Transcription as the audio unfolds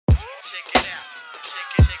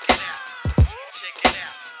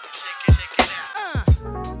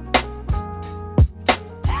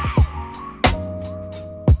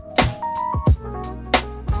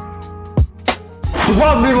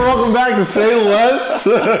Welcome people, welcome back to Say Less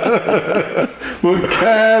with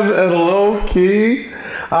Kaz and Low Key.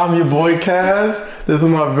 I'm your boy Kaz. This is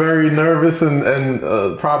my very nervous and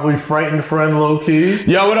probably frightened friend Low Key.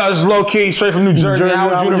 Yo, what up? It's Low Key, straight from New Jersey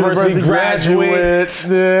Howard University graduate.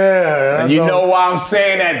 Yeah. And you know why I'm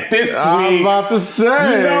saying that this week. I was about to say.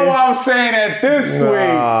 You know why I'm saying that this week.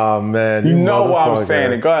 Oh man. You know why I'm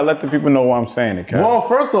saying it. Go ahead, let the people know why I'm saying it, Kaz. Well,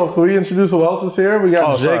 first off, can we introduce who else is here? We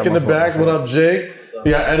got Jake in the back. What up, Jake? We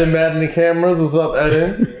got Eden Madden the cameras. What's up,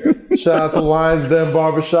 Eden? Shout out to Lions Den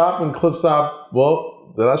Barbershop and Cliffside.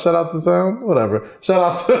 Well, did I shout out the sound? Whatever. Shout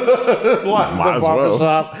out to Lions Den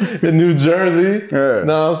Barbershop in New Jersey. Yeah.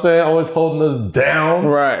 Know what I'm saying? Always holding us down.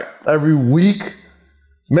 Right. Every week.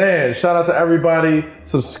 Man, shout out to everybody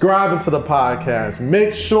subscribing to the podcast.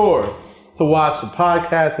 Make sure to watch the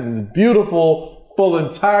podcast in its beautiful, full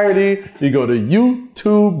entirety. You go to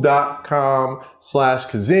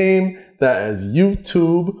youtube.com/Kazim. That is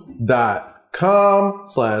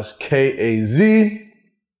youtube.com/KAZEEM.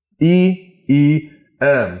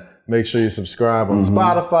 Make sure you subscribe on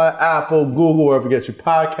Spotify, Apple, Google, wherever you get your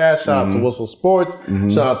podcast. Shout out to Whistle Sports.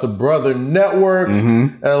 Shout out to Brother Networks.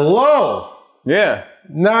 And Lo, Yeah.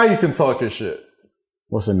 now you can talk your shit.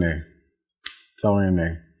 What's her name? Tell me her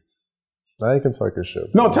name. Now you can talk your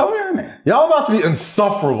shit. No, tell me her name. Y'all about to be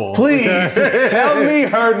insufferable. Please, tell me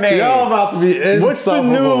her name. Y'all about to be insufferable. What's the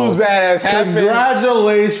news that has happened?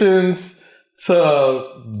 Congratulations to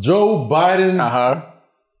Joe Biden's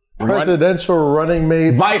presidential running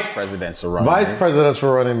mate. Vice presidential running Vice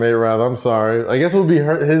presidential running mate, rather. I'm sorry. I guess it would be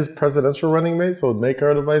his presidential running mate, so make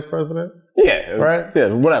her the vice president? Yeah. Right?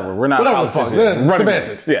 Yeah, whatever. We're not politicians. Then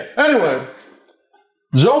semantics. Yes. Anyway,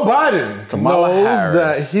 Joe Biden Kamala knows Harris.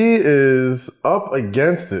 that he is up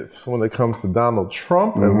against it when it comes to Donald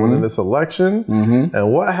Trump and winning this election.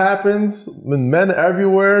 And what happens when men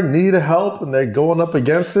everywhere need help and they're going up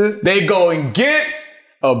against it? They go and get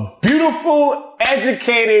a beautiful,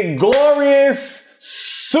 educated, glorious,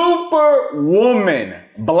 superwoman,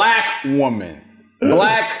 black woman,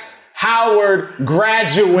 black Howard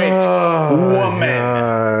graduate woman.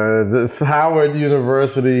 The Howard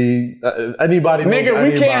University, anybody knows Nigga,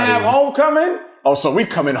 we can't have homecoming? Oh, so we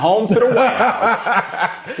coming home to the White House.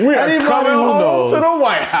 We are coming home to the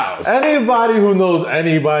White House. Anybody who knows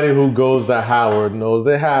anybody who goes to Howard knows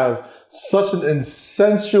they have such an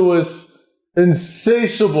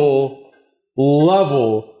insatiable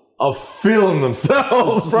level of feeling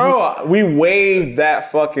themselves. Bro, we waved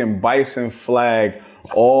that fucking bison flag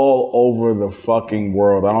all over the fucking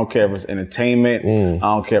world. I don't care if it's entertainment. I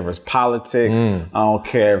don't care if it's politics. I don't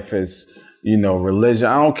care if it's, religion.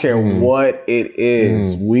 I don't care what it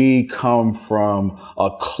is. We come from a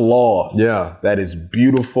cloth that is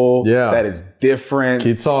beautiful, that is different,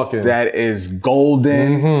 keep talking, that is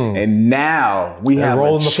golden, and now we have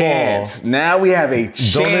a chance. Now we have a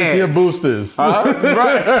chance. Donate to your boosters. Right.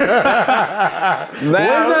 Where's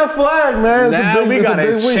that flag, man? Now we got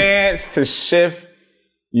a chance to shift,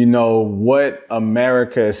 what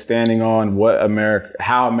America is standing on,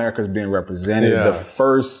 how America is being represented. The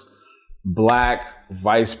first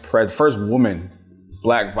first woman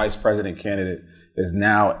black vice president candidate is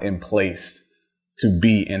now in place to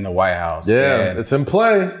be in the White House. Yeah, and it's in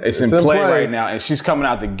play. It's in play right now. And she's coming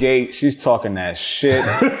out the gate. She's talking that shit.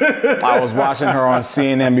 I was watching her on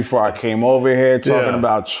CNN before I came over here talking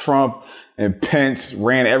about Trump and Pence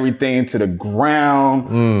ran everything into the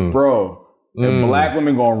ground. Bro, the black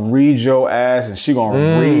woman gonna read your ass and she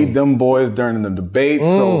gonna read them boys during the debate.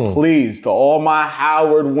 So please, to all my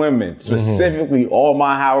Howard women, specifically all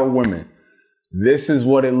my Howard women, this is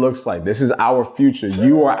what it looks like. This is our future.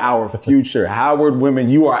 You are our future. Howard women,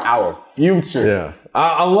 you are our future. Yeah.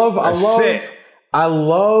 I love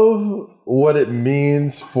what it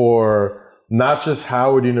means for not just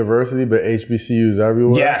Howard University, but HBCUs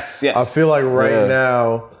everywhere. Yes. I feel like right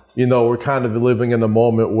now, we're kind of living in a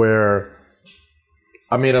moment where,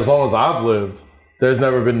 as long as I've lived, there's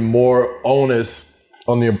never been more onus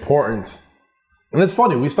on the importance. And it's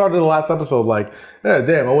funny, we started the last episode like,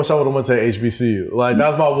 damn, I wish I would have went to HBCU. Like,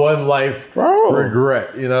 that's my one life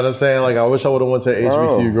regret. You know what I'm saying? Like, I wish I would have went to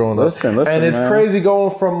HBCU growing up. Listen, and it's crazy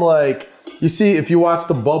going from like, you see, if you watch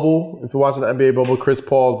the bubble, if you're watching the NBA bubble, Chris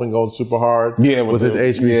Paul's been going super hard with his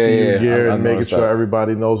HBCU gear and making sure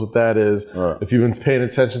everybody knows what that is. Right. If you've been paying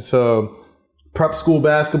attention to prep school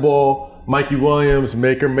basketball, Mikey Williams,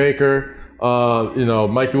 Maker.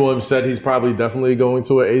 Mikey Williams said he's probably definitely going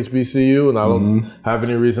to a HBCU, and I don't have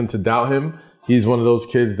any reason to doubt him. He's one of those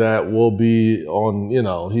kids that will be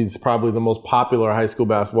on, he's probably the most popular high school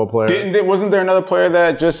basketball player. Wasn't there another player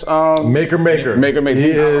that just Maker?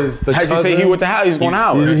 He is the How'd you say he went to Howard? He's going to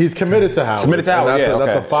Howard. He's committed to Howard. Committed to Howard,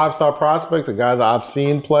 That's a 5-star prospect, a guy that I've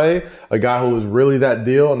seen play, a guy who was really that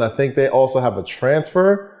deal, and I think they also have a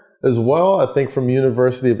transfer as well, I think from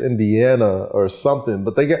University of Indiana or something.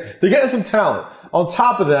 But they get some talent. On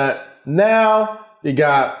top of that, now you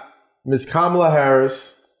got Ms. Kamala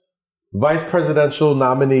Harris, vice presidential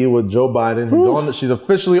nominee with Joe Biden. She's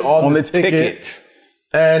officially on the ticket.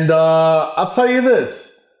 And I'll tell you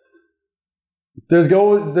this. There's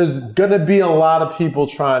going to be a lot of people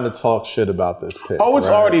trying to talk shit about this pick. Oh, it's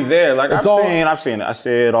already there. Like I've seen it. I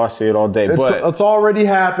see it all day. But it's already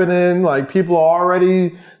happening. Like people are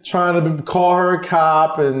already trying to call her a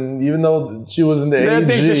cop, and even though she was in the AG, there are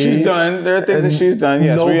things that she's done.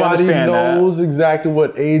 Yes, nobody knows that. exactly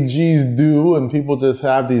what AGs do, and people just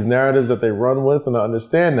have these narratives that they run with, and I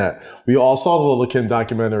understand that. We all saw the Lil' Kim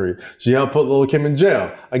documentary. She helped put Lil' Kim in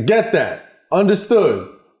jail. I get that. Understood.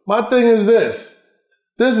 My thing is this.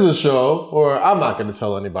 This is a show where I'm not going to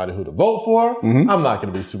tell anybody who to vote for. Mm-hmm. I'm not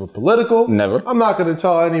going to be super political. Never. I'm not going to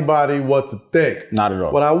tell anybody what to think. Not at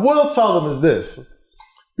all. What I will tell them is this.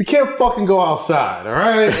 We can't fucking go outside, all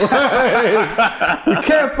right? We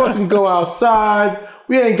can't fucking go outside.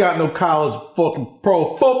 We ain't got no college fucking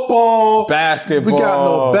pro football.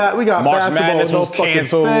 Basketball. We got March basketball Madness with no was fucking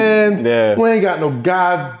canceled. fans. Yeah. We ain't got no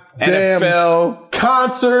goddamn NFL.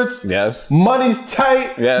 Concerts. Yes. Money's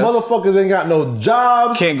tight. Yes. Motherfuckers ain't got no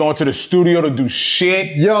jobs. Can't go into the studio to do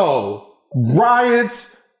shit. Yo,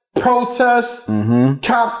 riots. Protests,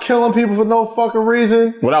 cops killing people for no fucking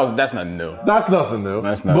reason. Well, that's nothing new. That's nothing new.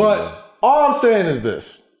 But all I'm saying is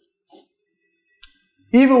this.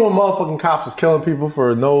 Even when motherfucking cops is killing people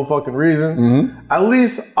for no fucking reason, at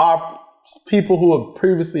least our people who have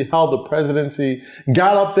previously held the presidency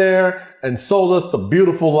got up there and sold us the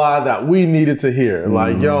beautiful lie that we needed to hear.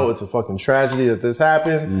 Like, yo, it's a fucking tragedy that this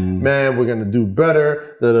happened. Man, we're going to do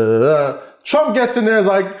better. Da, da, da, da. Trump gets in there and is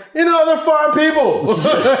like, they're fine people.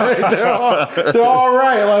 they're all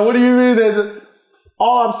right. Like, what do you mean?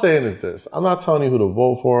 All I'm saying is this. I'm not telling you who to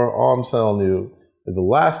vote for. All I'm telling you is the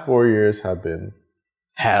last 4 years have been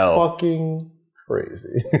fucking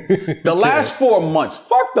crazy. The last 4 months.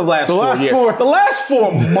 Fuck the last 4 years. The last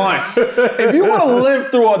 4 months. If you want to live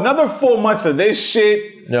through another 4 months of this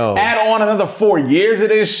shit, add on another 4 years of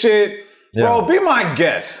this shit, bro, be my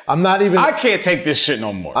guest. I can't take this shit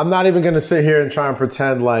no more. I'm not even going to sit here and try and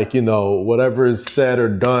pretend like, whatever is said or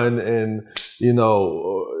done in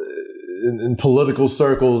political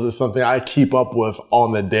circles is something I keep up with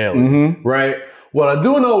on the daily, right? What I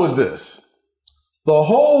do know is this. The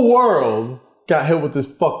whole world got hit with this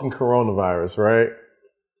fucking coronavirus, right?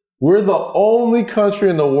 We're the only country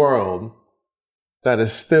in the world that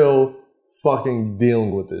is still fucking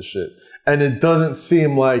dealing with this shit. And it doesn't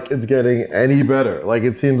seem like it's getting any better. Like,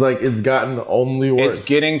 it seems like it's gotten only worse. It's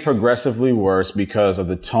getting progressively worse because of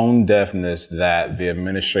the tone deafness that the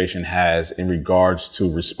administration has in regards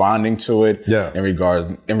to responding to it, in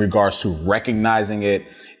regards to recognizing it,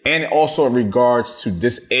 and also in regards to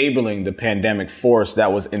disabling the pandemic force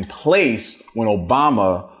that was in place when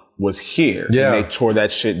Obama was here. And they tore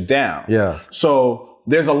that shit down. So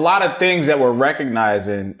there's a lot of things that we're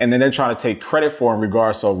recognizing, and then they're trying to take credit for in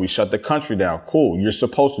regards to, we shut the country down. Cool. You're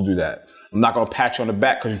supposed to do that. I'm not going to pat you on the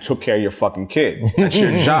back because you took care of your fucking kid. That's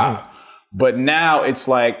your job. But now it's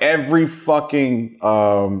like every fucking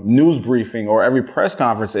news briefing or every press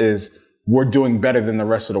conference is, we're doing better than the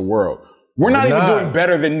rest of the world. We're not even doing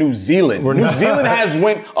better than New Zealand. New Zealand has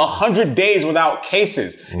went 100 days without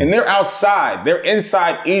cases, and they're outside. They're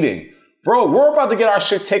inside eating. Bro, we're about to get our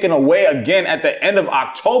shit taken away again at the end of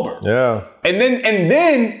October. Yeah. And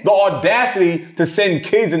then the audacity to send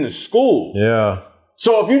kids into school. Yeah.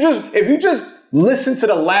 So if you just listen to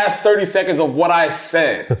the last 30 seconds of what I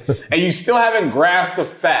said, and you still haven't grasped the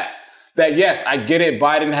fact that, yes, I get it,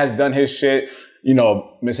 Biden has done his shit,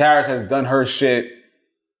 Ms. Harris has done her shit.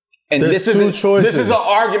 And this is an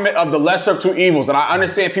argument of the lesser of two evils. And I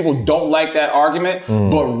understand people don't like that argument,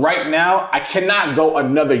 but right now, I cannot go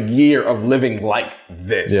another year of living like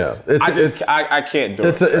this. Yeah. I can't do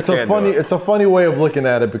it. It's a funny way of looking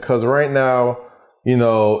at it, because right now,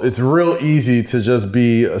 it's real easy to just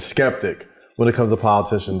be a skeptic when it comes to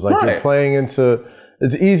politicians. Like, you're playing into,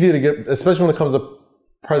 it's easy to get, especially when it comes to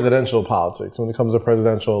presidential politics, when it comes to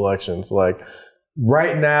presidential elections. Like,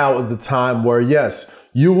 right now is the time where, yes,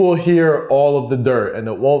 you will hear all of the dirt, and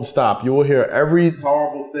it won't stop. You will hear every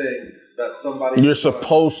horrible thing that somebody. You're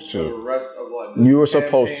supposed to. For the rest of life. You are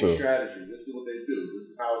supposed to. Strategy. This is what they do. This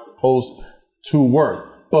is how it's supposed to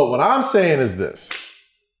work. But what I'm saying is this.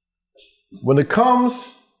 When it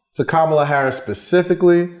comes to Kamala Harris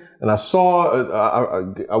specifically, and I saw,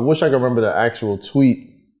 I wish I could remember the actual tweet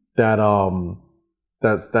that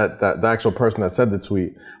the actual person that said the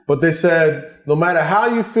tweet. But they said, no matter how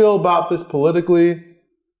you feel about this politically,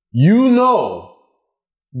 you know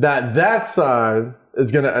that side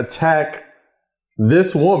is going to attack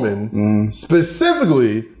this woman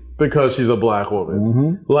specifically because she's a black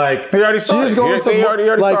woman. Like, he already started. He already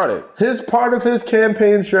started. His part of his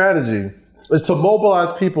campaign strategy is to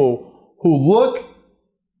mobilize people who look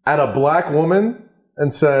at a black woman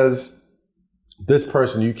and says, this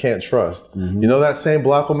person you can't trust. You know that same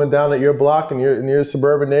black woman down at your block in your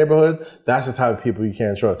suburban neighborhood? That's the type of people you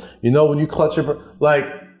can't trust. You know when you clutch your, like,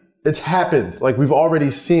 it's happened. Like, we've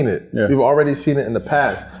already seen it. Yeah. We've already seen it in the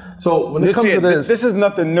past. So when it comes to this is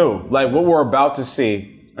nothing new. Like, what we're about to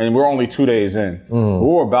see, and we're only 2 days in, what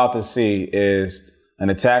we're about to see is an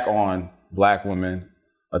attack on black women,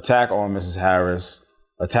 attack on Mrs. Harris,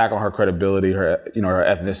 attack on her credibility, her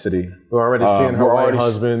ethnicity. We're already seeing her white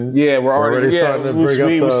husband. Yeah, we're already starting to bring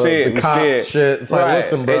up the cops shit. It's like,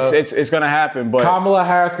 listen, bro. It's gonna happen, but Kamala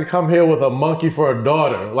Harris could come here with a monkey for a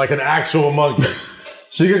daughter, like an actual monkey.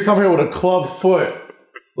 She could come here with a club foot.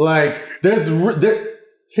 Like,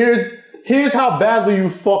 here's how badly you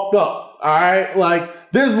fucked up, all right?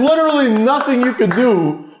 Like, there's literally nothing you could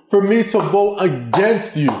do for me to vote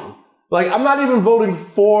against you. Like, I'm not even voting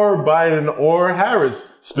for Biden or Harris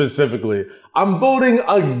specifically. I'm voting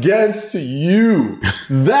against you.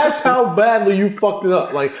 That's how badly you fucked it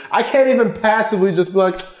up. Like, I can't even passively just be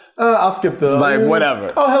like, I'll skip the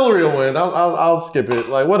whatever. Oh, Hillary will win. I'll skip it.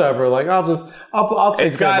 Like, whatever. Like, I'll take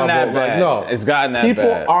it's gotten that vote. Bad. Like, no, it's gotten that people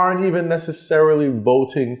bad. People aren't even necessarily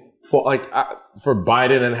voting for for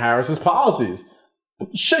Biden and Harris's policies.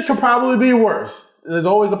 Shit could probably be worse. There's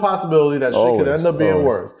always the possibility that shit could end up being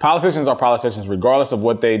worse. Politicians are politicians, regardless of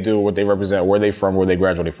what they do, what they represent, where they from, where they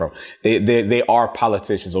graduated from. They are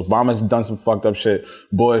politicians. Obama's done some fucked up shit.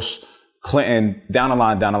 Bush, Clinton, down the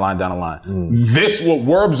line. This, what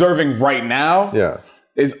we're observing right now,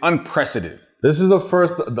 is unprecedented. This is the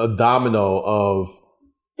first domino of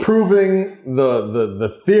proving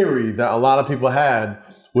the theory that a lot of people had,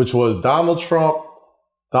 which was Donald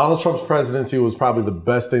Trump's presidency was probably the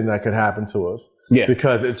best thing that could happen to us. Yeah.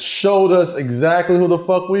 Because it showed us exactly who the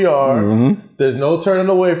fuck we are. There's no turning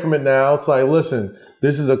away from it now. It's like, listen,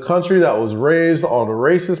 this is a country that was raised on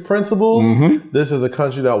racist principles. This is a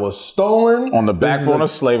country that was stolen. On the backbone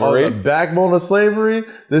of slavery. On the backbone of slavery.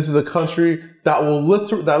 This is a country that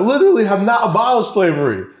literally have not abolished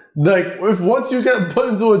slavery. Like, if once you get put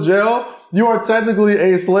into a jail, you are technically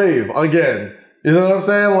a slave again. You know what I'm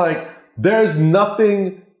saying? Like, there's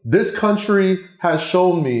nothing this country has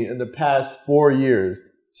shown me in the past 4 years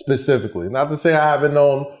specifically. Not to say I haven't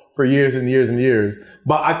known for years and years and years,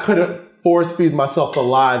 but I couldn't force feed myself the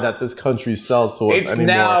lie that this country sells to us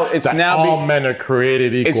anymore. All men are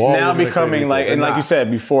created equal. It's now becoming like, and like you said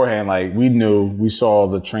beforehand, like we saw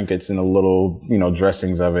the trinkets and the little,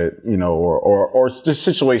 dressings of it, or just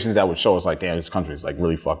situations that would show us like, damn, this country is like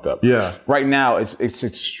really fucked up. Yeah. Right now, it's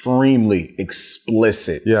extremely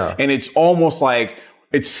explicit. Yeah. And it's almost like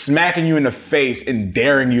it's smacking you in the face and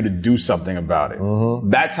daring you to do something about it.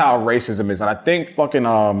 That's how racism is. And I think fucking,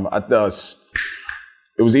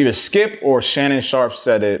 it was either Skip or Shannon Sharp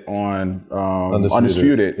said it on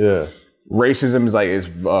Undisputed. Yeah. Racism is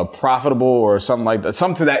profitable or something like that.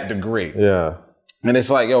 Something to that degree. Yeah. And it's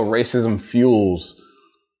like, racism fuels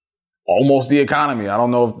almost the economy. I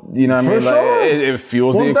don't know if, you know what I mean? Sure. Like, it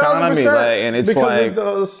fuels the economy. And it's because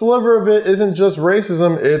the sliver of it isn't just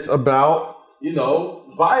racism. It's about,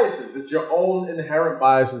 biases. It's your own inherent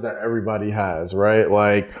biases that everybody has, right?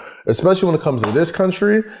 Like, especially when it comes to this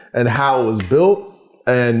country and how it was built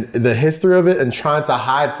and the history of it and trying to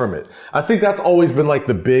hide from it. I think that's always been like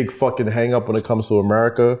the big fucking hang up when it comes to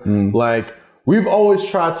America. Like, we've always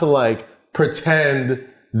tried to pretend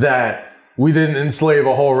that we didn't enslave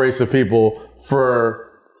a whole race of people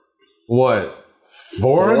for what?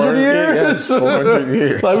 400 years? Yes, 400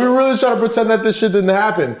 years. Like, we really try to pretend that this shit didn't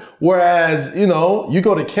happen. Whereas, you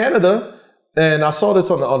go to Canada, and I saw this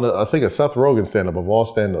on I think a Seth Rogen stand-up of all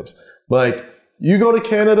stand-ups. Like, you go to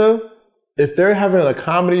Canada, if they're having a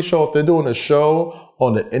comedy show, if they're doing a show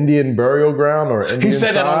on the Indian burial ground or Indian he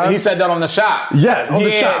said that on the shop. Yes, on the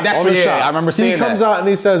shop. That's what I remember seeing that. He comes out and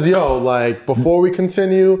he says, before we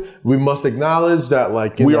continue, we must acknowledge that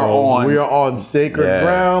we are on sacred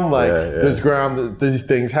ground. This ground, these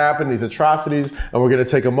things happen, these atrocities, and we're going to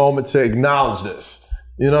take a moment to acknowledge this.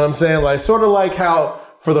 You know what I'm saying? Like, sort of like how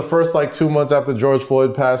for the first 2 months after George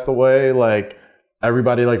Floyd passed away,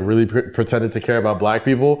 everybody like really pretended to care about black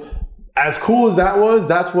people. As cool as that was,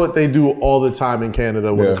 that's what they do all the time in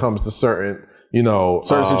Canada when it comes to certain,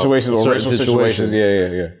 certain situations or racial situations.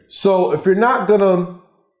 Yeah. So if you're not gonna,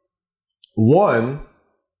 one,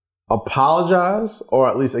 apologize or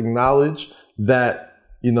at least acknowledge that,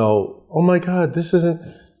 oh my God, this isn't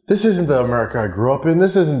the America I grew up in.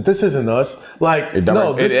 This isn't us. Like,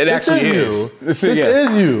 no, it actually is. This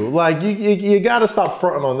is you. Like, you got to stop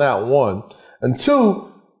fronting on that, one. And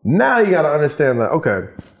two, now you got to understand that, okay,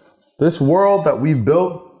 this world that we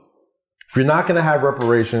built, if you're not going to have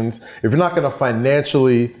reparations, if you're not going to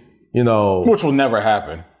financially, which will never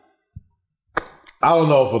happen. I don't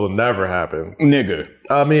know if it'll never happen, nigga.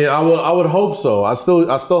 I mean, I would hope so. I still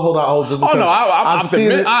hold out hope. Just because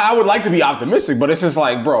I would like to be optimistic, but it's just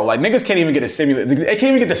like, bro, like niggas can't even get a stimulus. They can't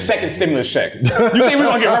even get the second stimulus check. You think we're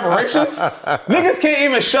gonna get reparations? Niggas can't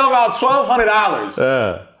even shove out $1,200.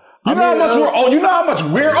 Yeah. You know how much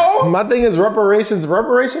we're owed? My thing is reparations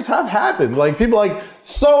have happened. Like people, like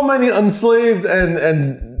so many enslaved and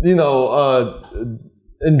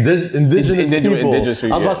indigenous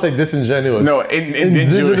people. I was about to say disingenuous. No,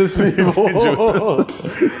 indigenous people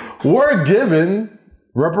were given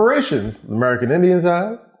reparations. The American Indians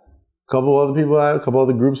had. A couple other people had. A couple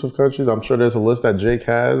other groups of countries. I'm sure there's a list that Jake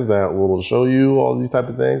has that will show you all these type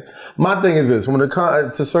of things. My thing is this: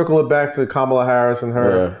 to circle it back to Kamala Harris and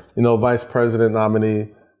her, vice president nominee,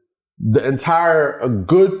 a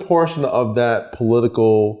good portion of that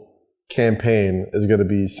political campaign is going to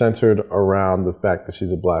be centered around the fact that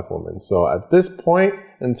she's a black woman. So at this point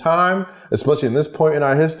in time, especially in this point in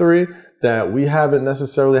our history, that we haven't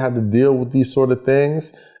necessarily had to deal with these sort of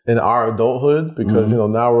things in our adulthood because,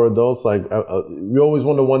 now we're adults. Like we always we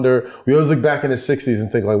always look back in the 60s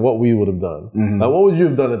and think like what we would have done. Like what would you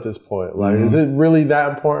have done at this point? Like, is it really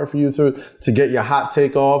that important for you to get your hot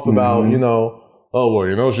take off about, oh,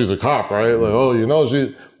 well, she's a cop, right? Like,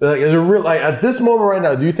 she... Like, is it real? Like at this moment right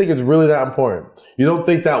now, do you think it's really that important? You don't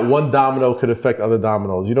think that one domino could affect other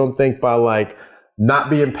dominoes? You don't think by like not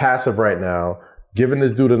being passive right now, giving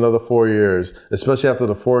this dude another 4 years, especially after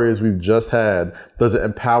the 4 years we've just had, does it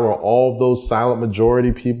empower all of those silent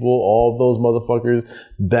majority people, all of those motherfuckers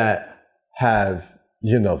that have,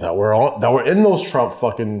 that were in those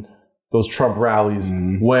Trump rallies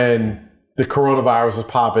when the coronavirus is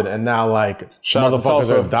popping and now like motherfuckers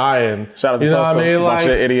are dying. Shout out to what I mean? Like, bunch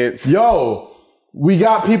of idiots. Yo, we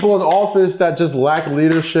got people in office that just lack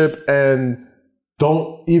leadership and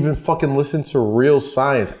don't even fucking listen to real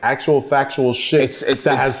science, actual factual shit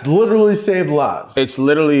that has literally saved lives. It's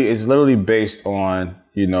literally based on,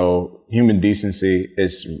 human decency.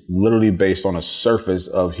 It's literally based on a surface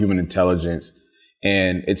of human intelligence.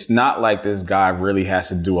 And it's not like this guy really has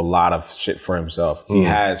to do a lot of shit for himself. He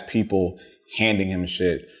has people handing him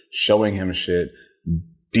shit, showing him shit,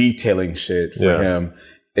 detailing shit for him.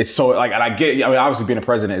 It's so like, and obviously being a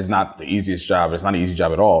president is not the easiest job. It's not an easy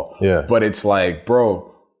job at all. Yeah. But it's like, bro,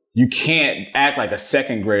 you can't act like a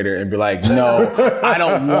second grader and be like, no, I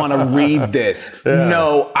don't want to read this. Yeah.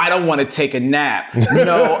 No, I don't want to take a nap.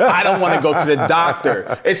 No, I don't want to go to the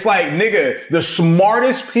doctor. It's like, nigga, the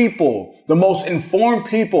smartest people, the most informed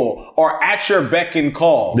people are at your beck and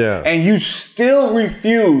call. Yeah. And you still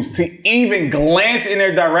refuse to even glance in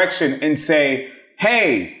their direction and say,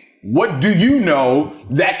 hey, what do you know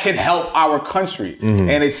that can help our country? Mm-hmm.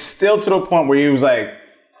 And it's still to the point where he was like,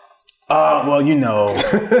 well,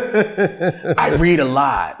 I read a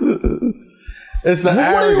lot. It's the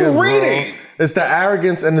arrogance. What are you reading? Bro. It's the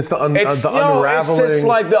arrogance and it's the unraveling. It's just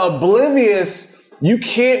like the oblivious. You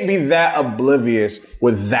can't be that oblivious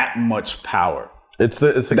with that much power. That's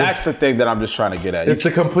the thing that I'm just trying to get at. It's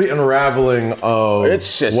the complete unraveling of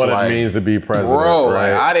what it means to be president. Bro,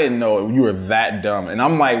 right? I didn't know you were that dumb. And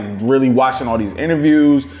I'm like really watching all these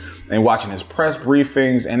interviews and watching his press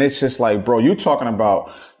briefings. And it's just like, bro, you talking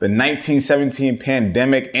about the 1917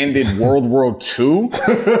 pandemic ended World War II?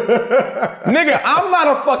 Nigga, I'm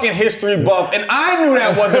not a fucking history buff, and I knew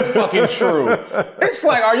that wasn't fucking true. It's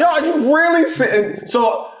like, are you really sitting?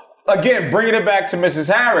 So, again, bringing it back to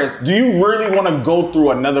Mrs. Harris, do you really want to go through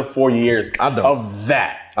another 4 years of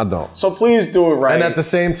that? I don't. So please do it right. And at the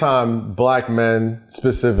same time, black men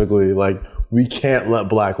specifically, like, we can't let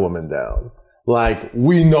black women down. Like,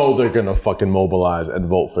 we know they're gonna fucking mobilize and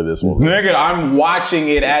vote for this woman. Nigga, I'm watching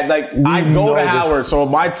it I go to Howard, so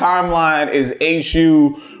my timeline is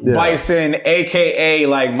HU, Bison, AKA,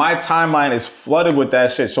 like, my timeline is flooded with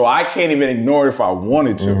that shit, so I can't even ignore it if I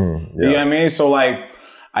wanted to. Mm-hmm. Yeah. You know what I mean? So, like,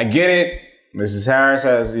 I get it. Mrs. Harris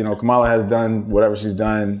has, Kamala has done whatever she's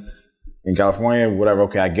done in California, whatever.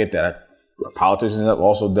 Okay, I get that. Politicians have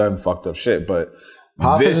also done fucked up shit, but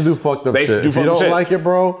Politicians do fucked up shit. If you don't like it,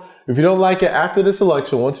 bro, if you don't like it after this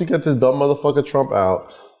election, once you get this dumb motherfucker Trump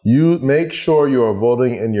out, you make sure you are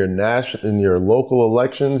voting in your local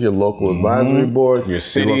elections, your local advisory boards, your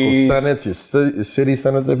cities, your local senates, your city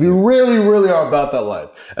senates. If you really, really are about that life,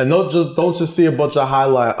 and don't just see a bunch of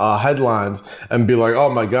headlines and be like, oh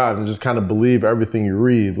my God, and just kind of believe everything you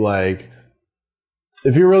read. Like,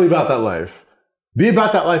 if you're really about that life, be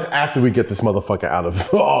about that life after we get this motherfucker out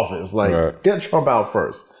of office. Like, get Trump out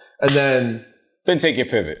first, and then take your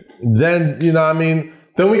pivot. Then, you know what I mean?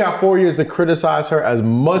 Then we got 4 years to criticize her as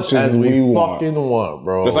much as we fucking want,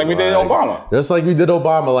 bro. Just like we did Obama. Just like we did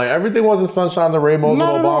Obama. Like, everything wasn't sunshine and rainbows with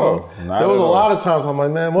Obama. There was a lot of times I'm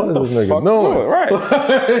like, man, what is this nigga doing? Right. But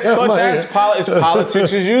that's it's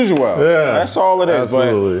politics as usual. Yeah. That's all it is.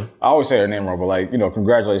 Absolutely. But I always say her name wrong, but like, you know,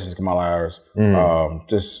 congratulations, Kamala Harris.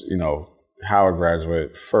 Just, you know, Howard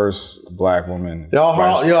graduate, first black woman.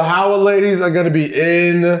 Howard ladies are going to be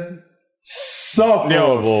insufferable.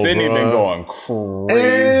 Yo, Sydney been going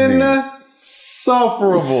crazy.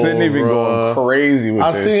 Insufferable. Sydney been going crazy with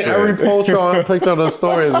this shit. I've seen every picture on the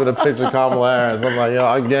stories with a picture of Kamala Harris. I'm like, yo,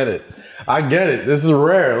 I get it. This is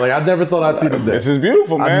rare. Like, I never thought I'd see the day. This is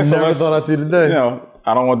beautiful, man. I never thought I'd see the day. You know,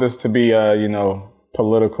 I don't want this to be, you know,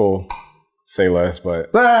 political. Say less, but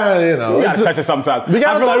you know, we gotta touch it sometimes. I feel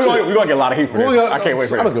like we're gonna get a lot of heat for this. I can't wait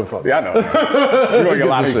for this. Yeah, I know. We're gonna get a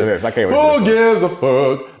lot of heat for this. I can't wait. Who gives a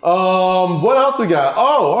fuck? What else we got?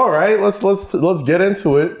 Oh, all right. Let's get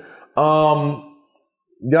into it. Gotta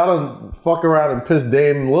fuck around and piss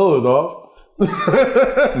Dame Lillard off.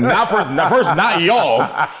 not y'all.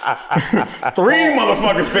 3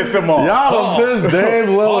 motherfuckers pissed him off. Y'all pissed Dame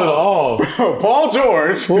Lillard off. Paul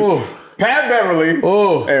George. Ooh. Pat Beverly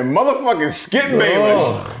and motherfucking Skip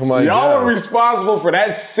Bayless. Y'all are responsible for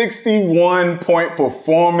that 61-point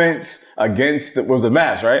performance against the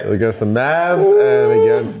Mavs, right? Against the Mavs and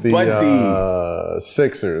against the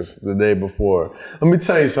Sixers the day before. Let me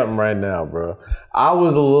tell you something right now, bro. I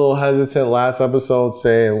was a little hesitant last episode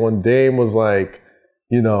saying when Dame was like,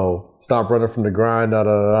 you know, stop running from the grind, I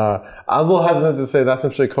was a little hesitant to say that's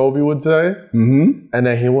some shit Kobe would say. Mm-hmm. And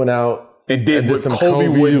then he went out and did what Kobe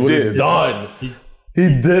would have done. He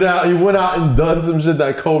went out and done some shit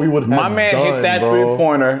that Kobe would have done. My man hit that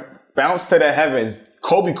 3-pointer, bounced to the heavens.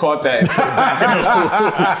 Kobe caught that.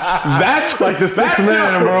 That's like the 6th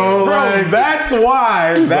man, bro. That's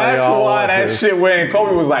why that shit went.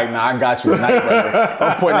 Kobe was like, nah, I got you tonight, brother.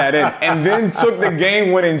 I'm putting that in. And then took the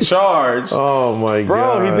game-winning charge. Oh, my God.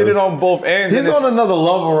 Bro, he did it on both ends. He's on another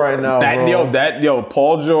level right now, bro.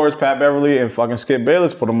 Paul George, Pat Beverly, and fucking Skip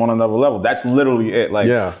Bayless put him on another level. That's literally it. Like,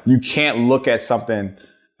 you can't look at something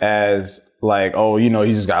as like, oh, you know,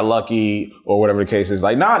 he just got lucky or whatever the case is.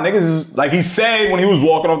 Like, nah, niggas is, like he said when he was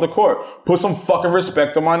walking off the court, put some fucking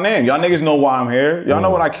respect on my name. Y'all niggas know why I'm here. Y'all know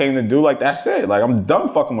what I came to do. Like, that's it. Like, I'm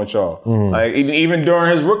done fucking with y'all. Like, even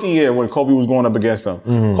during his rookie year when Kobe was going up against him,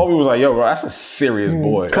 Kobe was like, yo, bro, that's a serious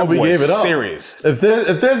boy. Kobe gave it up. Serious. If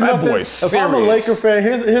there's nothing, if I'm a Laker fan,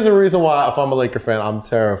 here's a reason why if I'm a Laker fan, I'm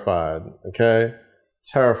terrified. Okay?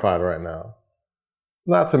 Terrified right now.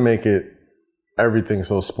 Not to make it everything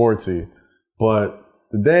so sportsy, but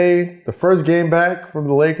the first game back from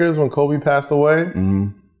the Lakers when Kobe passed away,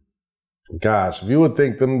 gosh, if you would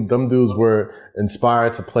think them dudes were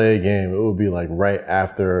inspired to play a game, it would be like right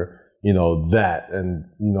after, you know, that and,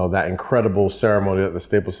 you know, that incredible ceremony that the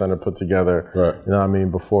Staples Center put together, you know what I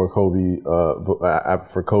mean, before Kobe,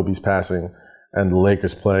 for Kobe's passing and the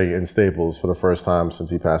Lakers playing in Staples for the first time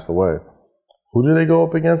since he passed away. Who did they go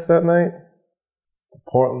up against that night? The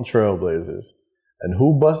Portland Trailblazers. And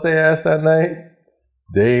who bust their ass that night?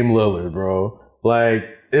 Dame Lillard, bro. Like,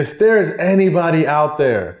 if there's anybody out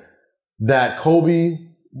there that Kobe,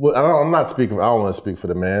 I don't want to speak for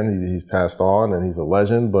the man. He's passed on and he's a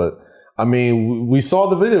legend. But, I mean, we saw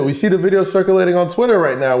the video. We see the video circulating on Twitter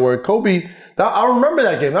right now where Kobe, I remember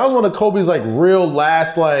that game. That was one of Kobe's, like, real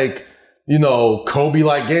last, like, you know,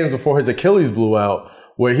 Kobe-like games before his Achilles blew out.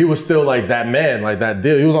 Where he was still like that man, like that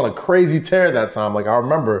deal. He was on a crazy tear that time. Like I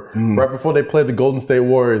remember right before they played the Golden State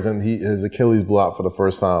Warriors and his Achilles blew out for the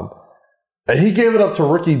first time. And he gave it up to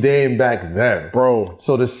rookie Dame back then. Bro.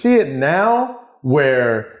 So to see it now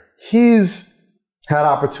where he's had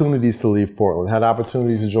opportunities to leave Portland, had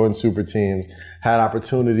opportunities to join super teams, had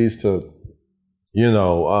opportunities to, you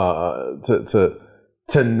know,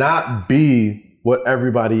 to not be what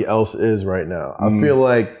everybody else is right now. I feel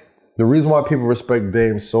like the reason why people respect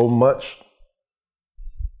Dame so much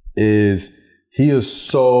is He is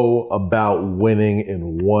so about winning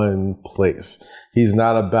in one place. He's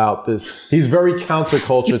not about this. He's very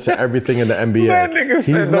counterculture to everything in the NBA. That nigga He's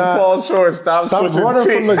said not- to Paul George, stop running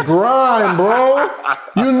from the grind, bro.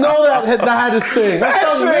 You know that had to sting. That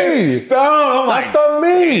stung me. That stung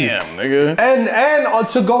me. Damn, nigga. And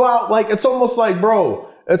to go out, like, it's almost like, bro,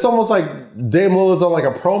 it's almost like Dame Lillard's on like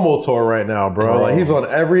a promo tour right now, bro. Like, he's on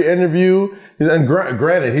every interview. And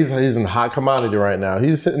granted, he's in hot commodity right now.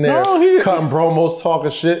 He's sitting there cutting promos,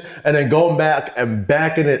 talking shit, and then going back and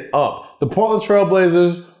backing it up. The Portland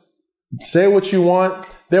Trailblazers, say what you want,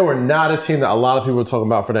 they were not a team that a lot of people were talking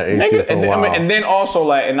about for that AC for a while. And then also,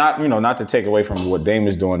 like, and not to take away from what Dame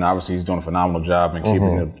is doing. Obviously, he's doing a phenomenal job in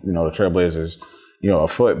keeping the Trailblazers,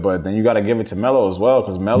 afoot. But then you got to give it to Melo as well,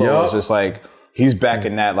 because Melo is just like, he's back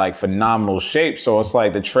in that like phenomenal shape. So it's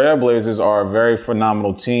like the Trailblazers are a very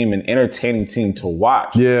phenomenal team and entertaining team to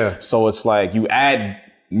watch. Yeah. So it's like you add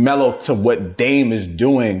Melo to what Dame is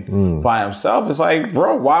doing by himself. It's like,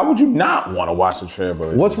 bro, why would you not want to watch the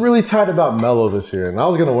Trailblazers? What's really tight about Melo this year? And I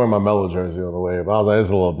was gonna wear my Melo jersey on the way, but I was like, it's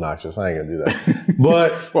a little obnoxious. I ain't gonna do that.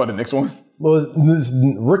 But what, the next one? Was this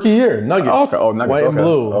rookie year, Nuggets. Oh, okay. Oh, Nuggets. White and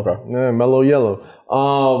blue. Okay. Yeah, Melo yellow.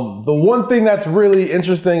 The one thing that's really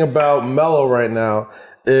interesting about Melo right now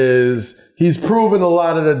is he's proven a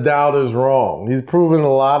lot of the doubters wrong. He's proven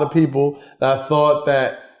a lot of people that thought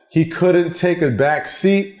that he couldn't take a back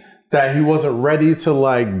seat, that he wasn't ready to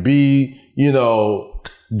like be,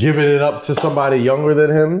 giving it up to somebody younger than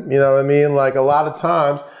him. You know what I mean? Like a lot of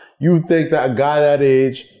times you think that a guy that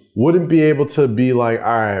age wouldn't be able to be like,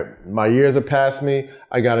 all right, my years have passed me.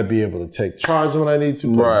 I got to be able to take charge when I need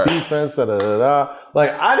to, play defense, da-da-da-da.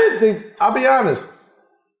 Like, I didn't think, I'll be honest,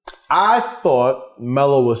 I thought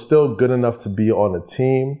Melo was still good enough to be on a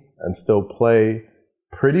team and still play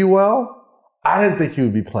pretty well. I didn't think he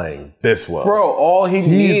would be playing this well. Bro, all he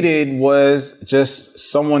needed was just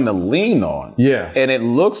someone to lean on. Yeah. And it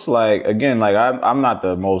looks like, again, like I'm not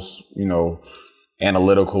the most,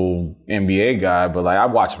 analytical NBA guy, but like I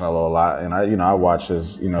watch Melo a lot and I watch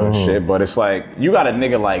his, shit, but it's like you got a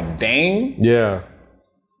nigga like Dame. Yeah.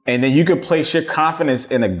 And then you could place your confidence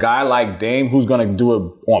in a guy like Dame who's going to do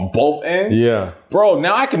it on both ends. Yeah. Bro,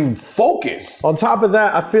 now I can focus. On top of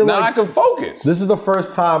that, I feel now like I can focus. This is the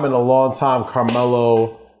first time in a long time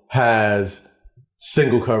Carmelo has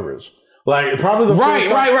single coverage. Like probably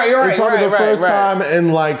the first time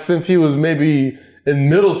in like since he was maybe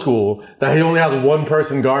in middle school that he only has one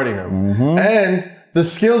person guarding him. And the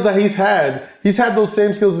skills that he's had those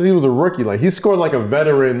same skills as he was a rookie. Like he scored like a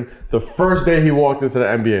veteran the first day he walked into the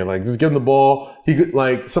NBA. Like just give him the ball. He could,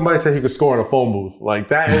 like somebody said he could score in a phone booth. Like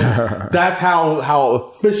that's how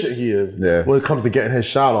efficient he is when it comes to getting his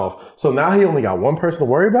shot off. So now he only got one person to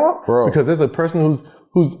worry about, because there's a person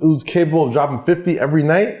who's capable of dropping 50 every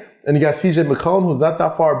night. And you got CJ McCollum, who's not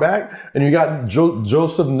that far back. And you got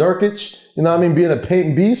Joseph Nurkic, being a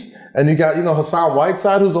paint beast. And you got, Hassan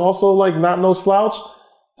Whiteside, who's also like not no slouch.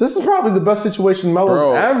 This is probably the best situation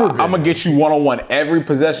Melo's ever been. I'm going to get you one-on-one every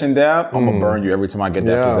possession down. I'm going to burn you every time I get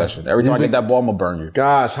that possession. Every time I get that ball, I'm going to burn you.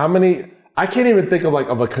 Gosh, how many... I can't even think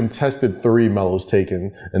of a contested three Melo's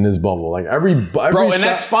taken in this bubble. Like every bro, shot, and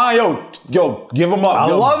that's fine. Yo, give him up. I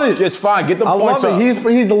love it. It's fine. Get the points up.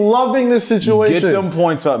 He's loving this situation. Get them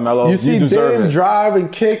points up, Melo. You see Dame drive and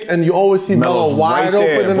kick, and you always see Melo wide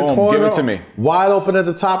open in the corner. Give it to me. Wide open at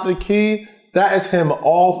the top of the key. That is him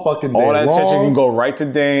all fucking day long. All that attention can go right to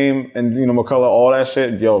Dame and McCullough, all that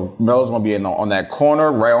shit. Yo, Melo's gonna be on that corner,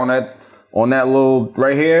 right on that little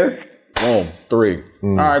right here. Boom, 3.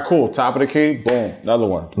 All right, cool. Top of the key, boom, another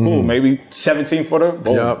one. Cool, maybe 17-footer,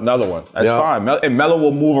 boom, another one. That's fine. And Melo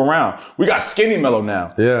will move around. We got skinny Melo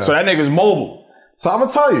now. Yeah. So that nigga's mobile. So I'm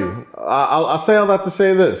gonna tell you, I'll say all that to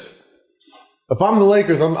say this. If I'm the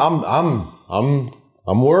Lakers, I'm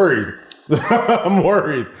worried. I'm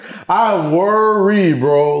worried. I'm worried,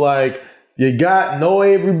 bro. Like you got no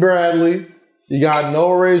Avery Bradley, you got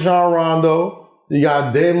no Rajon Rondo, you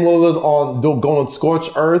got Dame Lillard going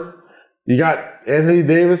scorched earth. You got Anthony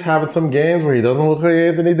Davis having some games where he doesn't look like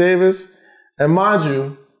Anthony Davis. And mind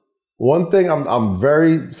you, one thing I'm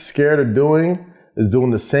very scared of doing is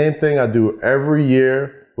doing the same thing I do every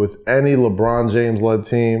year with any LeBron James-led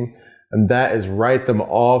team, and that is write them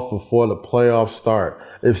off before the playoffs start.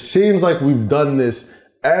 It seems like we've done this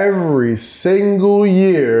every single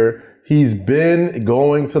year he's been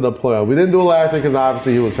going to the playoffs. We didn't do it last year because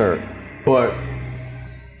obviously he was hurt. But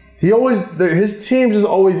his team just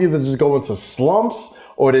always either just go into slumps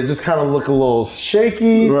or they just kind of look a little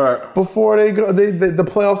shaky before the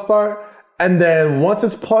playoffs start. And then once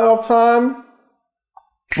it's playoff time,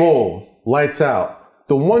 boom, lights out.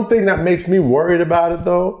 The one thing that makes me worried about it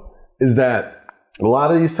though is that a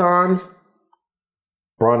lot of these times,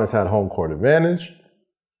 Bron has had home court advantage.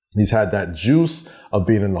 He's had that juice of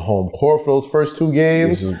being in the home court for those first 2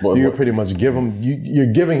 games. You pretty much give him.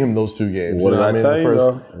 You're giving him those 2 games. What did I tell you?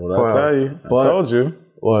 What did I tell you? I told you.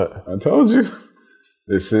 What? I told you.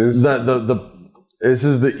 This is This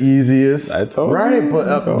is the easiest. I told right, you.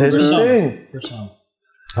 but this is the thing. For some.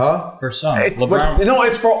 Huh? For some. LeBron. But, no,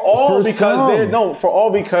 it's for all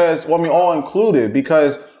because all included,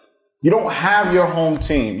 because you don't have your home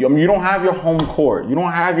team. You don't have your home court. You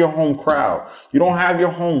don't have your home crowd. You don't have your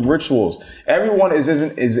home rituals. Everyone is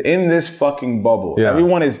in this fucking bubble. Yeah.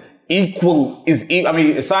 Everyone is equal. I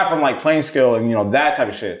mean, aside from like playing skill and that type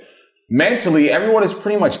of shit. Mentally, everyone is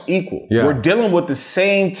pretty much equal. Yeah. We're dealing with the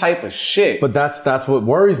same type of shit. But that's what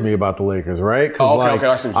worries me about the Lakers, right?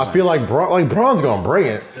 Because I feel like Bron's gonna bring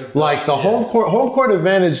it. Like the home court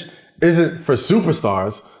advantage isn't for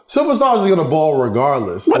superstars. Superstars is gonna ball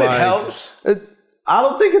regardless. But it helps. I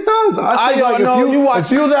don't think it does. I think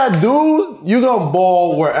if you're that dude, you're gonna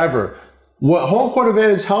ball wherever. What home court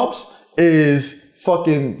advantage helps is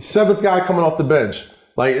fucking 7th guy coming off the bench.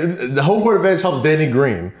 Like the home court advantage helps Danny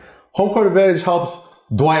Green. Home court advantage helps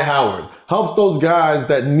Dwight Howard. Helps those guys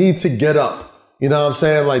that need to get up. You know what I'm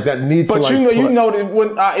saying? Like that need to. But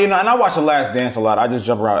when and I watch The Last Dance a lot. I just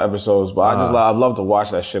jump around episodes, but I love to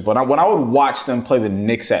watch that shit. But when I would watch them play the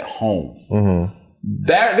Knicks at home,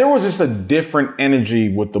 there was just a different energy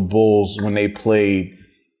with the Bulls when they played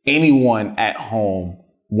anyone at home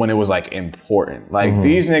when it was like important. Like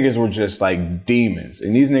these niggas were just like demons,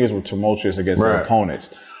 and these niggas were tumultuous against their opponents.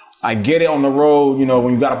 I get it on the road,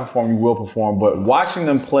 when you got to perform, you will perform. But watching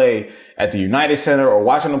them play at the United Center or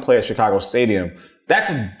watching them play at Chicago Stadium,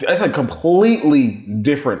 that's a completely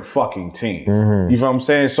different fucking team. You know what I'm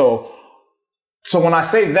saying? So when I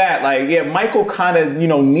say that, Michael kind of,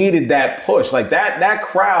 needed that push. Like that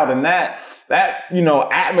crowd and that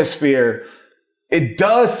atmosphere, it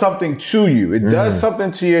does something to you. It does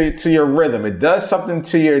something to your rhythm. It does something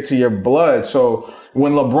to your blood. So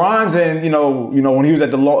when LeBron's in, when he was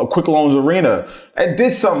at the Quick Loans Arena, it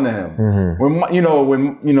did something to him.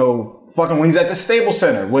 When he's at the Staples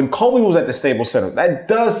Center, when Kobe was at the Staples Center, that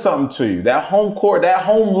does something to you. That home court, that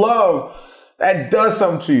home love, that does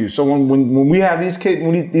something to you. So when we have these kids,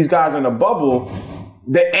 these guys are in a bubble,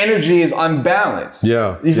 the energy is unbalanced.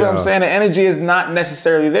 Yeah. You feel what I'm saying? The energy is not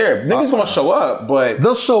necessarily there. Niggas gonna show up, but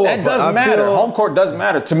they'll show up. That does matter. Home court does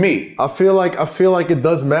matter to me. I feel like it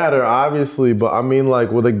does matter, obviously, but I mean,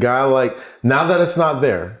 like with a guy like now that it's not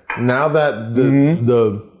there, now that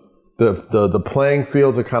the playing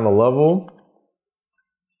fields are kind of level.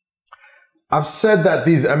 I've said that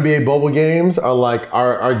these NBA bubble games are like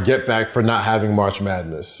our get back for not having March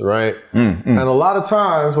Madness, right? And a lot of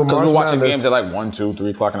times when March we're watching Madness, games at like 1, 2, 3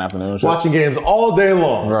 o'clock in the afternoon. Watching games all day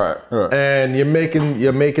long, right? And you're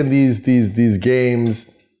making these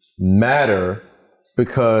games matter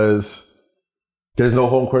because there's no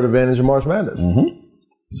home court advantage in March Madness.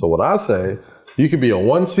 So what I say, you could be a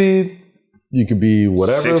 1 seed, you could be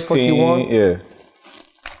whatever 16, the fuck you want. Yeah.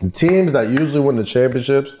 The teams that usually win the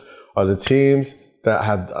championships are the teams that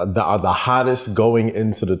are the hottest going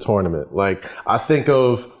into the tournament. Like, I think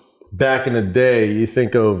of back in the day, you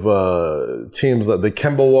think of teams like the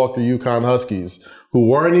Kemba Walker UConn Huskies, who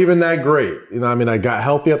weren't even that great. You know what I mean? I got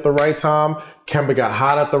healthy at the right time. Kemba got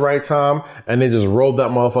hot at the right time, and they just rolled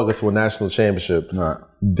that motherfucker to a national championship. Right.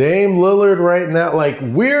 Dame Lillard right now, like,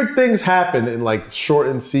 weird things happen in, like,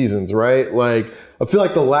 shortened seasons, right? Like, I feel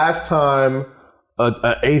like the last time an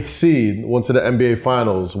 8th seed went to the NBA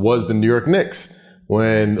Finals was the New York Knicks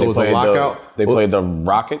when it was a lockout. They played the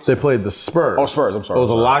Rockets? They played the Spurs. Oh, Spurs, I'm sorry. It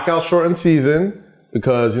was a lockout shortened season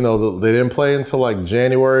because, they didn't play until like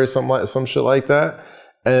January or some shit like that.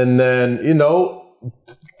 And then,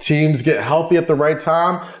 teams get healthy at the right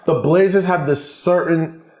time. The Blazers have this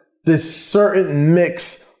certain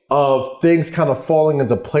mix of things kind of falling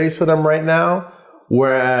into place for them right now,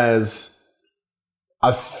 whereas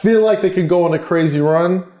I feel like they could go on a crazy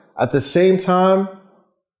run. At the same time,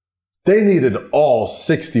 they needed all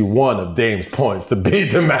 61 of Dame's points to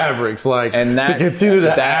beat the Mavericks. Like, to continue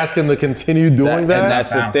to ask him to continue doing that. And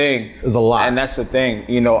that's the thing. Is a lot. And that's the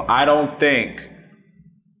thing. I don't think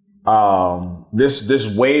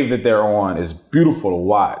this wave that they're on is beautiful to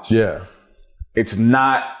watch. Yeah. It's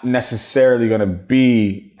not necessarily going to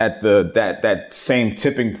be at that same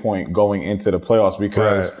tipping point going into the playoffs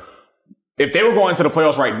because if they were going to the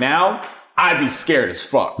playoffs right now, I'd be scared as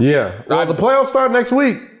fuck. Yeah. Well, the playoffs start next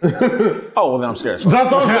week. Oh, well, then I'm scared as fuck.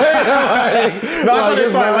 That's what I'm saying. No, I thought they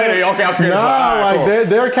start later. Okay, I'm scared as fuck. Nah,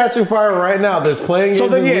 they're catching fire right now. There's playing games. So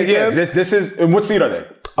then, this is, and what seed are they?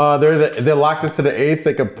 They're locked into the 8th.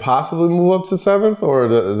 They could possibly move up to 7th, or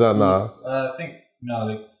is that not? I think no,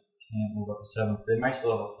 they can't move up to 7th. They might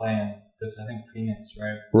still have a plan because I think Phoenix,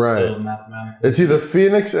 right? Right. Still mathematically. It's either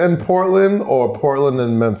Phoenix and Portland or Portland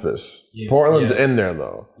and Memphis. Yeah, Portland's yeah. in there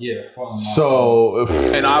though. Yeah, Portland. So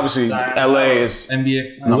And obviously, LA is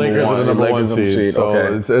NBA. Lakers one. are the number Lakers one number seed. seed, So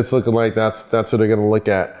okay. it's looking like that's who they're gonna look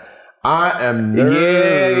at. I am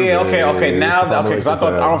nervous. Yeah. Okay. Now, if I'm a because I Laker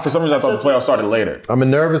thought fan. For some reason I thought the playoffs started later. I'm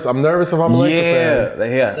nervous if I'm a Laker fan.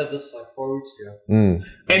 I Yeah. said this like 4 weeks ago.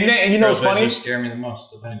 And you know what's funny? Scare me the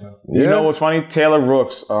most of anybody. You Yeah. know what's funny? Taylor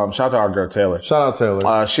Rooks. Shout out to our girl Taylor. Shout out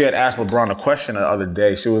Taylor. She had asked LeBron a question the other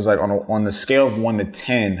day. She was like, on the scale of 1 to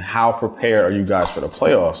 10, how prepared are you guys for the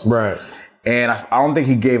playoffs? Right. And I don't think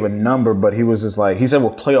he gave a number, but he was just like, he said we're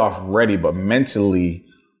playoff ready, but mentally,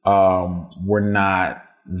 we're not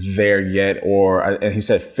there yet. And he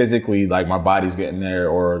said physically, like my body's getting there,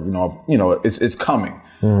 or it's coming.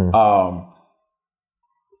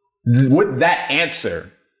 With that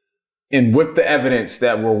answer, and with the evidence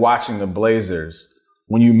that we're watching the Blazers,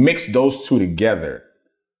 when you mix those two together,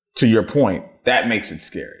 to your point, that makes it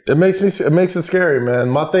scary. It makes it scary, man.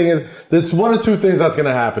 My thing is, there's one or two things that's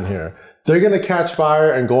gonna happen here. They're gonna catch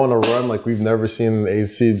fire and go on a run like we've never seen an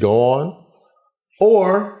 8th seed go on,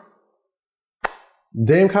 or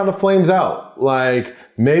Dame kind of flames out. Like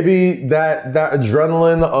maybe that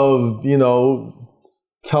adrenaline of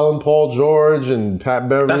telling Paul George and Pat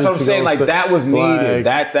Beverly. That's what I'm saying. Like that was needed.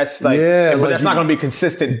 That's like, yeah, but like that's not going to be a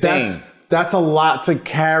consistent thing. That's a lot to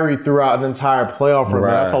carry throughout an entire playoff run.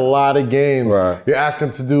 Right. That's a lot of games. Right. You're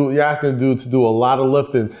asking to do a lot of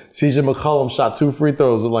lifting. CJ McCollum shot 2 free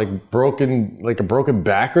throws with a broken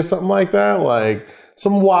back or something like that. Like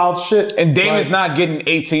some wild shit. And Dame is not getting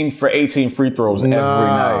 18 for 18 free throws every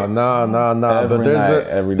night. Nah. But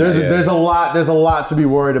Every night. there's a lot to be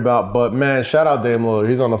worried about. But man, shout out Dame Lillard.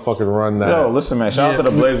 He's on a fucking run now. Yo, listen, man. Shout out to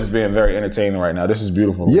the Blazers being very entertaining right now. This is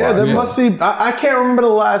beautiful. Yeah, there must be. I can't remember the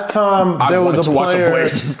last time there was a player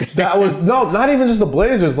that was not even just the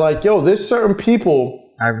Blazers. Like, yo, there's certain people.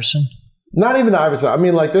 Iverson. Not even Iverson. I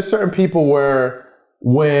mean, like, there's certain people where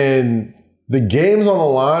when the game's on the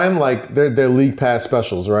line, like they're league pass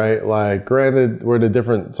specials, right? Like, granted, we're at a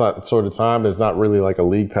different sort of time. There's not really like a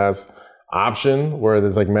league pass option where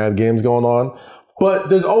there's like mad games going on, but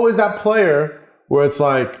there's always that player where it's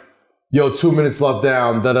like, yo, 2 minutes left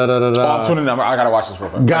down, da da da da da. Oh, I'm tuning in. I gotta watch this real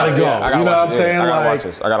quick. Gotta go. I gotta You know watch what I'm saying? I gotta Like, watch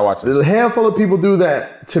this. I gotta watch this. A handful of people do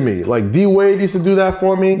that to me. Like D Wade used to do that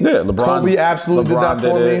for me. Yeah, LeBron. Kobe absolutely LeBron did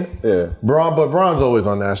that for did me. it. Yeah. Bron's always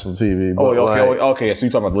on national TV. But Okay. So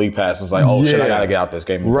you talking about the league pass? It's like, oh shit, I gotta get out this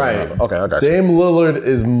game. Right. Okay, I got you. Dame Lillard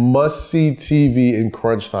is must-see TV in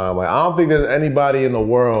crunch time. Like, I don't think there's anybody in the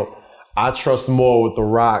world I trust more with the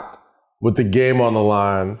rock, with the game on the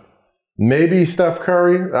line. Maybe Steph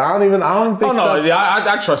Curry. I don't think.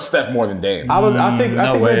 I trust Steph more than Dame. I think maybe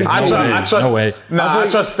No way. I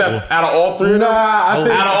trust Steph out of all three of them. Out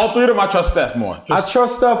of all three of them, I trust Steph more. I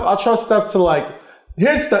trust Steph to like.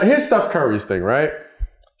 Here's Steph Curry's thing, right?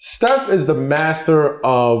 Steph is the master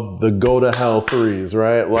of the go to hell threes,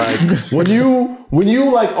 right? Like when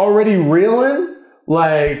you like already reeling,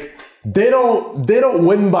 like they don't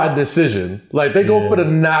win by decision. Like they go for the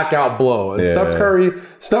knockout blow. And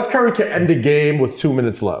Steph Curry can end the game with 2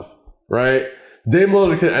 minutes left, right? Dame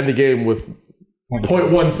Lillard can end the game with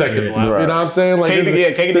 0.1 second left. Right. You know what I'm saying? Like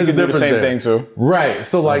KD can do the same thing too. Right.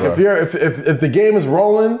 So like if the game is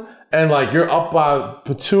rolling and like you're up by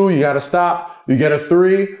 2, you got to stop. You get a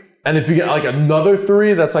 3, and if you get like another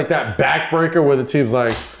 3, that's like that backbreaker where the team's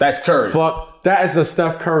like, that's Curry. Fuck, that is a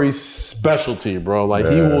Steph Curry specialty, bro. Like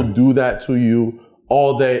he will do that to you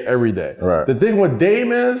all day, every day. Right. The thing with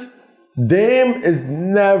Dame is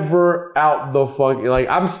never out the fucking, like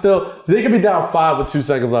they could be down 5 with 2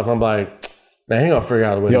 seconds left. I'm like, man, he gonna figure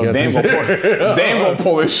out a way to get Dame this. Dame gonna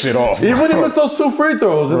pull this shit off. Even when he missed those 2 free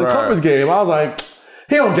throws in the Clippers game, I was like,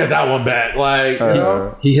 he don't get that one back. Like, you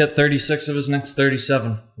know? He hit 36 of his next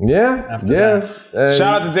 37. Yeah. And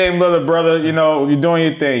Shout out to Dame Lillard, brother. You know, you're doing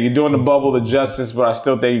your thing. You're doing the bubble of justice, but I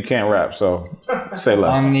still think you can't rap, so say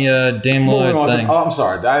less. On the Dame Lillard thing. I'm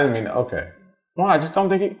sorry. I didn't mean okay. No, I just don't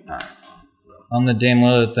think he... All right. On the Dame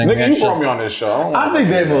Lillard thing. Nigga, you brought me on this show. I think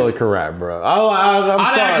Dame Lillard can rap, bro. I'm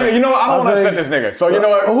sorry. Actually, you know what? I don't want to upset this nigga. So, you know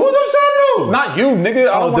what? Who's upsetting you? Not you, nigga.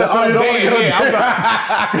 I don't want to upset Dame.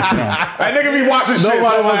 That nigga be watching shit.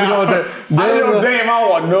 Nobody wants to go there. I know Dame. I don't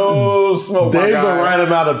want no smoke, my Dame's guy. the right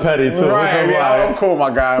amount of petty, too. Right, yeah, I'm cool,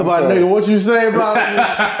 my guy. I'm like, nigga, what you say about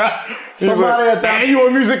me? somebody at that. And you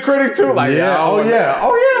a music critic too? Like, Yeah. Oh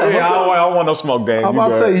yeah. Yeah, I don't want no smoke, Dame. I'm about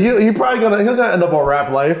to say he probably he'll gonna end up on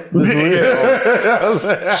Rap Life this week.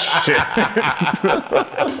 Shit.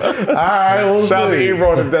 All right, we'll Shout out to see.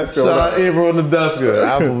 Ebro and the Deska. Shout out Ebro and the Deska.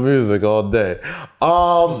 Apple Music all day.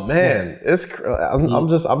 Man, I'm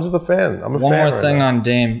just a fan. I'm a One fan. more right thing now. on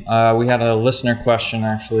Dame. We had a listener question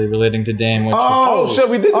actually relating to Dame. Which Oh shit,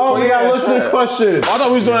 we did. Oh, we got listener questions. I thought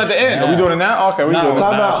we was doing it at the end. Are we doing it now? Okay, we no, doing it.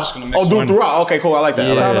 Time I was out. just gonna mix Oh, do one. it throughout. Okay, cool. I like that.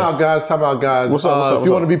 Yeah. Time out, guys. Time out, guys. What's up, If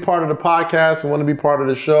you want to be part of the podcast and want to be part of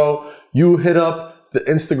the show, you hit up the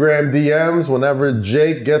Instagram DMs. Whenever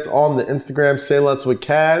Jake gets on the Instagram, say let's with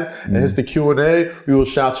Kaz, and hits the Q&A, we will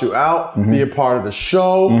shout you out. Be a part of the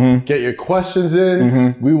show. Get your questions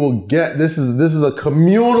in. We will get. This is a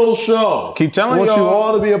communal show. Keep telling I want you y'all.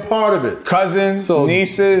 all to be a part of it. Cousins, So,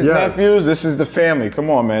 nieces, yes. nephews. This is the family. Come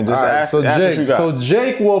on, man. Just All right, ask what you got. so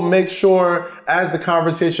Jake will make sure as the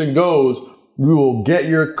conversation goes, we will get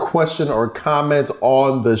your question or comment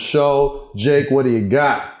on the show. Jake, what do you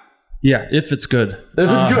got? Yeah, if it's good. If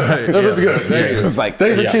it's good. If it's good. Jake was like,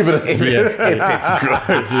 Thanks for yeah. keeping it. if it's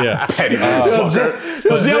good. Yeah. Petty motherfucker.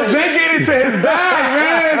 Yo, Jake get into his bag,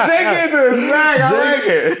 man. Jake get into his bag. I like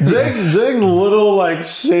it. Jake's little like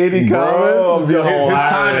shady comments. Yo,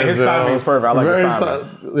 his timing is perfect. I like his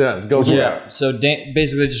timing. Yeah, go for it. Yeah, so Dame,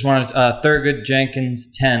 basically just wanted, Thurgood Jenkins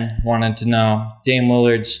 10 wanted to know, Dame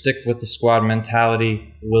Lillard, stick with the squad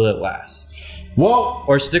mentality, will it last? Well,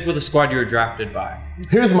 Or stick with the squad you were drafted by?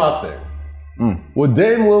 here's my thing. With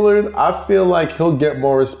Dame Lillard, I feel like he'll get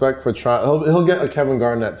more respect for trying. He'll get a Kevin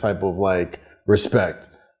Garnett type of like respect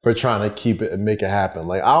for trying to keep it and make it happen.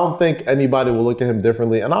 Like I don't think anybody will look at him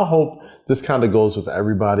differently, and I hope this kind of goes with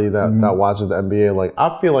everybody that watches the NBA. Like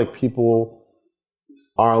I feel like people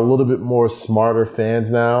are a little bit more smarter fans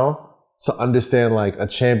now to understand like a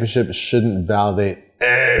championship shouldn't validate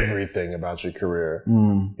everything about your career. You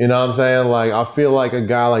know what I'm saying? Like I feel like a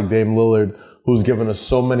guy like Dame Lillard, who's given us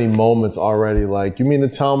so many moments already. Like, you mean to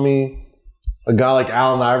tell me a guy like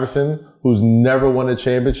Allen Iverson, who's never won a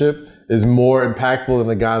championship, is more impactful than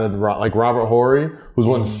a guy like Robert Horry, who's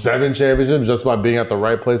won 7 championships just by being at the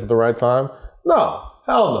right place at the right time? No,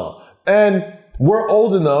 hell no. And we're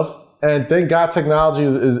old enough, and thank God technology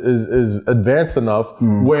is advanced enough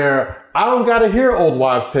where I don't got to hear old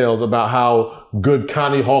wives' tales about how good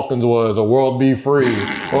Connie Hawkins was, or World Be Free,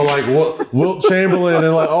 or like Wilt Chamberlain,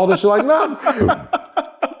 and like all this shit. Like, nah,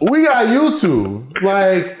 we got YouTube.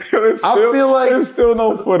 Like, I feel like there's still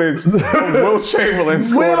no footage of Wilt Chamberlain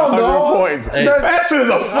scoring 100 points. That shit is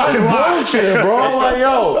a fucking bullshit, bro. Like,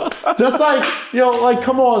 yo, just like,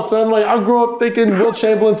 come on, son. Like, I grew up thinking Wilt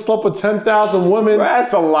Chamberlain slept with 10,000 women.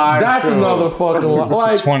 That's a lie. That's another fucking lie.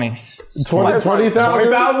 Like 20,000?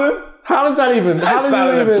 20,000? How does that even? That's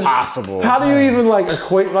not impossible. How do you even like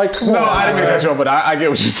equate? Like, come on, I didn't make that man. joke, but I get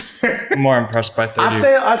what you're saying. I'm more impressed by 30.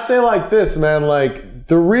 I say like this, man. Like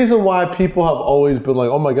the reason why people have always been like,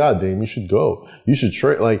 oh my God, Dame, you should go. You should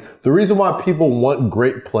trade. Like the reason why people want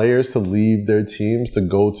great players to leave their teams to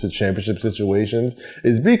go to championship situations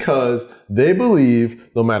is because they believe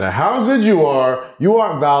no matter how good you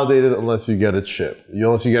aren't validated unless you get a chip.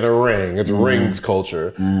 Unless you get a ring. It's rings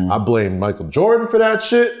culture. I blame Michael Jordan for that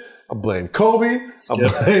shit. I blame Kobe. Skip.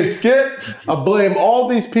 I blame Skip. I blame all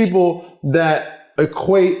these people that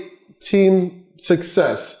equate team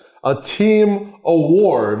success, a team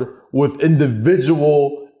award, with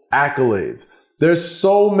individual accolades. There's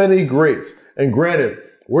so many greats. And granted,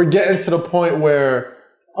 we're getting to the point where,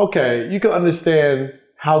 okay, you can understand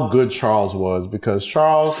how good Charles was, because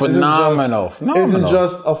Charles Phenomenal. isn't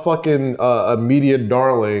just a fucking a media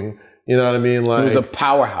darling. You know what I mean? Like, He was a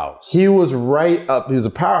powerhouse. he was right up. He was a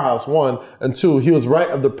powerhouse, 1, and 2. He was right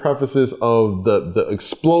of the prefaces of the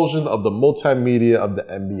explosion of the multimedia of the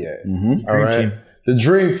NBA. All right, team. the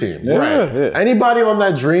dream team. Right. yeah. Anybody on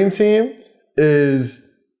that dream team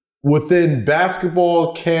is within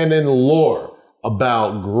basketball canon lore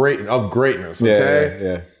about greatness.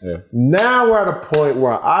 Okay. Yeah. Now we're at a point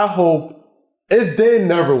where I hope, if Dame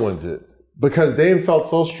never wins it, because Dame felt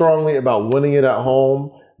so strongly about winning it at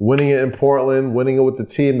home, winning it in Portland, winning it with the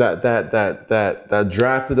team that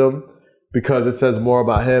drafted him, because it says more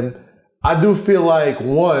about him. I do feel like,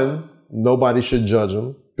 1, nobody should judge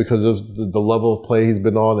him because of the level of play he's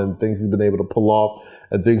been on and things he's been able to pull off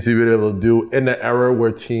and things he's been able to do in the era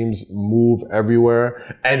where teams move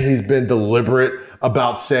everywhere. And he's been deliberate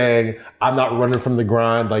about saying, I'm not running from the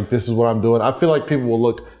grind. Like, this is what I'm doing. I feel like people will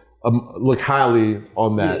look highly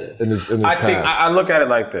on that in his I past. think I look at it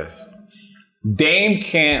like this. Dame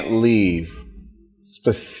can't leave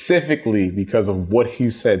specifically because of what he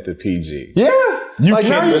said to PG. Yeah. You like,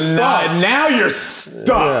 now can't. you're stuck. Now you're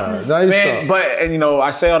stuck. Yeah, now you're Man, stuck. but and you know,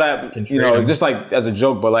 I say all that, you know, just like as a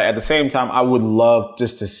joke, but like at the same time, I would love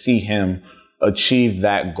just to see him achieve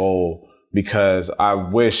that goal because I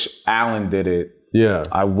wish Allen did it. Yeah,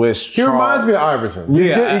 I wish he reminds me of Iverson. He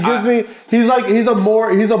gives me. He's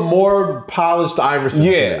a more polished Iverson.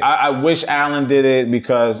 Yeah, I wish Allen did it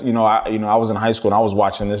because I was in high school and I was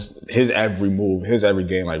watching his every move, his every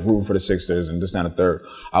game, like rooting for the Sixers and this and that and the third.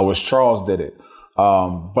 I wish Charles did it,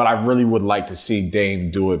 but I really would like to see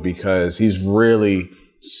Dame do it because he's really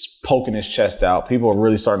poking his chest out. People are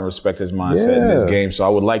really starting to respect his mindset in his game. So I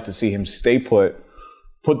would like to see him stay put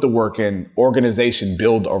the work in, organization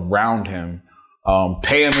build around him.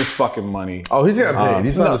 Pay him his fucking money. Oh, he's getting paid.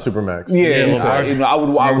 He's not a supermax. Yeah, I would.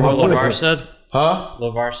 What LeVar said? Huh?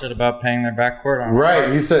 LeVar said about paying their backcourt on.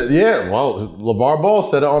 Right. He said, yeah. Well, LeVar Ball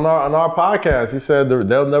said it on our podcast. He said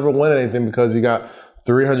they'll never win anything because you got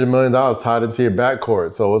 $300 million tied into your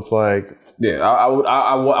backcourt. So it's like, yeah,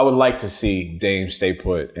 I would like to see Dame stay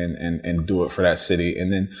put and do it for that city,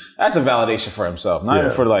 and then that's a validation for himself, not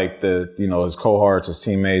even for like his cohorts, his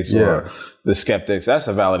teammates, or the skeptics. That's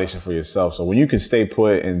a validation for yourself. So when you can stay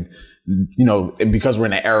put and and because we're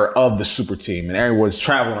in the era of the super team and everyone's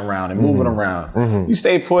traveling around and moving around, he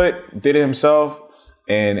stayed put, did it himself,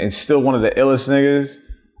 and still one of the illest niggas.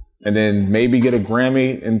 And then maybe get a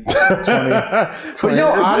Grammy in 2020. But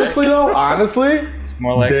honestly, it's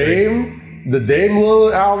more like the Dame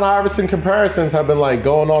Lillard Allen Iverson comparisons have been like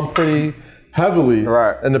going on pretty heavily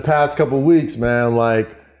in the past couple of weeks, man. Like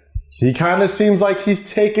he kind of seems like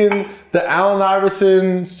he's taken the Allen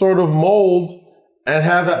Iverson sort of mold and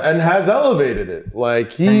has elevated it.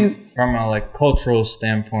 Like he's from a like cultural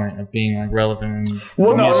standpoint of being like relevant.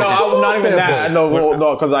 Well, no, not even that.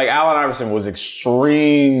 No, because like Allen Iverson was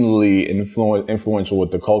extremely influential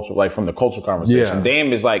with the culture, like from the culture conversation. Yeah.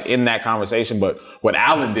 Dame is like in that conversation, but what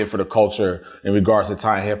Allen did for the culture in regards to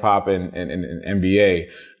tying hip hop and NBA.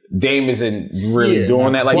 Dame isn't really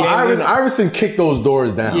doing that. Like, Iverson kicked those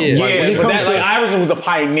doors down. Iverson was the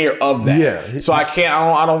pioneer of that. Yeah. So I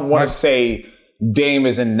don't want to say Dame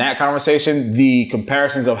is in that conversation. The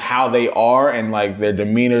comparisons of how they are and like their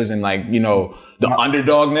demeanors and like, the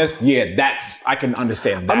underdogness. Yeah, I can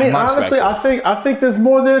understand that. I mean, honestly, I think there's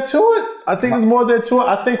more there to it. I think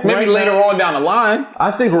maybe later on down the line. I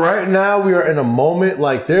think right now we are in a moment,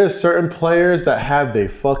 like there's certain players that have their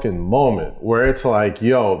fucking moment where it's like,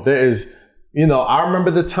 yo, there is, I remember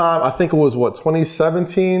the time, I think it was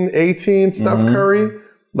 2017, 18, Steph Curry.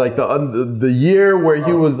 Like the year where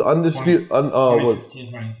he was undisputed,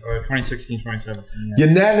 2016, 2017.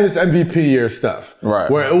 Unanimous MVP year, Steph. Right.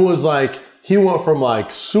 Where it was like he went from like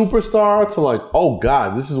superstar to like, oh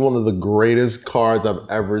God, this is one of the greatest cards I've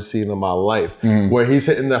ever seen in my life. Where he's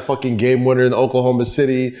hitting that fucking game winner in Oklahoma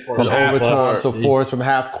City from overtime to force from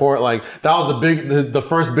half court. Like that was the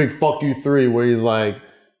first big fuck you three where he's like.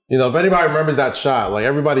 If anybody remembers that shot, like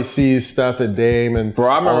everybody sees Steph and Dame and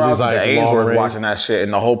I remember all these like Ainsworth watching that shit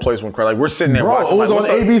and the whole place went crazy. Like we're sitting there watching. It was on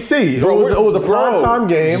ABC. It was a primetime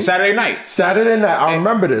game. Saturday night. I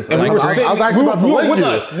remember this. And we were sitting. I was actually about to link you.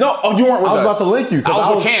 No, you weren't with us. I was about to link you. I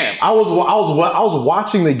was with Cam. I was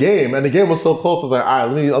watching the game and the game was so close. I was like, all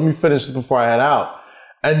right, let me finish this before I head out.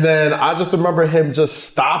 And then I just remember him just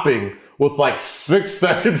stopping. With like 6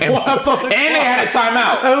 seconds left on the clock. And they had a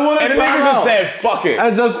timeout. And the nigga just said, fuck it.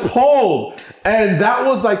 And just pulled. And that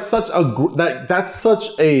was like that's such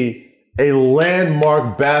a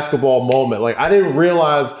landmark basketball moment. Like I didn't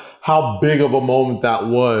realize how big of a moment that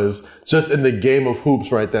was just in the game of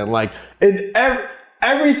hoops right then. Like in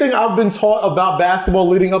everything I've been taught about basketball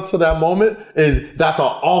leading up to that moment is that's an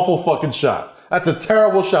awful fucking shot. That's a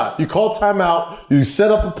terrible shot. You call timeout, you set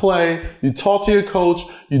up a play, you talk to your coach,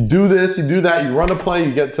 you do this, you do that, you run a play,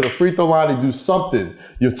 you get to the free throw line, you do something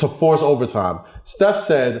to force overtime. Steph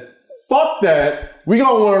said, fuck that, we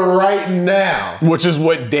gonna win right now. Which is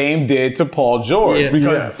what Dame did to Paul George.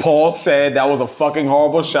 Because Paul said that was a fucking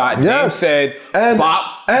horrible shot. Dame said,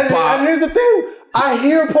 bop. And here's the thing. I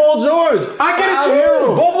hear Paul George. I get it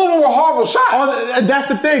too. Both of them were horrible shots. And that's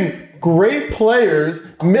the thing. Great players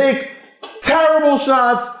make terrible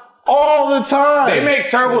shots all the time. They make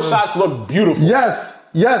terrible shots look beautiful. Yes.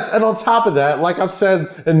 And on top of that, like I've said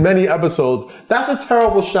in many episodes, that's a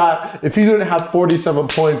terrible shot if you didn't have 47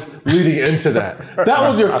 points leading into that. That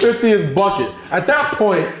was your 50th bucket. At that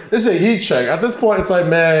point, this is a heat check. At this point, it's like,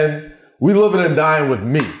 man, we living and dying with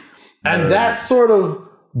me. And that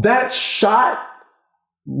shot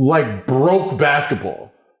like broke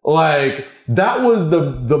basketball. Like that was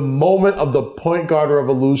the moment of the point guard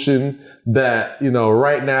revolution that,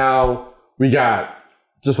 right now we got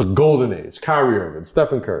just a golden age. Kyrie Irving,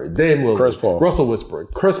 Stephen Curry, Dame Lillard, Chris Paul. Russell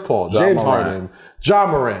Westbrook, Chris Paul, Ja James Morant. Harden, Ja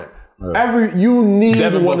Morant. You need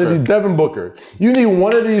Devin one Booker. of these, Devin Booker. You need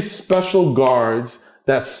one of these special guards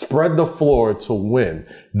that spread the floor to win.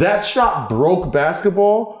 That shot broke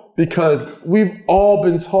basketball because we've all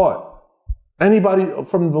been taught. Anybody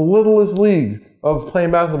from the littlest league of playing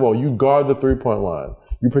basketball, you guard the three-point line.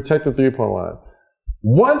 You protect the three-point line.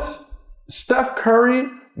 Once Steph Curry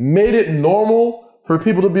made it normal for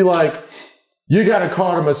people to be like, you got to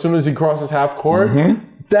guard him as soon as he crosses half court,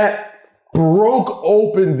 that broke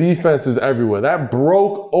open defenses everywhere. That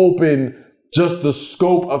broke open just the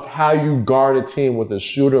scope of how you guard a team with a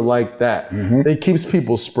shooter like that. It keeps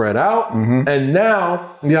people spread out. And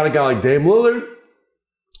now you got a guy like Dame Lillard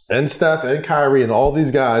and Steph and Kyrie and all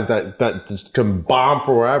these guys that just can bomb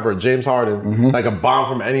for wherever. James Harden, like a bomb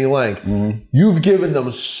from any length. You've given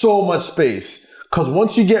them so much space. Because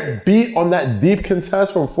once you get beat on that deep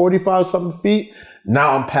contest from 45-something feet,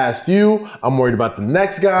 now I'm past you. I'm worried about the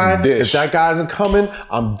next guy. Dish. If that guy isn't coming,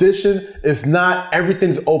 I'm dishing. If not,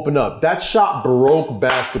 everything's open up. That shot broke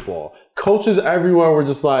basketball. Coaches everywhere were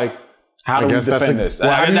just like, How do we defend this?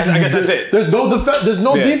 I guess that's it. There's no defense. There's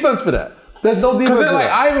no defense for that. There's no defense for Because like,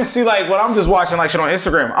 that. I even see like when I'm just watching like shit on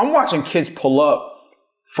Instagram, I'm watching kids pull up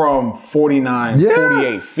from 49,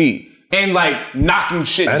 48 feet. And like knocking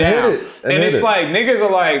shit And down. hit it. And And hit it's it. like niggas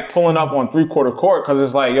are like pulling up on 3/4 court because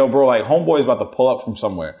it's like, yo, bro, like homeboy's about to pull up from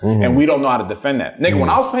somewhere. And we don't know how to defend that. Nigga, when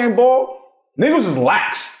I was playing ball, niggas was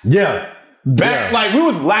lax. Yeah. Like we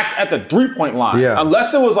was lax at the 3-point line. Yeah.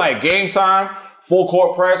 Unless it was like game time, full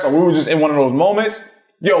court press, or we were just in one of those moments.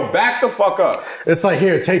 Yo, back the fuck up. It's like,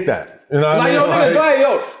 here, take that. You know what I Like, mean? yo, nigga, go ahead,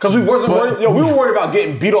 yo. Because we wasn't But- worried. Yo, we were worried about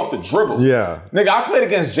getting beat off the dribble. Yeah. Nigga, I played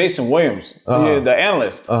against Jason Williams, the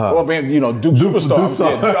analyst. Well, man, you know, Duke Superstar. Duke Yeah,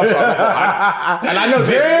 I'm sorry. And I know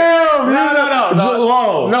Jason. Damn, No.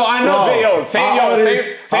 Low. No, I know Jay. Yo, St. Our audience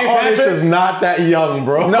Patrick's. is not that young,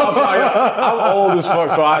 bro. No, I'm sorry. I'm old as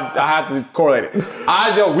fuck, so I have to correlate it. We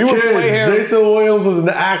would play him. Jason Williams was an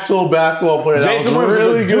actual basketball player. Jason that was Williams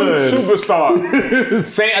really was a good. Duke superstar. I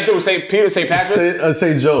think it was St. Peter, St. Patrick's.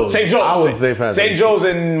 St. Joe's. St. Joe's. I would say Patrick. St. Joe's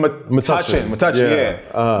and Metuchen,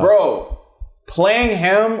 Yeah. Bro, playing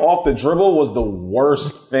him off the dribble was the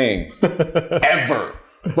worst thing ever.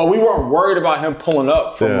 But we weren't worried about him pulling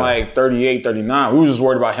up from like 38, 39. We were just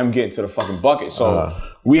worried about him getting to the fucking bucket. So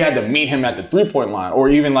we had to meet him at the 3-point line or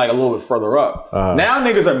even like a little bit further up. Now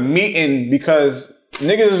niggas are meeting because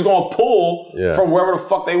niggas is going to pull from wherever the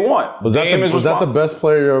fuck they want. Was that the best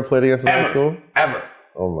player you ever played against in high school? Ever.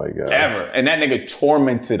 Oh my God. Ever. And that nigga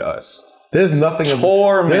tormented us. There's nothing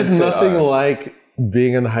like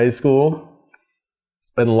being in high school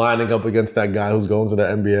and lining up against that guy who's going to the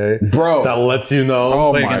NBA. Bro. That lets you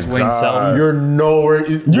know. Play against Wayne Selden. You're nowhere.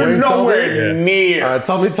 You're nowhere near. All right,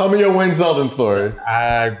 tell me your Wayne Selden story.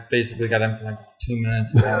 I basically got in for like 2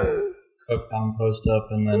 minutes, got cooked on post up,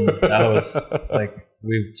 and then that was like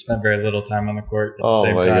we spent very little time on the court at the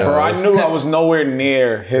same my time. God. Bro, I knew I was nowhere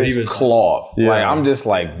near his cloth. Yeah. Like I'm just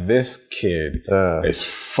like, this kid is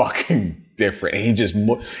fucking different. And he just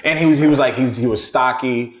he was like he was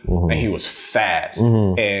stocky and he was fast.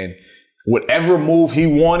 And whatever move he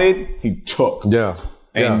wanted, he took. Yeah.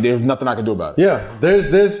 And there's nothing I could do about it. Yeah. There's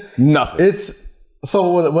Nothing. It's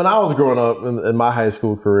so when I was growing up in my high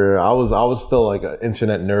school career, I was still like an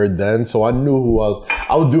internet nerd then, so I knew who I was.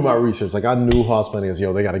 I would do my research. Like I knew who I was playing against.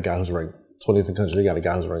 Yo, they got a guy who's ranked 20th in the country. They got a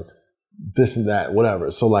guy who's ranked this and that,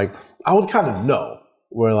 whatever. So like I would kind of know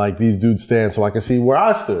where like these dudes stand, so I can see where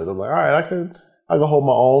I stood. I'm like, all right, I can hold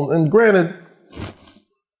my own. And granted,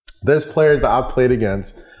 there's players that I've played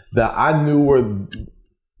against that I knew were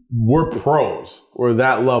pros, were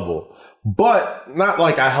that level. But not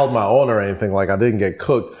like I held my own or anything, like I didn't get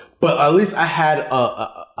cooked. But at least I had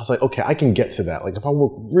I was like, okay, I can get to that. Like if I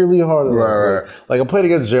work really hard enough. Right. Like I played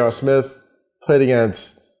against J.R. Smith, played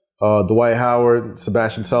against Dwight Howard,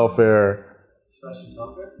 Sebastian Telfair. Sebastian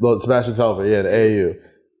Telfair, yeah, the AAU.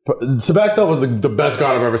 Sebastian Telfair was the best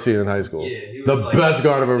guard I've ever seen in high school. Yeah, the best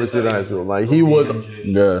guard I've ever seen in high school. Like he was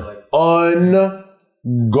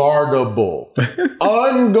unguardable.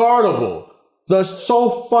 Unguardable. They're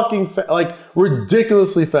so fucking like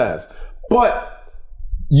ridiculously fast. But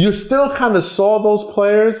you still kind of saw those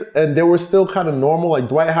players and they were still kind of normal. Like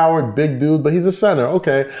Dwight Howard, big dude, but he's a center.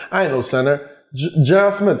 Okay, I ain't no center.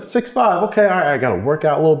 J.R. Smith, 6'5". Okay, all right, I got to work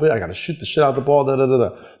out a little bit. I got to shoot the shit out of the ball.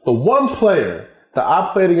 The one player that I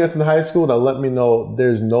played against in high school that let me know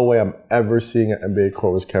there's no way I'm ever seeing an NBA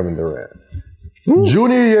court was Kevin Durant.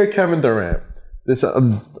 Junior year Kevin Durant. This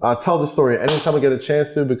I tell the story anytime I get a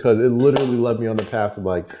chance to because it literally led me on the path of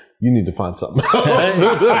like, you need to find something else to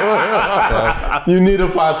do. You need to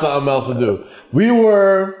find something else to do. We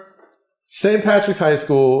were St. Patrick's High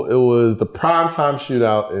School. It was the primetime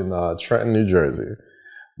shootout in Trenton, New Jersey.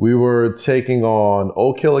 We were taking on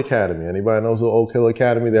Oak Hill Academy. Anybody knows Oak Hill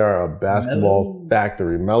Academy? They are a basketball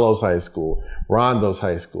factory. Mellows High School, Rondo's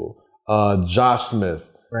High School, Josh Smith,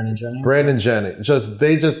 Brandon Jennings.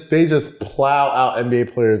 They just plow out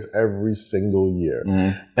NBA players every single year.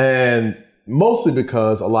 And mostly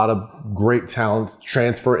because a lot of great talents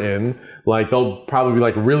transfer in. Like they'll probably be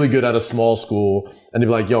like really good at a small school and they'll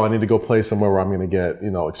be like, yo, I need to go play somewhere where I'm going to get,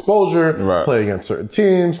 exposure, play against certain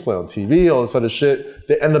teams, play on TV, all this other shit.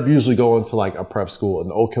 They end up usually going to like a prep school,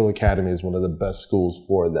 and Oak Hill Academy is one of the best schools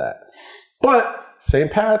for that. But St.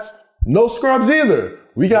 Pat's, no scrubs either.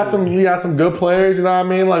 We got some good players, you know what I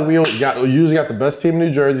mean? Like we usually got the best team in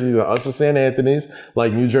New Jersey, either us or St. Anthony's.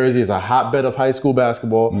 Like New Jersey is a hotbed of high school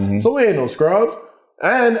basketball. So we ain't no scrubs.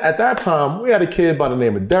 And at that time, we had a kid by the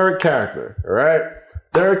name of Derek Character, all right?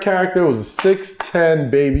 Derek Character was a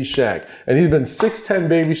 6'10" baby Shaq. And he's been 6'10"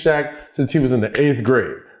 baby Shaq since he was in the 8th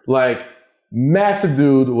grade. Like, massive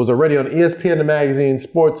dude, was already on ESPN the magazine,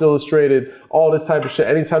 Sports Illustrated, all this type of shit.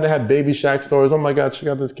 Anytime they had baby Shaq stories, oh my God, check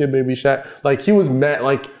out this kid, baby Shaq. Like, he was mad.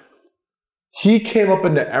 Like, he came up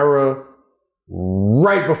in the era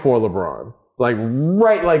right before LeBron. Like,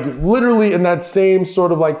 literally in that same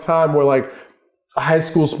sort of like time where like high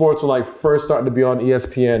school sports were like first starting to be on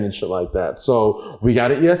ESPN and shit like that. So we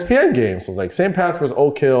got an ESPN game. So it's like St. Pat's versus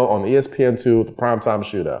Oak Hill on ESPN2, the primetime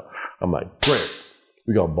shootout. I'm like, great.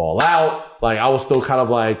 We gonna ball out. Like I was still kind of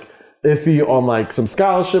like iffy on like some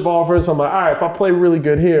scholarship offers. I'm like, all right, if I play really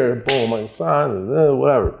good here, boom, like sign,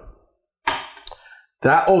 whatever.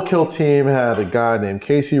 That Oak Hill team had a guy named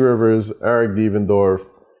Casey Rivers, Eric Devendorf,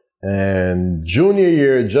 and junior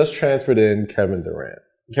year just transferred in Kevin Durant.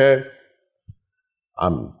 Okay,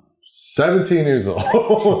 I'm 17 years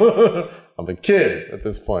old. I'm a kid at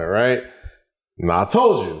this point, right? And I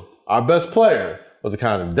told you, our best player was a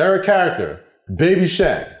kind of Derek Character. Baby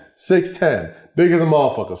Shaq, 6'10", big as a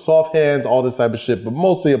motherfucker, soft hands, all this type of shit, but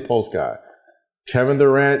mostly a post guy. Kevin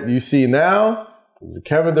Durant, you see now, is the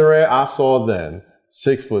Kevin Durant I saw then.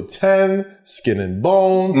 6'10", skin and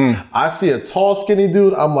bones. I see a tall, skinny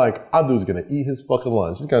dude. I'm like, our dude's gonna eat his fucking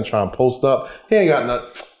lunch. He's gonna try and post up. He ain't got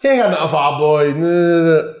nothing for our boy.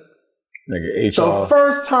 Nigga, HR. The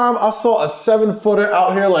first time I saw a 7-footer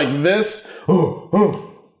out here like this, whoop,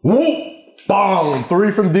 bong,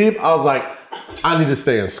 3 from deep, I was like, I need to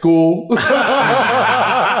stay in school.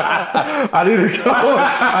 I need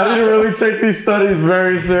to really take these studies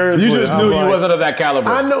very seriously. You just knew you wasn't of that caliber.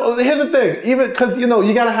 I know. Here's the thing. Even because, you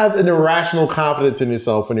got to have an irrational confidence in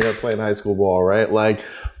yourself when you're playing high school ball, right? Like,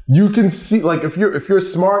 you can see, like, if you're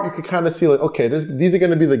smart, you can kind of see, like, okay, these are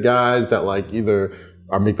going to be the guys that, like, either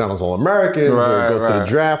are McDonald's All-Americans or go to the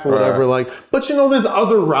draft or whatever. Like, but there's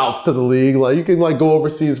other routes to the league. Like, you can like go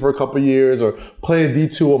overseas for a couple of years or play a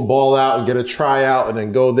D2 and ball out and get a tryout and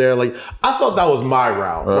then go there. Like, I thought that was my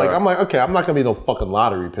route. Like, I'm like, okay, I'm not gonna be no fucking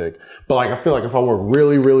lottery pick. But like, I feel like if I work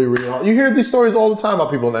really, really, really hard, you hear these stories all the time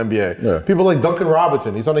about people in the NBA. Yeah. People like Duncan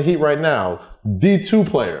Robinson. He's on the Heat right now. D2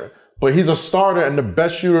 player, but he's a starter and the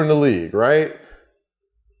best shooter in the league, right?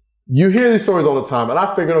 You hear these stories all the time, and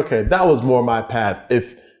I figured, okay, that was more my path if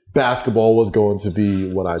basketball was going to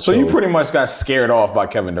be what I chose. So you pretty much got scared off by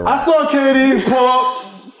Kevin Durant. I saw KD pull up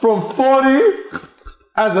from 40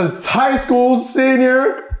 as a high school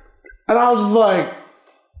senior, and I was just like,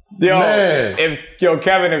 man.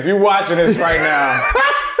 Kevin, if you're watching this right now,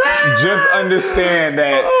 just understand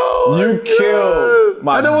that you killed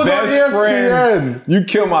my best friend. You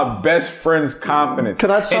killed my best friend's confidence.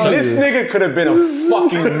 Can I tell and this nigga could have been a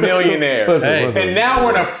fucking millionaire. Listen. And now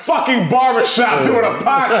we're in a fucking barbershop doing a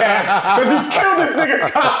podcast because you killed this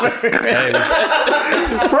nigga's confidence.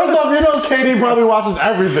 First off, KD probably watches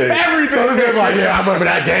everything. So he's gonna be like, yeah, I remember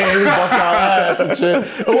that game. We bust our ass and shit.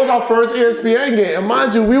 It was our first ESPN game. And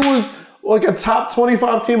mind you, we was like a top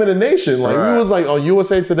 25 team in the nation. Like we was like on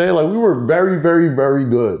USA Today. Like we were very, very, very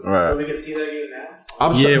good. So we can see that game now?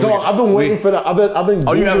 I've been waiting for that. I've been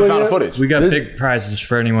you haven't found the footage? We got big prizes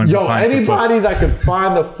for anyone who finds the footage. Anybody that can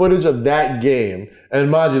find the footage of that game. And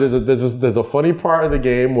mind you, there's a funny part of the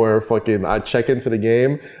game where fucking I check into the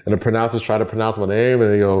game and the pronouncers try to pronounce my name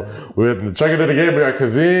and they go, we're checking into the game. We got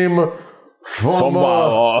Kazim from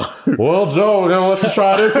well, Joe, we're gonna let you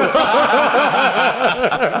try this. I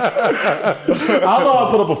know I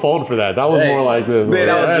put up a phone for that. That was more like this.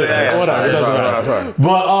 Whatever. It doesn't matter.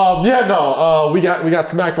 But we got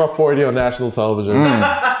smacked by 40 on national television,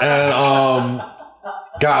 and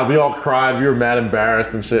God, we all cried. We were mad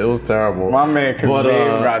embarrassed and shit. It was terrible. My man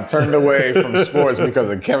Kazeem got turned away from sports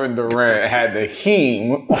because of Kevin Durant had the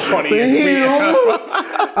heme on ESPN.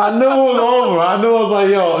 I knew it was over. I knew I was like,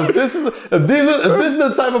 yo, if this is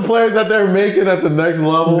the type of players that they're making at the next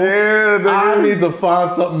level, I need to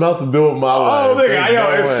find something else to do with my life. Oh,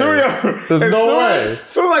 nigga, There's no way.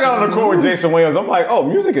 As soon as I got on the court with Jason Williams, I'm like, oh,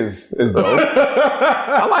 music is dope.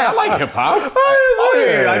 I like hip hop. Oh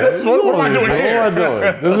yeah, like, what am I doing here? What am I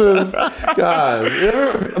doing? This is, God, you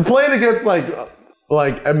ever playing against like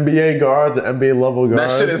NBA guards and NBA level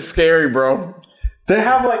guards? That shit is scary, bro. They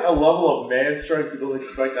have like a level of man strength you don't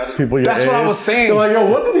expect out of people your That's age. what I was saying. They're like, yo,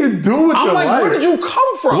 what did you do with your life? Where did you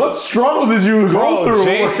come from? What struggle did you go through?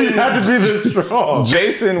 Jason, You had to be this strong.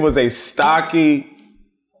 Jason was a stocky,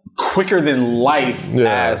 quicker than life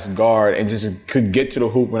ass guard and just could get to the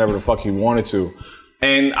hoop whenever the fuck he wanted to.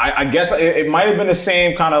 And I guess it might have been the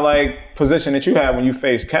same kind of like position that you had when you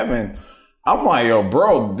faced Kevin. I'm like, yo,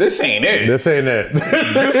 bro, this ain't it. This ain't it.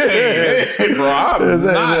 This ain't it, bro.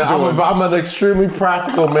 I'm an extremely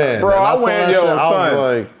practical man. Bro, I went, yo,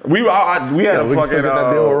 son. We had a fucking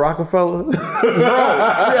that deal with Rockefeller. Bro, we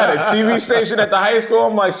had a TV station at the high school.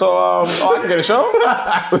 I'm like, so I can get a show?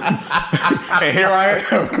 And here I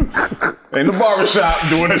am in the barbershop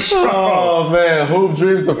doing a show. Oh man, hoop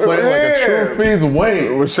dreams to flame like a true fiend's weight.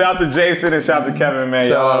 Well, shout to Jason and shout to Kevin, man.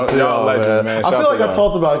 Y'all legends, man. I feel like I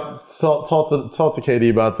talked to KD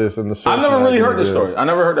about this in the show. I've never really heard this story. I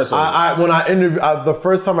never heard that story. The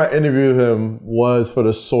first time I interviewed him was for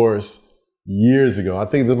The Source years ago. I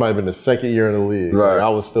think this might have been the second year in the league. Right. Like, I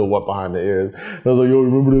was still wet behind the ears. And I was like, yo,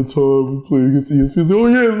 remember that time we played against ESPN? Oh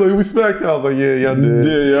yeah, like we smacked. I was like, yeah, y'all did.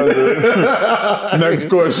 Yeah, y'all did. Next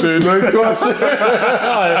question. Get the fuck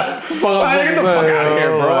out of here,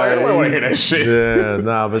 bro. Like, I don't want to hear that shit. Yeah,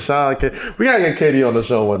 nah, but shout out KD. We gotta get KD on the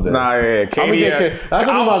show one day. Nah, yeah, KD. That's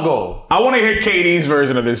my goal. I want to hear KD's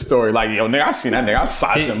version of this story. Like, yo, nigga, I seen that nigga. I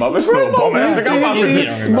sized him up. This little bum ass nigga. I'm about He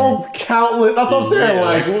smoked countless. That's what I'm saying.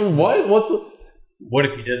 Like, what? What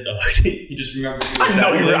if he did though? He just remembered. Listen,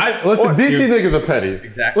 DC niggas are petty.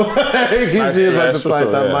 Exactly. He seems like the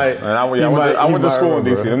type that might. And I went to school in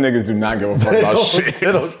DC. Them niggas do not give a fuck about shit.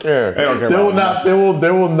 They don't care. They don't care.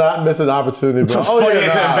 They will not miss an opportunity. Bro. To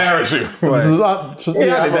embarrass you. I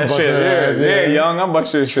did that shit. Yeah, young. I'm about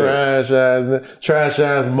shit. Trash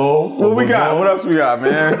ass Mo. What we got? What else we got,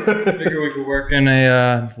 man? Figure we could work in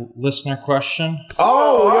a listener question.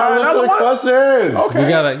 Oh, we got listener questions. Okay. We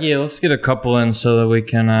gotta let's get a couple in so that we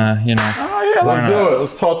can let's do it.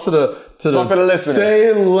 Let's talk to the listener.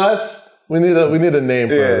 Say less. We need a name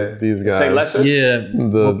for these guys. Say less. Yeah.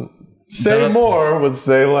 Say more with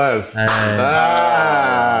say less. No.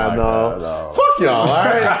 Fuck y'all. All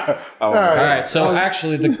right. All right. So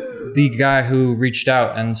actually, the guy who reached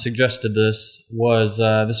out and suggested this was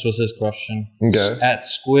his question. Okay. At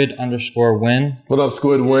Squid_win. What up,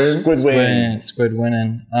 Squid Win? Squid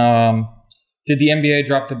winning. Did the NBA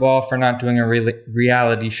drop the ball for not doing a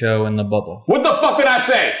reality show in the bubble? What the fuck did I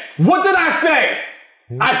say? What did I say?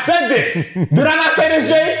 I said this. Did I not say this,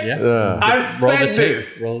 Jay? Yeah. I said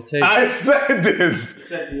this. Roll the tape. I said this. You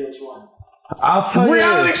said VH1. I'll tell you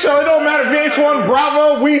reality show, it don't matter. VH1,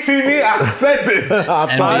 Bravo, WeTV. I said this.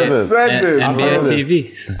 I said this. NBA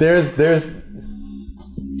TV.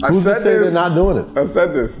 Who's to say they're not doing it? I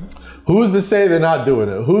said this. Who's to say they're not doing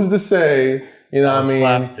it? Who's to say, you know what I mean?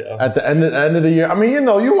 At the end of the year, I mean, you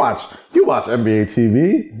know, you watch NBA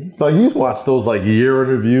TV. Like, you watch those like year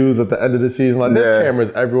interviews at the end of the season. Like, there's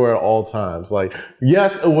cameras everywhere at all times. Like,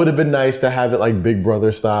 yes, it would have been nice to have it like Big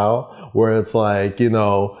Brother style, where it's like, you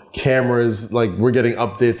know, cameras, like we're getting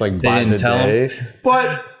updates like by the day.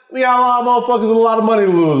 But we got a lot of motherfuckers with a lot of money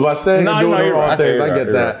to lose by saying and doing the wrong things. I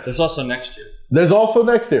get that. There's also next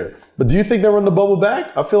year. But do you think they're in the bubble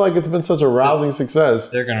back? I feel like it's been such a rousing success.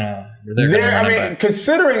 They're gonna back.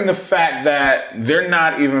 Considering the fact that they're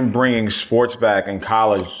not even bringing sports back in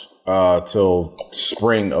college till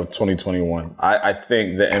spring of 2021, I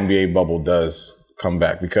think the NBA bubble does come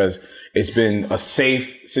back because it's been a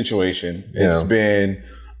safe situation. It's been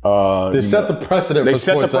they've set the precedent for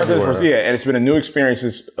sports everywhere. And it's been a new experience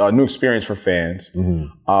for fans.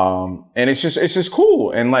 Mm-hmm. And it's just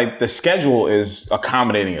cool. And like the schedule is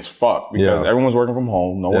accommodating as fuck because everyone's working from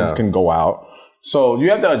home. No one can go out. So you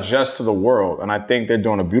have to adjust to the world. And I think they're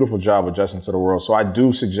doing a beautiful job adjusting to the world. So I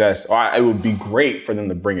do suggest, it would be great for them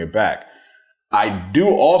to bring it back. I do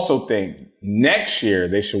also think next year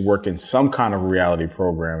they should work in some kind of reality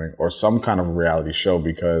programming or some kind of reality show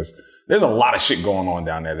because there's a lot of shit going on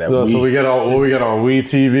down there. So we got our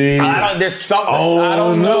WeTV. There's something. I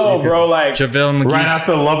don't know, bro. Like JaVale McGee. Right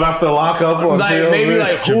after Love After Lockup. Like maybe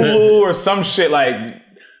like Hulu or some shit. Like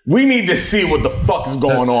We need to see what the fuck is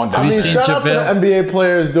going on down I mean, seen shout out to the JaVale? NBA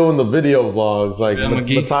players doing the video vlogs. Like JaVale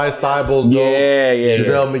McGee? Matthias Thybulle dope. Yeah.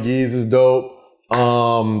 JaVale McGee's is dope.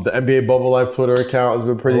 The NBA Bubble Life Twitter account has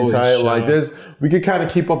been pretty Holy tight. shit. Like we could kind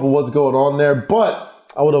of keep up with what's going on there, but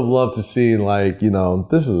I would have loved to see, like,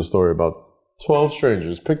 this is a story about 12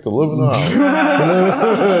 strangers picked to live in the house. You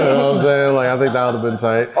know what I'm saying? Like, I think that would have been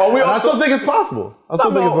tight. Oh, I still think it's possible. I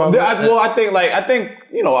think it's possible. I think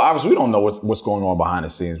obviously we don't know what's going on behind the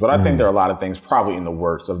scenes, but I think there are a lot of things probably in the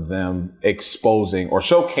works of them exposing or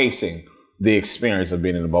showcasing the experience of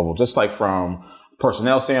being in the bubble, just like from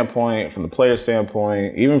personnel standpoint, from the player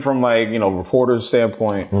standpoint, even from reporters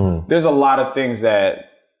standpoint. There's a lot of things that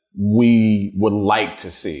we would like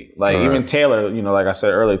to see. Like even Taylor, like I said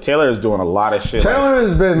earlier, Taylor is doing a lot of shit. Taylor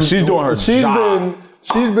has been. She's doing her job.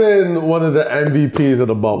 She's been one of the MVPs of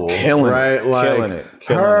the bubble. Killing right? it. Like Killing it.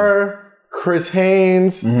 Her, Chris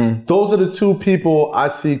Haynes, those are the two people I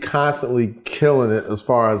see constantly killing it as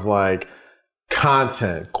far as like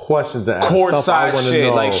content, questions to ask, stuff I Courtside want to shit.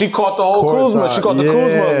 know. Like she caught the whole Kuzma. She caught the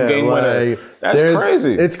Kuzma game winner. That's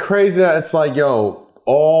crazy. It's crazy that it's like,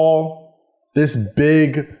 all this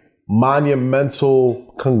big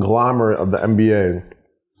monumental conglomerate of the NBA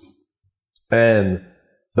and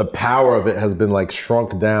the power of it has been like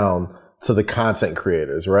shrunk down to the content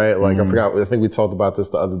creators, right? Like I think we talked about this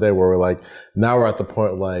the other day where we're like, now we're at the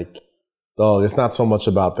point like, it's not so much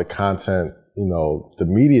about the content, the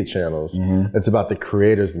media channels. It's about the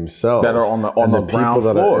creators themselves that are on the ground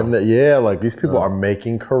floor. Like these people are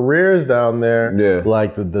making careers down there. Yeah.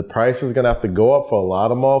 Like the price is gonna have to go up for a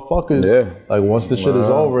lot of motherfuckers. Yeah. Like once the shit is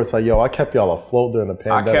over, it's like, I kept y'all afloat during the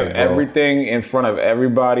pandemic. I kept everything in front of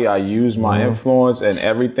everybody. I used my influence, and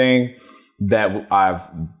everything that I've,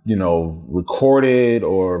 recorded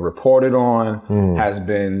or reported on has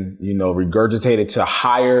been, regurgitated to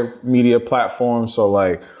higher media platforms. So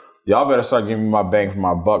like, y'all better start giving me my bang for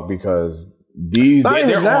my buck because they're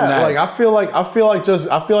on that. Like I feel like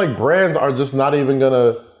brands are just not even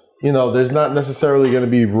gonna, there's not necessarily gonna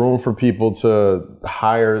be room for people to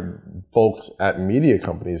hire folks at media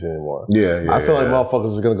companies anymore. I feel like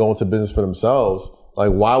motherfuckers are gonna go into business for themselves.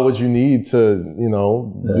 Like, why would you need to,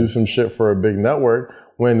 do some shit for a big network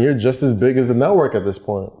when you're just as big as the network at this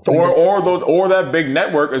point? Or that big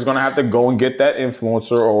network is going to have to go and get that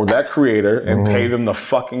influencer or that creator and pay them the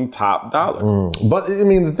fucking top dollar. But I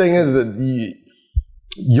mean, the thing is that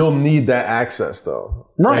you'll need that access,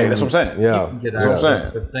 though. Right, that's what I'm saying. Yeah, You can get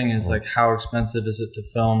access. The thing is, like, how expensive is it to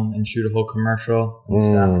film and shoot a whole commercial and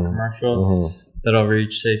staff a commercial that'll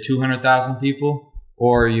reach, say, 200,000 people,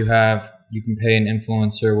 or you can pay an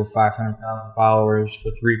influencer with 500,000 followers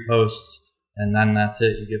for 3 posts. And then that's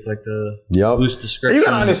it. You give like the loose description. You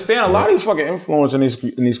gotta understand, a lot of these fucking influencers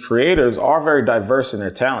and these creators are very diverse in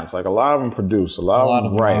their talents. Like a lot of them produce, a lot of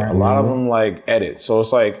them write, a lot of them like edit. So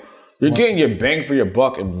it's like you're getting your bang for your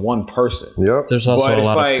buck in one person. Yep. There's also a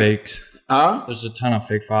lot of fakes. Huh? There's a ton of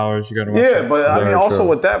fake followers. You got to watch. Yeah, but I mean, also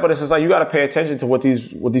with that, but it's just like you got to pay attention to what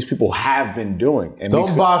these people have been doing. And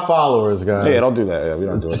don't buy followers, guys. Yeah, don't do that. Yeah, we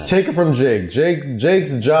don't do that. Take it from Jake.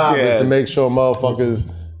 Jake's job is to make sure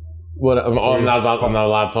motherfuckers. I'm not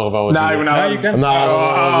allowed to talk about what you can. I'm not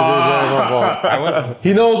allowed to.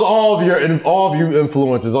 He knows all of you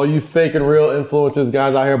influencers, all you fake and real influencers,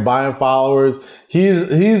 guys out here buying followers. He's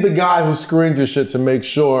the guy who screens your shit to make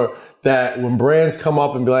sure that when brands come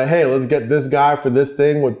up and be like, hey, let's get this guy for this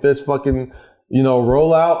thing with this fucking,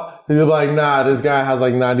 rollout. He's like, nah, this guy has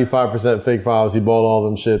like 95% fake followers. He bought all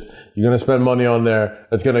them shits. You're going to spend money on there.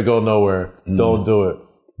 It's going to go nowhere. Don't do it.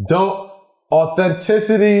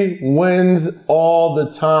 Authenticity wins all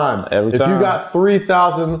the time. Every time. If you got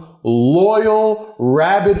 3,000 loyal,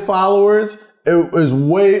 rabid followers, it is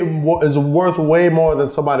worth way more than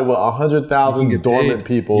somebody with 100,000 dormant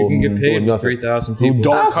people. You can get paid with 3,000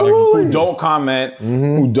 people who don't comment,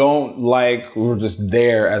 who don't like, who are just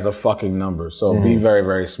there as a fucking number. So be very,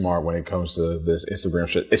 very smart when it comes to this Instagram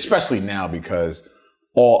shit, especially now because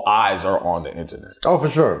all eyes are on the internet. Oh, for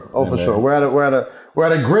sure. We're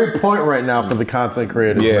at a great point right now for the content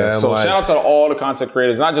creators. Yeah. Man. So shout out to all the content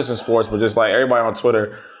creators, not just in sports, but just like everybody on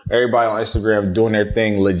Twitter, everybody on Instagram doing their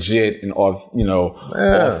thing legit and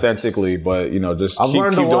authentically. But just keep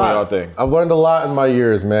doing your thing. I've learned a lot in my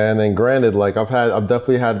years, man. And granted, like I've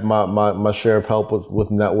definitely had my share of help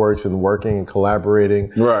with networks and working and collaborating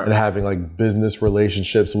and having like business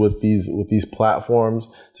relationships with these platforms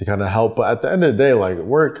to kind of help. But at the end of the day, like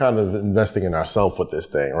we're kind of investing in ourselves with this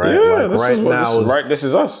thing, right? Yeah, like this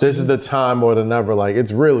is us. This is the time more than ever. Like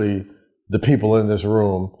it's really the people in this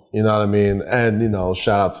room, you know what I mean? And,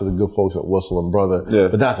 shout out to the good folks at Whistle and Brother. Yeah.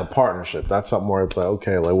 But that's a partnership. That's something where it's like,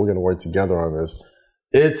 okay, like we're going to work together on this.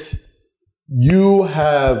 you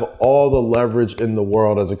have all the leverage in the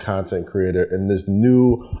world as a content creator in this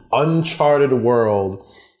new uncharted world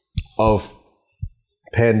of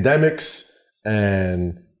pandemics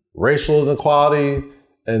and racial inequality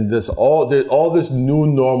and all this new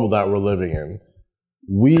normal that we're living in.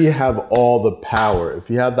 We have all the power. If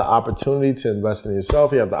you have the opportunity to invest in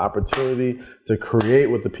yourself, you have the opportunity to create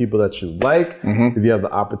with the people that you like, if you have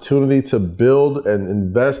the opportunity to build and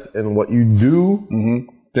invest in what you do,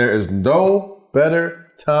 there is no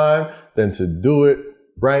better time than to do it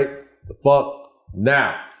right the fuck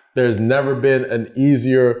now. There's never been an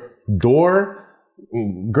easier door.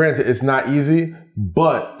 Granted, it's not easy,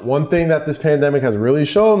 but one thing that this pandemic has really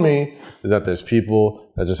shown me is that there's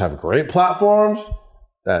people that just have great platforms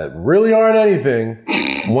that really aren't anything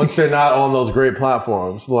once they're not on those great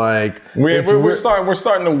platforms. Like we're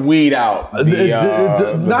starting to weed out not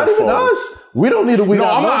even us. We don't need to weed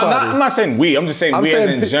out nobody. I'm not saying we. I'm just saying as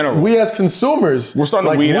in general. We as consumers, we're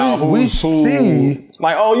starting to weed out who's who.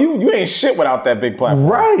 Like, oh, you ain't shit without that big platform.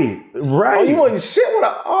 Right. Oh, you wasn't shit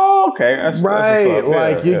without. Oh, okay. That's right.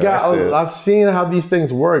 Like I've seen how these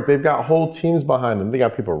things work. They've got whole teams behind them. They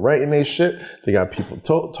got people writing their shit. They got people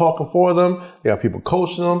talking for them. They got people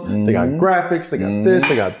coaching them. They got graphics. They got this.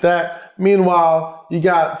 They got that. Meanwhile, you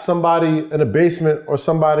got somebody in a basement or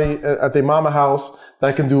somebody at their mama house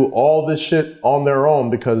that can do all this shit on their own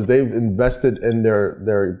because they've invested in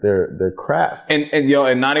their craft.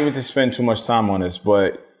 And not even to spend too much time on this,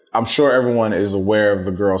 but I'm sure everyone is aware of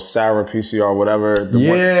the girl Sarah PCR, whatever.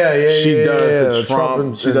 She does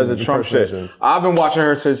the Trump shit. I've been watching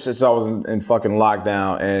her since I was in fucking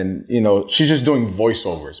lockdown, and she's just doing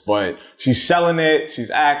voiceovers, but she's selling it. She's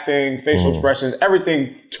acting, facial expressions,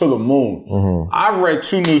 everything to the moon. I've read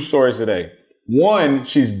 2 news stories today. 1,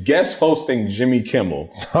 she's guest hosting Jimmy Kimmel.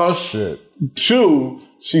 Oh shit. 2,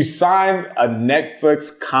 she signed a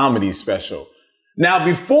Netflix comedy special. Now,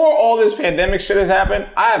 before all this pandemic shit has happened,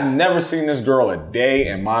 I have never seen this girl a day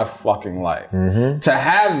in my fucking life. To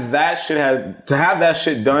have that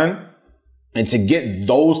shit done, and to get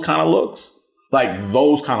those kind of looks, that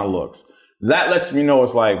lets me know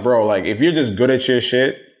it's like, bro, like if you're just good at your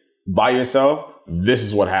shit by yourself, this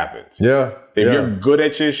is what happens. Yeah. If you're good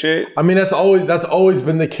at your shit. I mean, that's always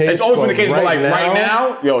been the case. It's always been the case, but like right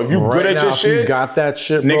now, yo, if you're good at your shit, if you got that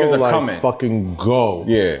shit, niggas bro, are coming. Fucking go.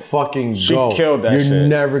 Yeah. Fucking she go. She killed that You're shit.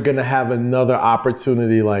 never gonna have another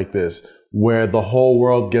opportunity like this where the whole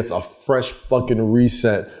world gets a fresh fucking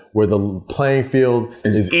reset, where the playing field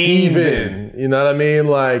is even. You know what I mean?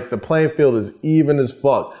 Like the playing field is even as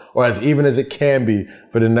fuck, or as even as it can be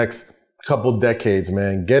for the next couple decades,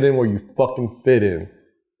 man. Get in where you fucking fit in.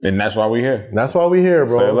 And that's why we're here. That's why we're here,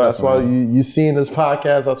 bro. That's why you seen this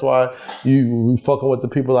podcast. That's why we fucking with the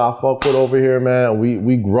people that I fuck with over here, man.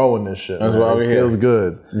 We growing this shit. That's man. why we're here. Feels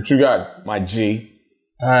good. What you got, my G?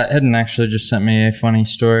 Eden actually just sent me a funny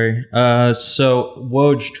story. So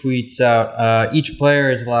Woj tweets out, each player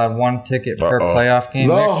is allowed 1 ticket per playoff game.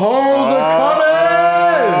 The hoes are coming!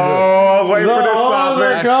 I was waiting for this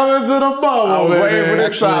topic. Coming to the bubble, I was waiting for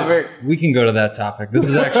this topic. We can go to that topic. This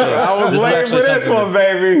is actually I was waiting for this one,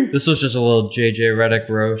 baby. This was just a little JJ Redick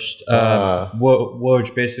roast.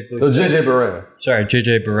 Woj basically. So JJ Barea. Sorry,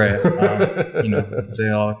 JJ Barea. They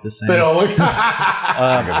all look the same. They all look.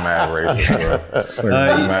 Nigga's mad racist.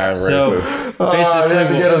 Mad so racist. Basically, they have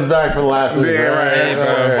to get us back for last week. Yeah,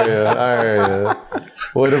 right. I hear you.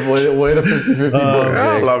 Way to 50-50.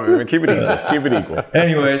 I love it. Keep it equal.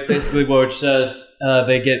 Anyways, basically, Woj says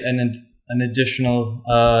they get an additional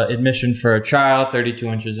admission for a child, 32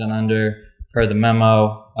 inches and under, per the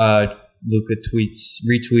memo. Luka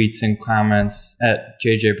retweets and comments at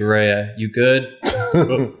JJ Barea. You good?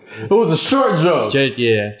 It was a short joke. Shout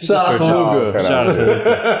out to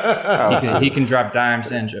Luka. He can drop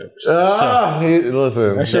dimes and jokes.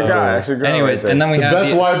 Listen, that's your guy. Anyways, and then we have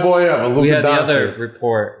best white boy ever. Luka we had the Doncic. other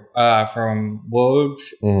report from Woj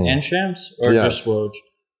and Shams, or just Woj,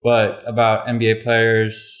 but about NBA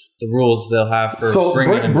players, the rules they'll have for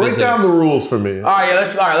bringing and break visiting. down the rules for me.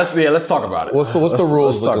 Let's talk about it. What's the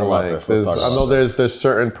rules looking like? I know there's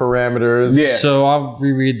certain parameters. Yeah. So I'll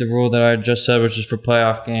reread the rule that I just said, which is for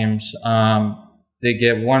playoff games. They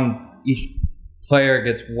get each player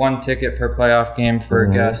gets 1 ticket per playoff game for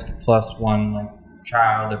a guest, plus 1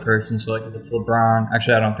 child or person. So if it's LeBron,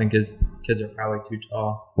 actually I don't think his kids are probably too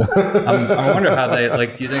tall. I wonder how they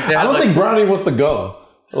do you think they? I don't think Bronny wants to go.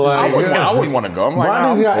 I wouldn't want to go. I'm like,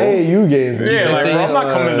 Bronny's got AAU games. Yeah, I'm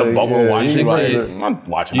not coming to the bubble and watching. I'm not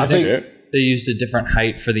watching that shit. They used a different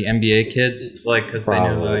height for the NBA kids, because they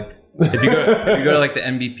knew If you go to like the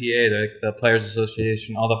NBPA, the Players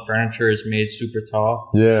Association, all the furniture is made super tall.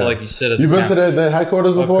 Yeah. So like you sit at You've been to the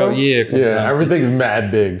headquarters before? Yeah. Everything's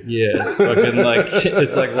mad big. Yeah, it's fucking like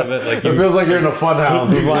it's like it feels like you're in a fun house.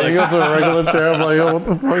 It's like you go to a regular chair. I'm like, yo, what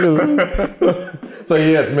the fuck is this? So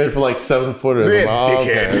yeah, it's made for like 7-footers. Yeah, like,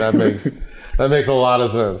 okay, that makes a lot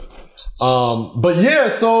of sense. But yeah,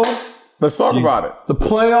 so let's talk about it. The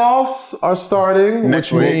playoffs are starting,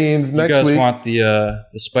 which means next week. You guys want the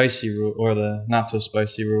spicy rule or the not so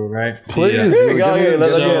spicy rule, right? Please,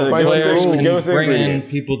 So players can bring in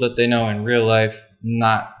people that they know in real life,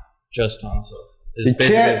 not just on social. You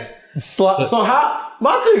can't. So how?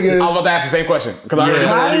 My thing is, I was about to ask the same question because how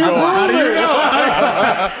do you know?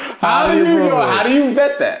 How do you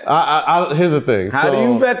vet that? Here's the thing. How do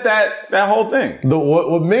you vet that whole thing?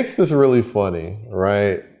 What makes this really funny,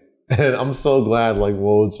 right? And I'm so glad like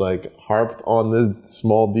Woj like harped on this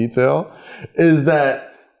small detail, is that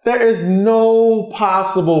there is no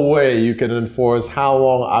possible way you can enforce how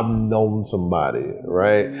long I've known somebody,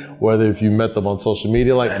 right? Whether if you met them on social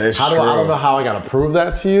media, like I don't know how I gotta prove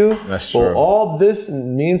that to you. That's true. But all this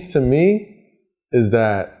means to me is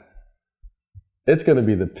that it's gonna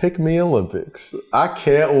be the Pick Me Olympics. I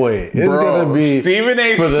can't wait. It's gonna be Stephen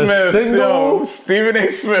A. Smith. Stephen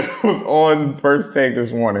A. Smith was on First Take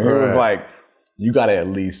this morning. He was like, you gotta at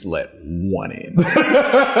least let one in. Like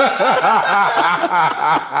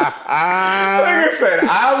I said,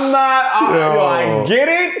 I get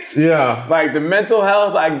it. Yeah. Like the mental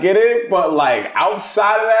health, I get it. But like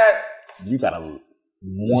outside of that, you gotta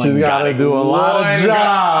She's gotta do a lot of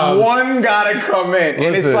jobs. One gotta come in.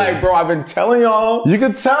 And it's like, bro, I've been telling y'all. You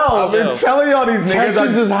can tell. I've been telling y'all these niggas.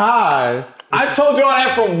 Tensions is high. I told y'all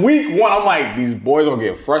that from week one. I'm like, these boys gonna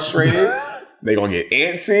get frustrated. They gonna get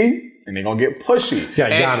antsy. And they're gonna get pushy. Yeah,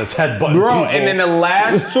 Giannis headbutting bro, people. and in the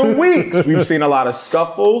last 2 weeks, we've seen a lot of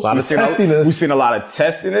scuffles. We've seen a lot of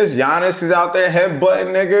testiness. Giannis is out there headbutting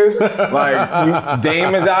niggas. Like,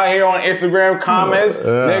 Dame is out here on Instagram comments.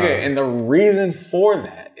 Nigga, and the reason for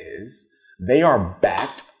that is they are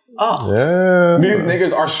backed up. Yeah. These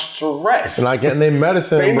niggas are stressed. They're not getting their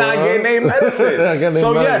medicine, They're not getting their medicine.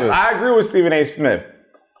 So yes, I agree with Stephen A. Smith.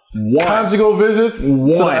 Conjugal visits to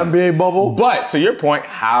the NBA bubble. But to your point,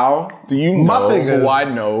 how do you know who I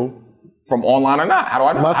know from online or not? How do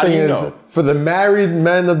I know? My thing is, for the married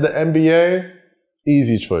men of the NBA,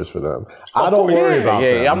 easy choice for them. I don't worry about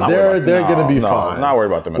them. I'm not they're going to be fine. I'm not worried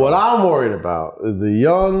about them. What I'm worried about is the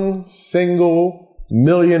young, single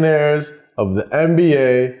millionaires of the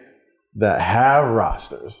NBA that have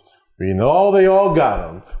rosters. We know they all got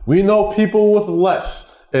them. We know people with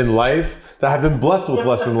less in life that have been blessed with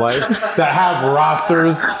less in life, that have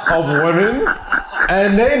rosters of women,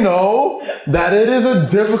 and they know that it is a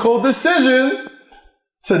difficult decision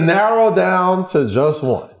to narrow down to just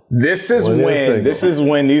one. This is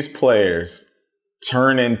when these players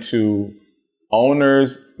turn into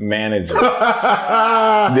owners, managers.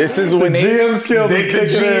 This is when the GM skills they get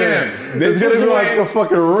GMs. This is like a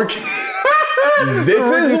fucking rookie.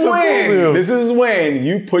 This is when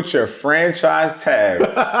you put your franchise tag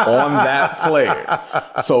on that player.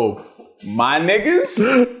 So my niggas,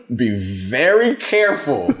 be very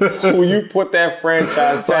careful who you put that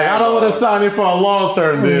franchise tag I don't want to sign you for a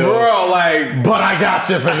long-term deal. Bro, like... But I got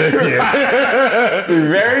you for this year. Be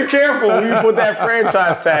very careful who you put that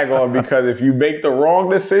franchise tag on, because if you make the wrong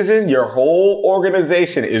decision, your whole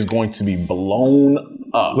organization is going to be blown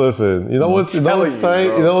up. Listen, you know what's tight?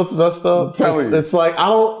 You know what's messed up? It's like,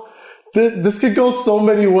 this could go so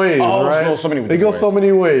many ways, right? It goes so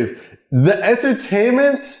many ways. The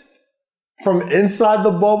entertainment from inside the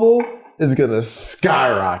bubble is going to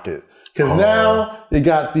skyrocket. Because now you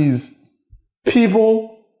got these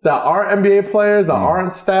people that aren't NBA players, that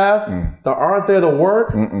aren't staff, that aren't there to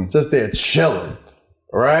work, just there chilling,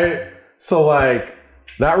 right? So like,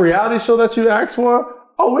 that reality show that you asked for,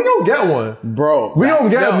 we gonna get one. Bro. We gonna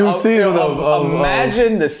get a new season of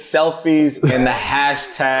imagine the selfies and the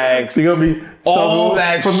hashtags. You're gonna be all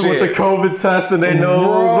that shit. With the COVID test and they know.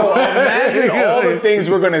 Bro, imagine all the things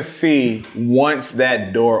we're gonna see once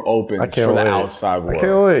that door opens for the outside world. I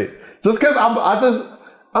can't wait. Just because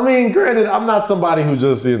granted, I'm not somebody who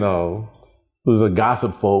just, who's a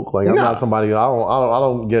gossip folk. Like, I'm not somebody, I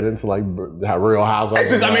don't get into like Real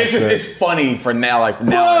Housewives. It's funny for now. Like,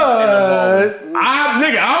 now, I'm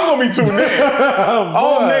gonna be tuned in.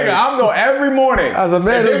 I'm going every morning. As a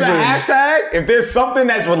man, if there's a hashtag, if there's something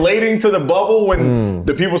that's relating to the bubble when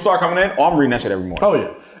the people start coming in, I'm reading that shit every morning. Oh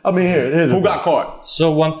yeah. I mean, here's who got caught.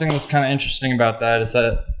 So one thing that's kind of interesting about that is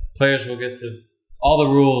that players will get to all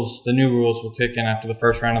the new rules will kick in after the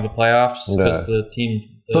first round of the playoffs, because the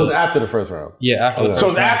So it's after the first round. Yeah, after the So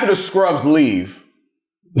first it's round. after the scrubs leave.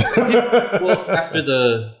 Well, after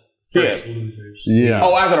the first Yeah. losers. Yeah.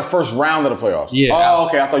 Oh, after the first round of the playoffs. Yeah. Oh,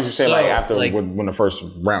 okay. I thought you said So, like after like, when the first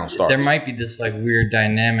round starts. There might be this like weird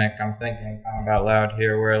dynamic. I'm thinking kind of out loud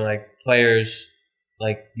here, where like players,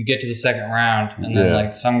 like you get to the second round, and then Yeah.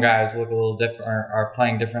 like some guys look a little different, or are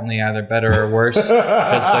playing differently, either better or worse, because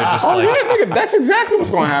they're just Oh like, yeah, nigga, that's exactly what's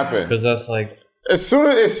gonna happen. because that's like, As soon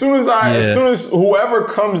as whoever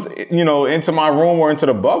comes, into my room or into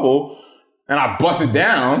the bubble, and I bust it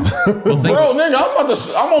down, bro, nigga,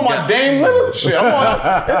 I'm on my Dame Lillard shit.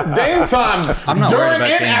 It's Dame time I'm not during worried about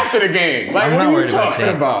and Dame. after the game. Like, I'm what not are you worried about talking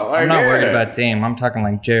Dame. about? Like, I'm not worried yeah. about Dame. I'm talking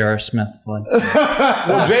like J.R. Smith. Like,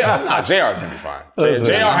 Well, JR's gonna be fine.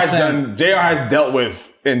 JR has dealt with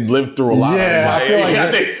and lived through a lot. Yeah, I feel like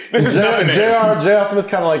I think this is nothing. J.R. Smith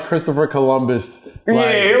kind of like Christopher Columbus.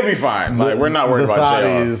 Like, He'll be fine. Like, we're not worried the about JR.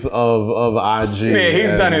 thotties of IG. Yeah, he's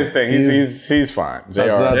and done his thing. He's fine. JR.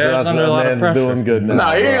 That's under a lot of man's pressure. doing good now.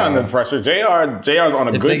 Nah, he ain't bro. under pressure. JR's on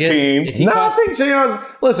a if good they get, team. if he No, I costs- think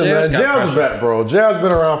Listen, JR's man, got JR's a vet, bro. JR's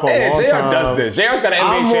been around for a Yeah, long JR time. does this. JR's got an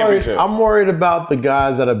NBA championship. I'm worried about the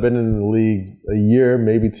guys that have been in the league a year,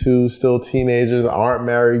 maybe two, still teenagers, aren't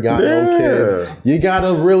married, got no kids. You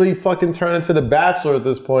gotta really fucking turn into the Bachelor at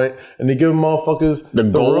this point, and to give motherfuckers the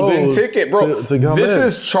golden rose ticket, bro. to come This in.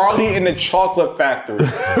 is Charlie in the Chocolate Factory.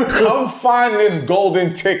 Come find this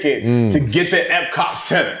golden ticket to get the Epcot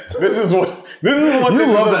Center. This is what You this love is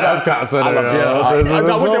the about. Epcot Center. I love it. yo. I There's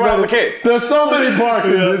went there when I was a kid. There's so many parks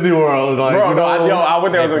in Disney World. Like, Bro, you no, know, I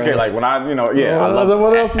went there as a kid. Like when I love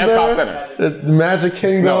what else is Epcot there? Center. The Magic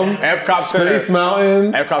Kingdom. No, Epcot Center. Space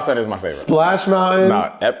Mountain. Epcot Center is my favorite. Splash Mountain.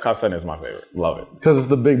 Nah, Epcot Center is my favorite. Love it. Because it's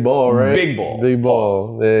the big ball, right? Big ball. Big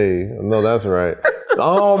ball. Hey, no, that's right.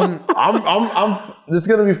 It's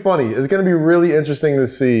gonna be funny. It's gonna be really interesting to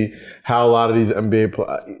see how a lot of these NBA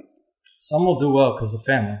some will do well because of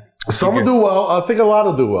family. Some will do well. I think a lot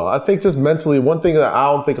will do well. I think just mentally, one thing that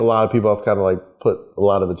I don't think a lot of people have kind of like put a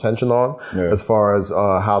lot of attention on as far as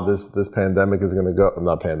how this pandemic is gonna go.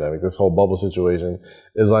 Not pandemic. This whole bubble situation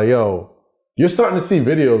is like, yo. You're starting to see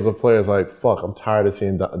videos of players like, fuck, I'm tired of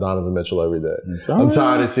seeing Donovan Mitchell every day. I'm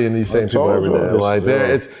tired of seeing these same people every day. Like,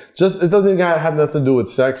 it doesn't even have nothing to do with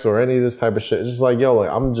sex or any of this type of shit. It's just like, yo,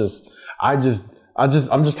 like, I'm just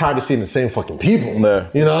tired of seeing the same fucking people. Yeah.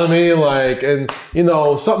 You know what I mean? Like, and,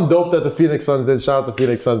 something dope that the Phoenix Suns did. Shout out to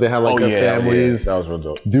Phoenix Suns. They had like their families that was real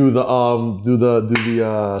dope. do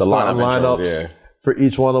the starting lineup intro, lineups for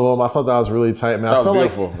each one of them. I thought that was really tight, man. That was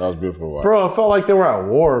beautiful. That was beautiful. To watch. Bro, I felt like they were at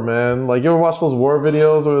war, man. Like, you ever watch those war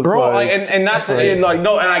videos? Where it's Bro, like, and not to and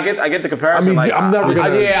I get the comparison. I mean, like, I'm never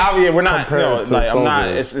gonna we're not. compare it to I'm not.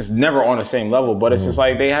 soldiers. It's never on the same level. But it's just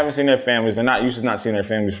like they haven't seen their families. They're not used to not seeing their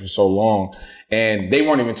families for so long, and they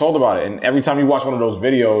weren't even told about it. And every time you watch one of those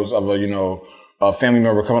videos of a family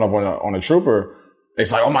member coming up on a trooper, it's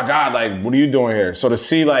like, oh my God, like, what are you doing here? So to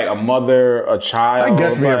see like a mother, a child, That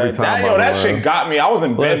gets me every time, That by the way. shit got me. I was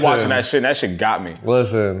in bed Listen. watching that shit, and that shit got me.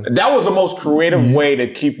 Listen, That was the most creative way to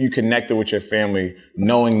keep you connected with your family,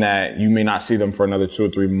 knowing that you may not see them for another 2 or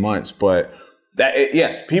 3 months. But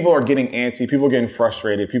yes, people are getting antsy, people are getting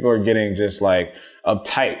frustrated, people are getting just like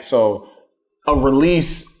uptight. So a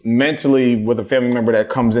release mentally with a family member that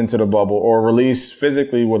comes into the bubble, or a release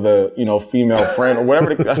physically with a female friend, or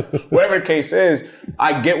whatever the case is,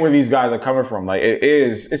 I get where these guys are coming from. Like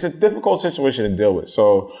it's a difficult situation to deal with.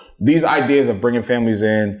 So these ideas of bringing the families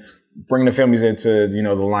into the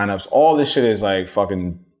lineups, all this shit is like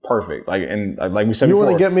fucking perfect. Like, and like we said you before,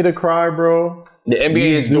 want to get me to cry, bro? the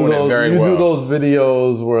NBA is doing it very well. You do those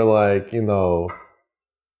videos where like,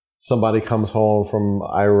 somebody comes home from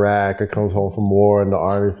Iraq or comes home from war and the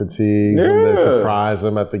army fatigues and they surprise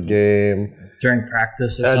them at the game. During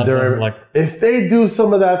practice or something. If they do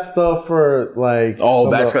some of that stuff for like...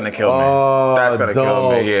 That's going to kill me. That's going to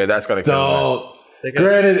kill me. Yeah, that's going to kill me.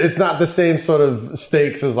 Granted, it's not the same sort of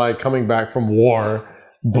stakes as like coming back from war.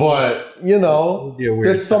 But,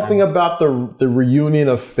 there's something about the reunion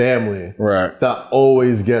of family that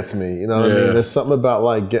always gets me. You know what I mean? There's something about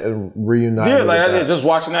like getting reunited. Yeah, like I did just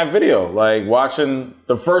watching that video. Like watching,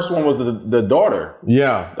 the first one was the daughter.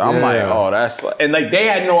 Yeah. I'm like, oh, that's like, and like they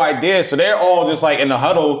had no idea. So they're all just like in the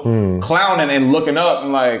huddle clowning and looking up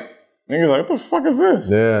and like, niggas like, what the fuck is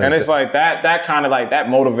this? Yeah. And it's like that kind of like, that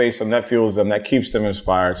motivates them, that fuels them, that keeps them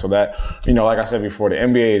inspired. So that, like I said before, the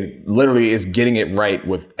NBA literally is getting it right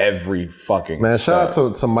with every fucking Man, shout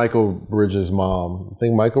out to Michael Bridges' mom. I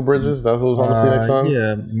think Michael Bridges, that's who's on the Phoenix Suns?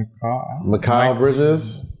 Yeah, Mikal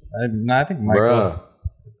Bridges? I think Michael.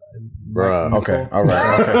 Bruh. Okay. All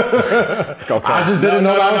right. Okay. I just didn't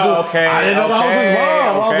know that was his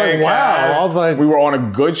mom. I was like, wow. I was was like, we were on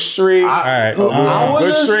a good streak. All right. We were on a good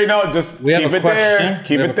was streak. No, just We have keep a it there. question. Keep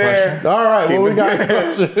We have it a there. question. all right, Keep well, we it got there.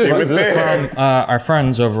 questions. Keep it there. From our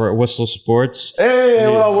friends over at Whistle Sports, Hey,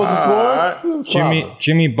 what up, what's the sports?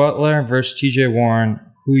 Jimmy Butler versus T.J. Warren.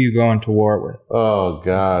 Who you going to war with? Oh,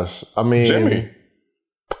 gosh. I mean, Jimmy.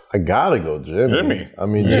 I gotta go Jimmy. I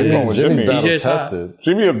mean, going with Jimmy's Jimmy. battle TJ's hot. tested.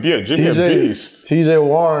 Jimmy a beast. TJ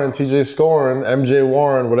Warren, TJ Scoring, MJ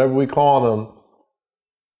Warren, whatever we call him,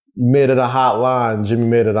 made it a hot line. Jimmy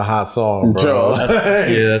made it a hot song, bro. Joe,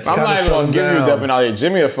 That's I'm not even gonna give you a down. definite out here.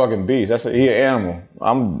 Jimmy a fucking beast. He an animal.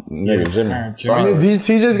 I'm nigga Jimmy. Alright, I Jimmy. mean,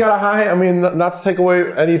 TJ's got a high. I mean, not to take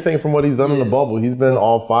away anything from what he's done in the bubble. He's been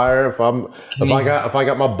all fire. If I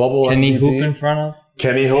got my bubble, Can he MVP, hoop in front of?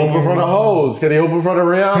 Can he hoop in front of hoes? Can he hoop in front of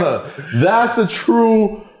Rihanna? That's the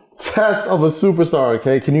true test of a superstar.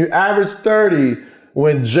 Okay, can you average 30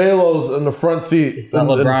 when J-Lo's in the front seat? Is that in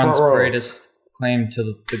the LeBron's front row? greatest claim to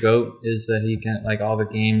the GOAT is that he can, like, all the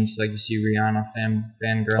games, like you see Rihanna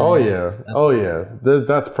fangirl. Oh yeah.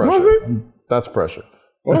 That's pressure. Was it? That's pressure.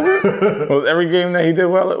 Was every game that he did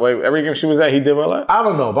well at? Wait, every game she was at, he did well at? I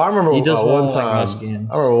don't know, but I remember He does well one in, like, time. most games.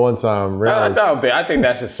 I remember one time. I think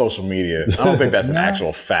that's just social media. I don't think that's an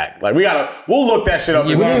actual fact. Like we'll look that shit up.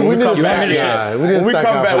 You when want- we need come to back. stack guy. We need to When we stack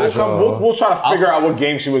come guy back, for we'll the show. we'll try to figure out what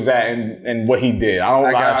game she was at and what he did.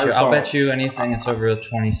 I got you. just I'll don't- bet you anything it's over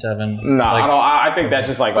 27. Nah, Like, I don't. I think that's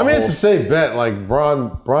just like. I mean, it's a safe bet. Like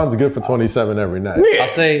Bron's good for 27 every night. Yeah. I'll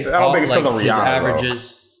say I don't think it's because of his Rihanna.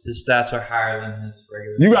 averages, his stats are higher than his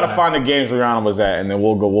regular. You got to find the games Rihanna was at, and then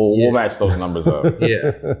we'll match those numbers up.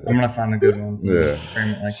 Yeah, I'm gonna find the good ones. And Yeah. frame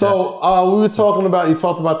it like So we were talking about. You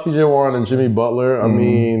talked about T.J. Warren and Jimmy Butler. I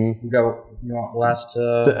mean, that. You want last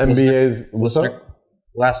the NBA's what's up?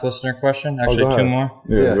 last listener question? Actually, go two ahead. more.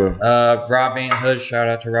 Yeah. good. Rob Ain't Hood. Shout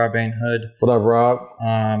out to Rob Ain't Hood. What up, Rob?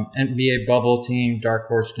 NBA bubble team, dark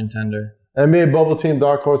horse contender. NBA bubble team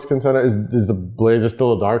dark horse contender is the Blazers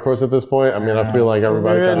still a dark horse at this point? I mean, I feel like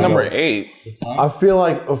everybody's Yeah, number knows. 8. The Suns? I feel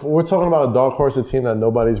like if we're talking about a dark horse, a team that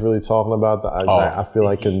nobody's really talking about, that I feel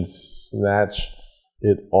like can snatch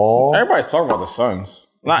it all. Everybody's talking about the Suns.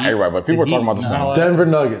 Not everybody, but people are talking about the Suns. Denver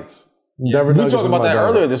Nuggets. Denver We Nuggets. talked is about my that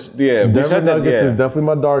dark earlier. horse. We Denver said that. Nuggets is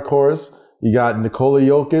definitely my dark horse. You got Nikola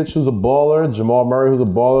Jokic, who's a baller, Jamal Murray, who's a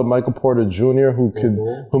baller, Michael Porter Jr.,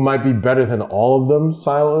 who might be better than all of them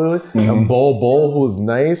silently, and Bol, who is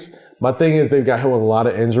nice. My thing is they've got hit with a lot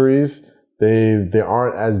of injuries. They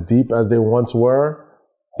aren't as deep as they once were,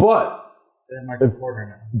 but They have Michael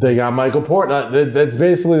Porter now. they got Michael Porter. That's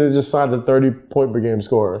basically they just signed a 30-point per game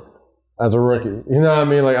scorer as a rookie. You know what I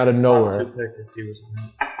mean? Like out of nowhere. Top 2 pick if he was on him.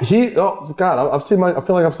 I've seen. I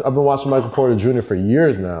feel like I've been watching Michael Porter Jr. for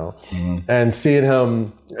years now, and seeing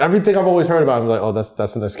him. Everything I've always heard about him, like, oh, that's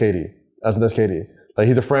the next KD. That's the next KD. Like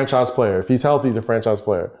he's a franchise player. If he's healthy, he's a franchise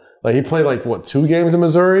player. Like he played like 2 games in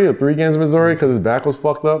Missouri or 3 games in Missouri because his back was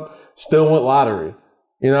fucked up. Still went lottery.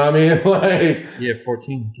 You know what I mean? Like Yeah,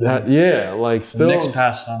 14. like The still. Knicks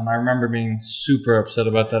passed on him. I remember being super upset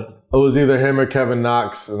about that. It was either him or Kevin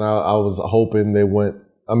Knox, and I was hoping they went.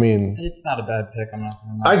 I mean, It's not a bad pick. I'm not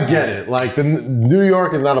gonna lie. I get it. Like New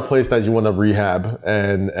York is not a place that you want to rehab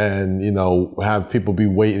and have people be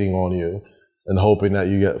waiting on you and hoping that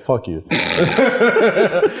you get fuck you.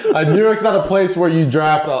 New York's not a place where you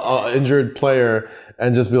draft a injured player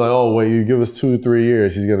and just be like, oh wait, you give us 2-3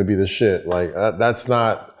 years, he's gonna be the shit. Like that's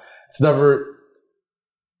not. It's never.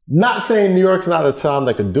 Not saying New York's not a town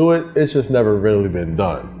that can do it. It's just never really been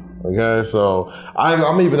done. Okay, so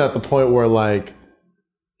I'm even at the point where like.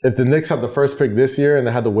 If the Knicks had the first pick this year and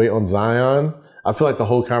they had to wait on Zion, I feel like the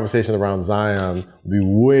whole conversation around Zion would be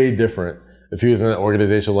way different if he was in an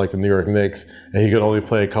organization like the New York Knicks and he could only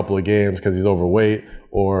play a couple of games because he's overweight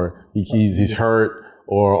or he's hurt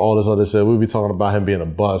or all this other shit. We'd be talking about him being a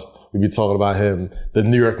bust. We'd be talking about the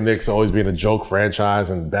New York Knicks always being a joke franchise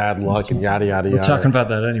and bad luck and yada, yada, yada. We're talking about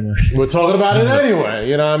that anyway. We're talking about it anyway.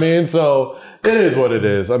 You know what I mean? So it is what it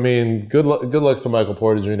is. I mean, good luck to Michael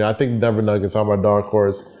Porter Jr. I think the Denver Nuggets are my dark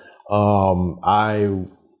horse.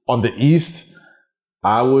 On the East,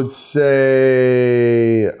 I would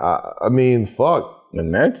say, I mean, fuck. The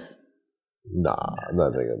Nets? Nah, I'm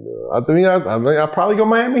not thinking of it. I mean, I'd probably go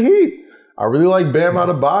Miami Heat. I really like Bam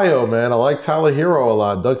Adebayo, man. I like Tyler Hero a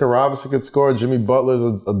lot. Duncan Robinson could score. Jimmy Butler's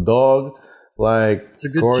a dog. Like, It's a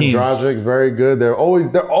good Goran team. Dragic, very good. They're always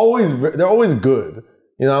good.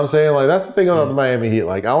 You know what I'm saying? Like, that's the thing about the Miami Heat.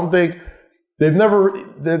 Like, I don't think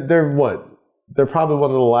they're what? They're probably one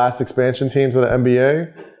of the last expansion teams in the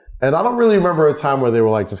NBA. And I don't really remember a time where they were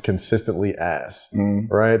like just consistently ass,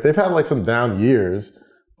 right? They've had like some down years,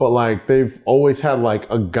 but like they've always had like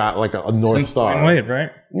a guy, like a North Since Star. Dwayne Wade, right?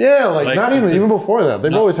 Yeah, like not since even before that.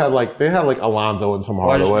 They've always had like Alonzo and Tim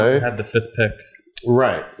Hardaway. Had the 5th pick,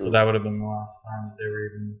 Right. so that would have been the last time that they were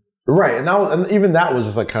even. Right, and even that was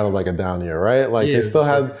just like kind of like a down year, right? Like Yeah, they still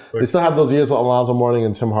had those years with Alonzo Mourning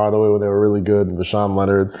and Tim Hardaway where they were really good, and Rashawn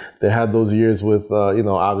Leonard. They had those years with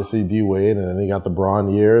obviously D Wade, and then they got the Bron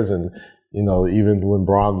years, and even when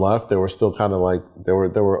Bron left, they were still kind of like they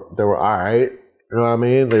were all right. You know what I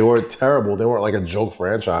mean? They weren't terrible. They weren't like a joke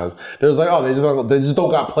franchise. They was like, oh, they just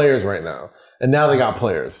don't got players right now, and now they got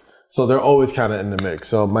players, so they're always kind of in the mix.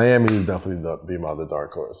 So Miami is definitely be my other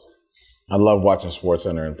dark horse. I love watching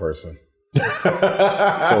SportsCenter in person. So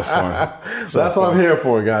fun. That's what I'm here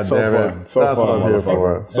for, goddammit. So That's fun, what I'm here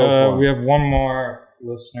for. So fun. We have one more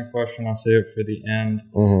listener question. I'll save it for the end.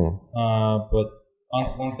 But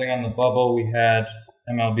one thing on the bubble, we had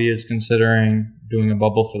MLB is considering doing a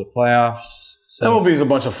bubble for the playoffs. So MLB is a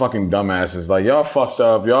bunch of fucking dumbasses. Like, y'all fucked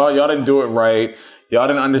up. Y'all didn't do it right. Y'all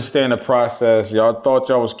didn't understand the process. Y'all thought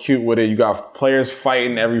y'all was cute with it. You got players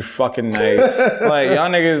fighting every fucking night. Like, y'all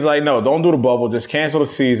niggas like, no, don't do the bubble. Just cancel the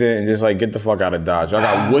season and just like get the fuck out of Dodge. Y'all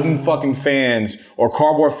got wooden fucking fans or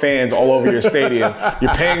cardboard fans all over your stadium.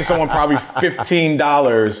 You're paying someone probably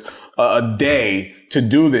 $15 a day to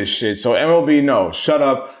do this shit. So MLB, no, shut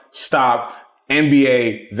up, stop.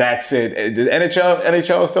 NBA, that's it. The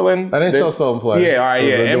NHL still in? NHL still in play. Yeah, all right,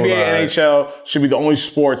 yeah. NBA, NHL should be the only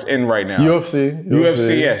sports in right now. UFC,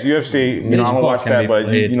 yes, UFC. I don't watch that, but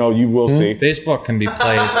you will see. Baseball can be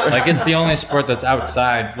played. Like, it's the only sport that's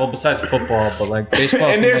outside. Well, besides football, but like baseball.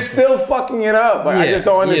 And they're still fucking it up. Like, I just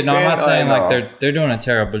don't understand. Yeah, no, I'm not saying like they're doing a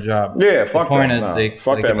terrible job. Yeah, fuck the point them. is if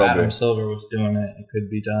Adam Silver was doing it, it could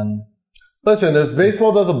be done. Listen, if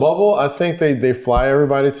baseball does a bubble, I think they fly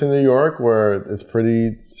everybody to New York where it's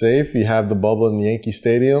pretty safe. You have the bubble in Yankee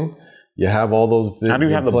Stadium. You have all those. How do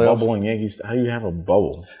you have the bubble in Yankees? How do you have a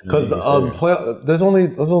bubble? Because there's only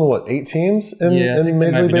what 8 teams in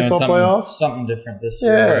Major League Baseball playoffs. Something different this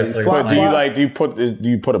year. Yeah, do you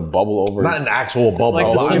put a bubble over? Not an actual bubble.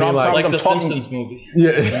 Like the Simpsons movie.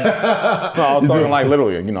 Yeah. No, I was talking like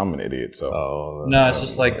literally. I'm an idiot. So no, it's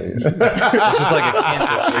just like a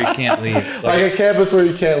campus where you can't leave. Like a campus where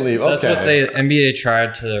you can't leave. That's what NBA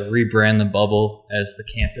tried to rebrand the bubble as the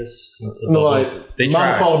campus. They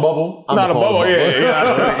tried. Call a bubble. Not a bubble,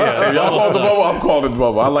 yeah. Y'all call it the bubble, I'm calling it the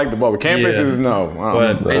bubble. I like the bubble. Campus is no.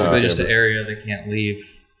 But basically just an area they can't leave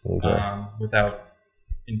without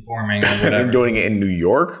informing or whatever. They're doing it in New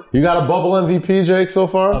York? You got a bubble MVP, Jake, so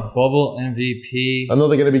far? A bubble MVP. I know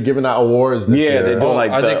they're going to be giving out awards this year. Yeah, they're doing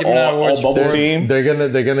like all bubble team. They're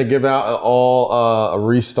gonna give out all a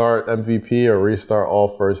restart MVP or restart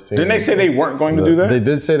all first team. Didn't they say they weren't going to do that? They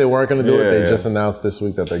did say they weren't going to do it. They just announced this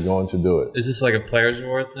week that they're going to do it. Is this like a Players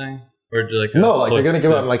Award thing? Or they're going to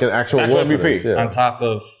give out like an actual MVP on top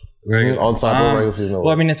of regular season. Well,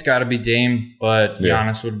 I mean, it's got to be Dame, but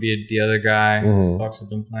Giannis would be the other guy. Bucks have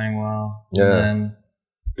been playing well. Yeah. And then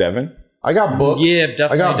Devin? I got Book. Yeah,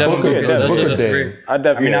 definitely. I got Devin Booker. Those are the Dame.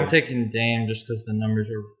 three. I'm taking Dame just because the numbers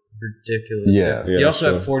are ridiculous. Yeah. He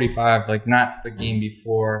also had 45, like not the game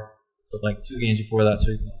before, but like 2 games before that.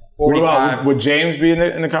 So 45. What about, would James be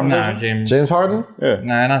in the conversation? Nah, James Harden? Yeah.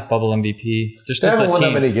 Nah, not bubble MVP. Just they because haven't the won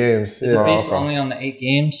team. that many games. Is it based only on the 8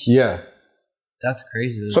 games? Yeah. That's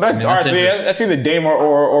crazy. So that's that's either Dame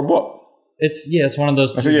or Book. It's one of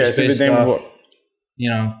those two just based Dame off, Book.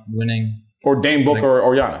 winning. Or Dame Book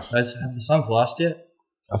or Giannis. Have the Suns lost yet?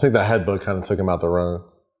 I think that headbutt kind of took him out the run.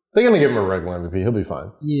 They're going to give him a regular MVP. He'll be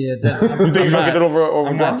fine. Yeah. You think he's going to get it over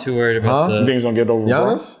I'm not too worried about You think he's going to get it over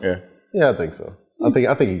Giannis? LeBron? Yeah, I think so. I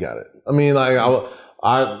think he got it. I mean, like,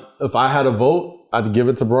 if I had a vote, I'd give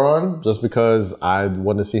it to Bron just because I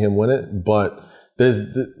want to see him win it. But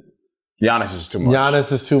Giannis is too much.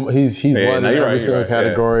 Giannis is too. He's won in every single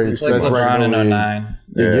category. He's like LeBron in 09.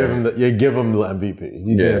 You give him the MVP.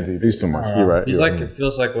 He's the MVP. He's too much. You're right. It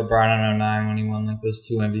feels like LeBron in 09 when he won like those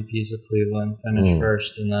 2 MVPs with Cleveland, finished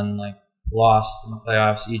first, and then like lost in the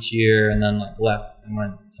playoffs each year, and then like left and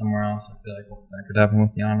went somewhere else. I feel like that could happen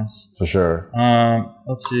with Giannis for sure.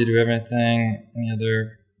 Let's see. Do we have any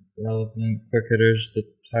other relevant quick hitters that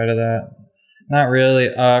tie to that? Not really.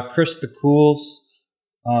 Chris the Cools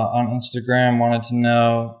on Instagram wanted to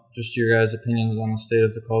know just your guys' opinions on the state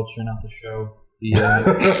of the culture, not the show. I had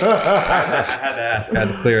to ask. I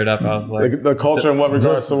had to clear it up. I was like, the culture in what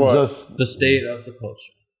regards to what? Just the state of the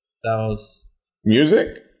culture. That was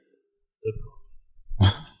music.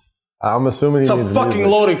 I'm assuming it's a fucking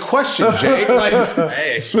loaded question, Jake.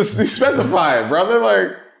 Like, specify it, brother. Like,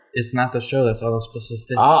 it's not the show. That's all the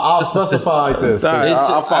specific. I'll specify like this.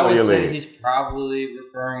 I'll follow your lead. He's probably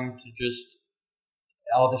referring to just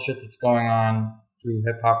all the shit that's going on through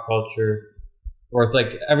hip hop culture, or it's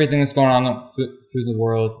like everything that's going on through the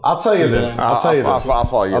world. I'll tell you this. I'll tell you this. I'll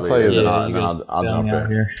follow you. I'll tell you this. I'll jump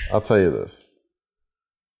in. Here. I'll tell you this.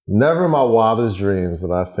 Never in my wildest dreams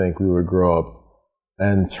did I think we would grow up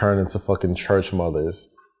and turn into fucking church mothers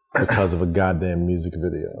because of a goddamn music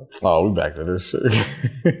video. Oh, we back to this shit.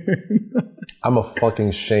 I'm a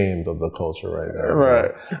fucking shamed of the culture right now.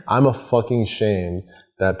 Right. I'm a fucking shamed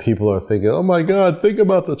that people are thinking, oh my God, think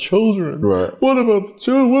about the children. Right. What about the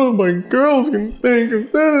children? What my girls can think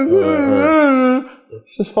of that?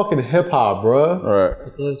 It's just fucking hip hop, bro. Right.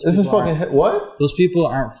 This is fucking what? Those people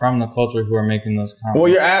aren't from the culture who are making those comments. Well,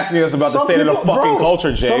 you're asking us about the state of the fucking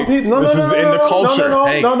culture, Jake. This is in the culture. No.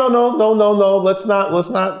 Let's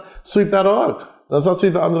not sweep that up. Let's not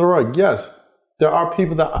sweep that under the rug. Yes, there are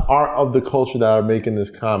people that are of the culture that are making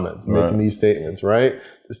this comment, making these statements, right?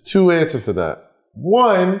 There's two answers to that.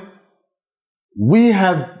 One, we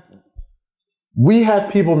have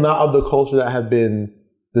people not of the culture that have been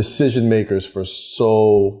decision makers for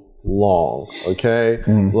so long, okay?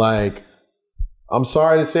 Like, I'm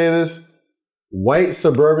sorry to say this, white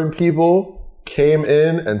suburban people came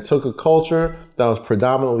in and took a culture that was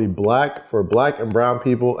predominantly black for black and brown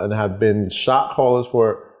people and have been shot callers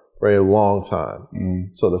for it for a long time.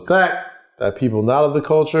 So the fact that people not of the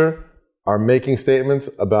culture are making statements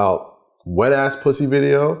about wet ass pussy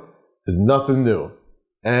video is nothing new.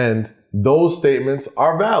 And those statements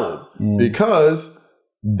are valid because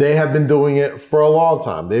they have been doing it for a long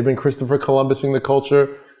time. They've been Christopher Columbusing the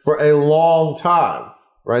culture for a long time,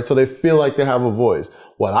 right? So they feel like they have a voice.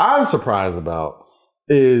 What I'm surprised about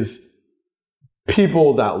is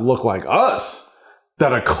people that look like us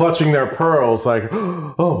that are clutching their pearls like,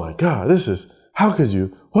 oh my God, how could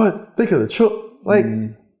you? What? Think of the children. Like,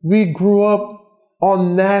 we grew up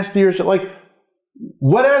on nastier shit. Like,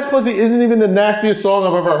 wet ass pussy isn't even the nastiest song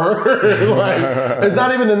I've ever heard. Like, it's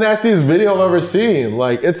not even the nastiest video I've ever seen.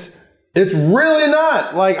 Like, it's really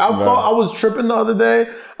not. Like, I thought I was tripping the other day.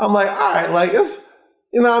 I'm like, all right, like, it's,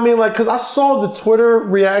 you know what I mean? Like, cause I saw the Twitter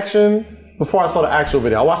reaction before I saw the actual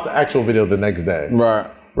video. I watched the actual video the next day.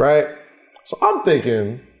 Right? So I'm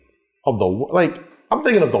thinking of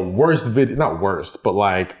the worst video, not worst, but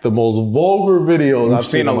like the most vulgar videos I've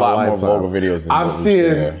seen a in my lot lifetime. more vulgar videos than I've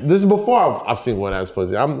seen. This is before I've seen wet ass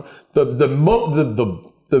pussy. The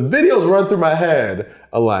videos run through my head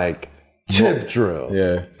are like tip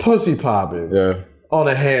drill, pussy popping, on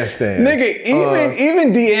a handstand. Nigga,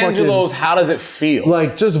 even D'Angelo's How Does It Feel?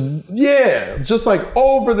 Like just like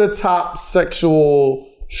over the top sexual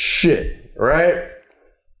shit, right?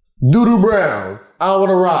 Doodoo Brown. I don't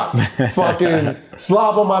want to rock. Fucking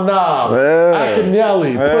slop on my knob.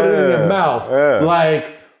 Akinelli. Put it in your mouth.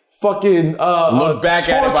 Like fucking Look Back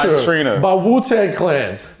at It by Trina. By Wu-Tang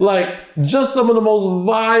Clan. Like just some of the most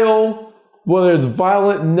vile, whether it's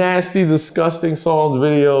violent, nasty, disgusting songs,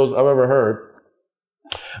 videos I've ever heard.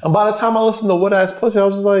 And by the time I listened to Wet Ass Pussy, I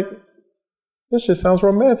was just like, this shit sounds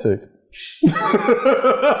romantic.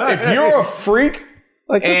 If you're a freak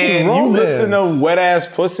like, and you listen to Wet Ass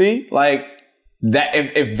Pussy, like, that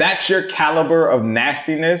if that's your caliber of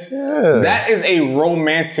nastiness, that is a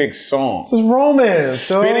romantic song. This is romance.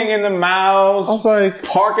 Spitting in the mouths, I was like,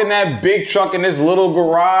 parking that big truck in this little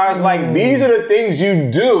garage. Like, these are the things you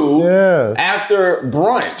do after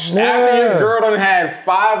brunch. After your girl done had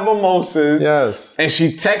 5 mimosas and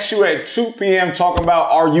she texts you at 2 p.m. talking about,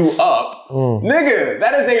 are you up? Nigga,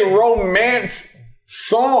 that is a romance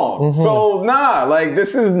song. So nah, like,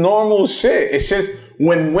 this is normal shit. It's just,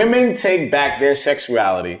 when women take back their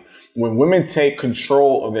sexuality, when women take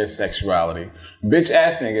control of their sexuality, bitch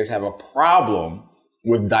ass niggas have a problem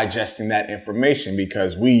with digesting that information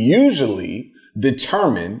because we usually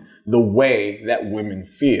determine the way that women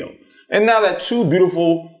feel. And now that 2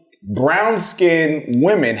 beautiful brown-skinned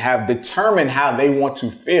women have determined how they want to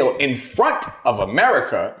feel in front of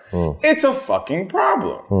America, it's a fucking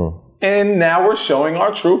problem. And now we're showing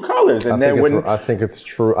our true colors. And I think it's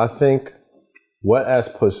true. I think Wet Ass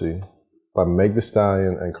Pussy by Meg Thee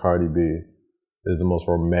Stallion and Cardi B is the most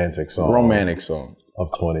romantic song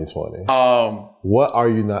of 2020. What are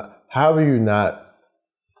you not? How are you not?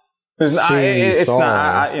 It's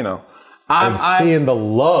not. I'm seeing the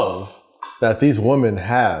love that these women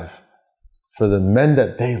have for the men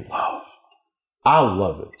that they love. I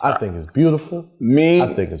love it. I think it's beautiful.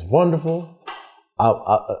 I think it's wonderful.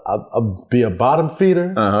 I'll be a bottom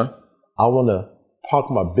feeder. I want to park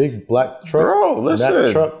my big black truck. Bro, listen.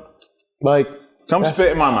 That truck, like, come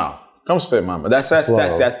spit in my mouth. Come spit in my mouth. That's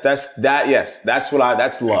love.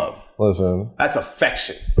 Listen. That's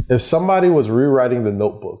affection. If somebody was rewriting The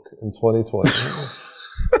Notebook in 2020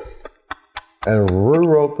 and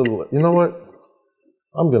rewrote you know what?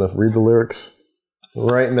 I'm going to read the lyrics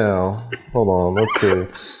right now. Hold on, let's see.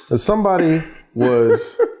 If somebody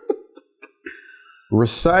was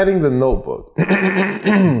reciting the Notebook.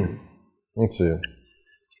 Let's see.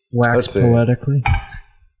 Wax poetically.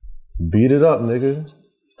 Beat it up, nigga.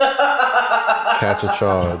 Catch a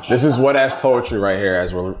charge. This is wet ass poetry right here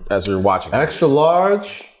as we're watching. Extra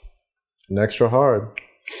large and extra hard.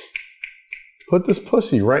 Put this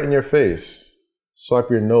pussy right in your face. Swipe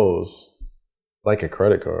your nose like a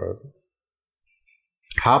credit card.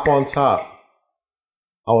 Hop on top.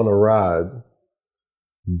 I want to ride.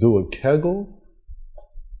 Do a kegel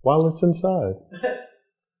while it's inside.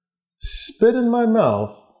 Spit in my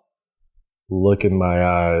mouth. Look in my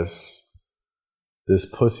eyes. This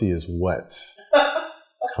pussy is wet.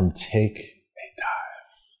 Come take a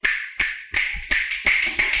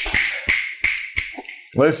dive.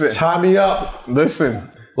 Listen. Tie me up.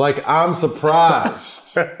 Listen. Like I'm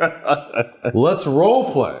surprised. Let's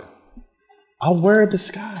role play. I'll wear a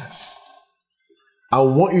disguise. I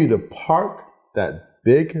want you to park that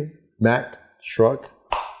Big Mac truck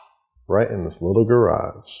right in this little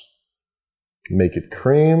garage. Make it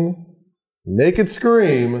cream. Naked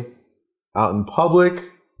scream. Out in public.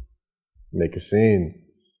 Make a scene.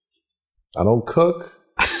 I don't cook.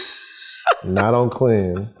 And I don't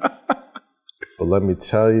clean. But let me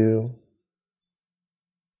tell you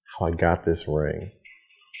how I got this ring.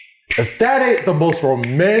 If that ain't the most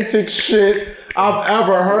romantic shit I've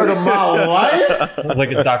ever heard in my life. Sounds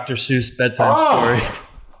like a Dr. Seuss bedtime story.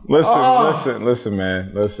 Listen,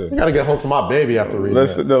 man. Listen. I gotta get home to my baby after reading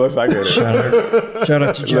listen, I get it. Shout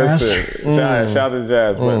out to Jazz. Listen, shout out to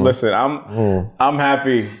Jazz. But listen, I'm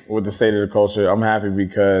happy with the state of the culture. I'm happy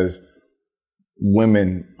because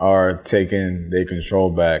women are taking their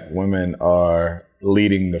control back. Women are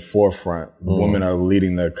leading the forefront. Women are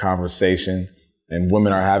leading the conversation. And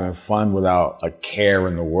women are having fun without a care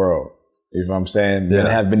in the world. You know what I'm saying? Men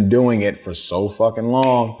have been doing it for so fucking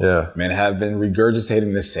long. Yeah. Men have been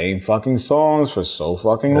regurgitating the same fucking songs for so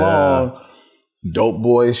fucking long. Dope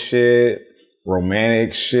boy shit,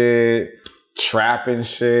 romantic shit, trapping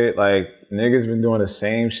shit. Like, niggas been doing the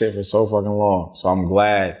same shit for so fucking long. So I'm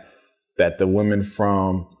glad that the women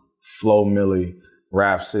from Flo Milli,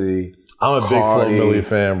 Rhapsody, I'm a big Flo Milli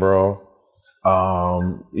fan, bro.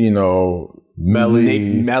 You know,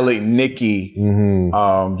 Melly, Nicki,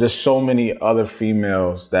 just so many other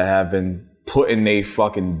females that have been putting their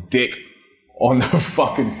fucking dick on the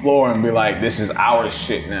fucking floor and be like, this is our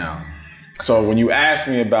shit now. So when you ask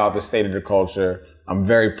me about the state of the culture, I'm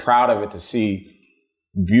very proud of it to see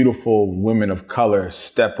beautiful women of color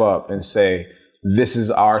step up and say, this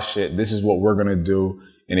is our shit. This is what we're going to do.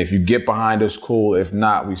 And if you get behind us, cool. If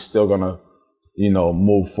not, we still going to, you know,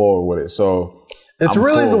 move forward with it. So it's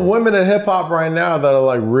really the women in hip hop right now that are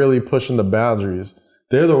like really pushing the boundaries.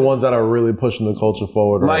 They're the ones that are really pushing the culture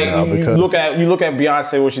forward right now. Because you look at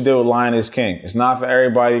Beyonce, what she did with Lion is King. It's not for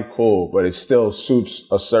everybody, cool, but it still suits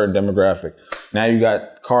a certain demographic. Now you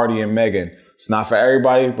got Cardi and Megan. It's not for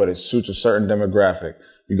everybody, but it suits a certain demographic.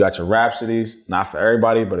 You got your Rhapsodies, not for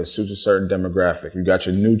everybody, but it suits a certain demographic. You got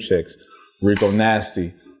your new chicks, Rico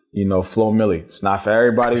Nasty, you know, Flo Milli. It's not for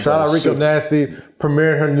everybody. Shout out Rico Nasty,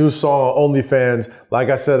 premiered her new song on OnlyFans. Like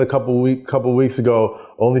I said a couple weeks ago,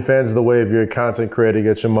 OnlyFans is the way if you're a content creator,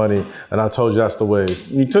 get your money. And I told you that's the way.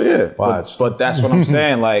 Yeah. Watch. But that's what I'm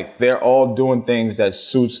saying. Like, they're all doing things that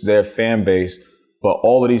suits their fan base. But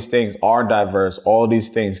all of these things are diverse. All of these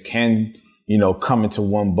things can, you know, come into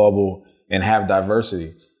one bubble and have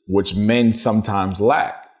diversity, which men sometimes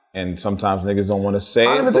lack. And sometimes niggas don't want to say it.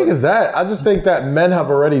 I don't even think it's that. I just think that men have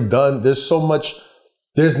already done, there's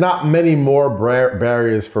not many more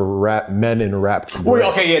barriers for men in rap. Wait,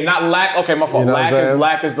 okay, yeah, not lack. Okay, my fault. You know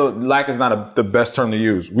lack is not the best term to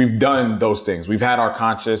use. We've done those things. We've had our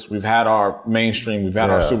conscious, we've had our mainstream, we've had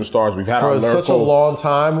our superstars, we've had our lyrical. For such a long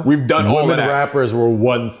time, we've done all of that. Women rappers were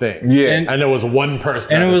one thing. Yeah. And there was one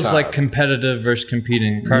person. And it was like competitive versus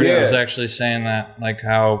competing. Cardi was actually saying that, like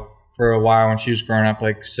how for a while when she was growing up,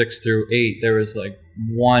 like 6 through 8, there was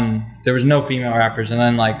no female rappers. And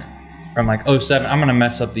then like from like 07, I'm going to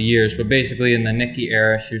mess up the years, but basically in the Nicki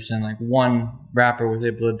era, she was saying like one rapper was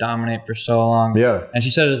able to dominate for so long. Yeah. And she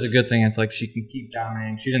said it was a good thing. It's like she can keep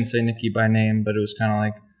dominating. She didn't say Nicki by name, but it was kind of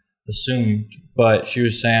like assumed. But she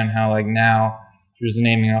was saying how like now she was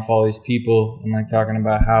naming off all these people and like talking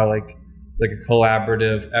about how like it's like a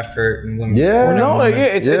collaborative effort and women.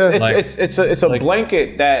 It's a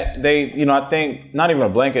blanket that they, you know, I think not even a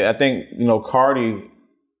blanket. I think, you know, Cardi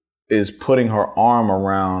is putting her arm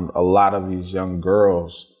around a lot of these young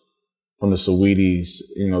girls from the Saweeties,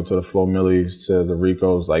 you know, to the Flo Millis, to the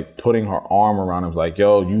Ricos, like putting her arm around him, like,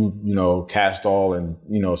 yo, you know, Cash Doll and,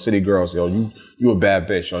 you know, City Girls, yo, you a bad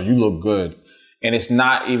bitch, yo, you look good. And it's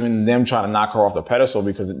not even them trying to knock her off the pedestal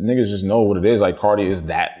because niggas just know what it is. Like Cardi is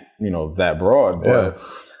that, you know, that broad. But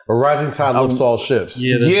a rising tide lifts all ships.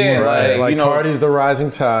 Yeah, Like you know, Cardi's the rising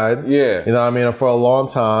tide. Yeah. You know what I mean? And for a long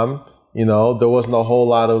time, you know, there wasn't a whole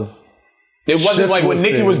lot of it wasn't like when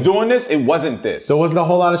Nicki shifting. was doing this, it wasn't this. There wasn't a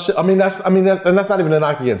whole lot of shit. I mean, that's not even a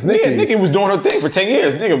knock against Nicki. Yeah, Nicki was doing her thing for 10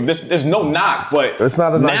 years. Nigga, there's no knock, but it's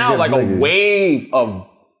not a knock now against like Nicki. a wave of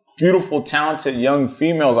beautiful, talented young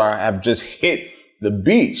females have just hit the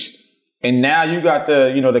beach. And now you got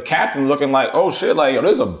the captain looking like, oh shit, like, yo,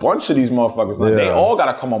 there's a bunch of these motherfuckers. Like, they all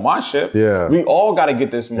gotta come on my ship. Yeah. We all gotta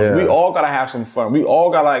get this money. Yeah. We all gotta have some fun. We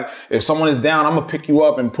all gotta, like, if someone is down, I'm gonna pick you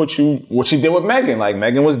up and put you, what she did with Megan. Like,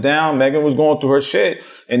 Megan was down, Megan was going through her shit.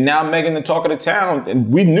 And now Megan, the talk of the town.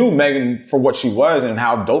 And we knew Megan for what she was and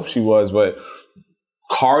how dope she was, but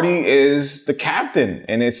Cardi is the captain.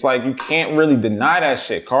 And it's like, you can't really deny that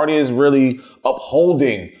shit. Cardi is really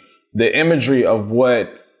upholding the imagery of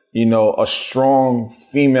what, you know, a strong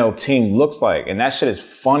female team looks like. And that shit is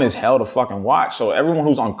fun as hell to fucking watch. So everyone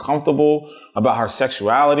who's uncomfortable about her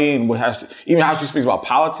sexuality and even how she speaks about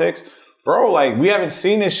politics, bro, like, we haven't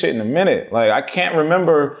seen this shit in a minute. Like, I can't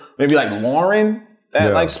remember maybe like Lauren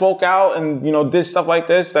that like spoke out and, you know, did stuff like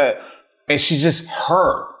this and she's just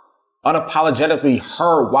her, unapologetically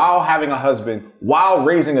her, while having a husband, while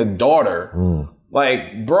raising a daughter.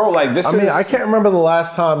 Like, bro, like this I mean, I can't remember the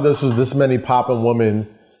last time this was this many poppin'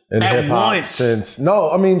 women in At hip hop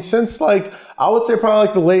once. since like, I would say probably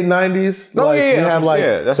like the late 90s. Oh, like, yeah, we that's had what- like,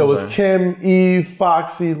 yeah, that's there what was I'm Kim, Eve,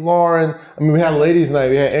 Foxy, Lauren. I mean, we had Ladies Night.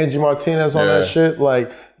 We had Angie Martinez on that shit.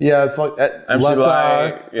 Like, MC Left Lyte,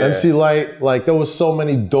 Eye, MC Lyte. Like, there was so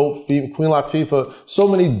many dope, Queen Latifah, so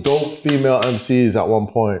many dope female MCs at one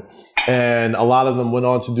point. And a lot of them went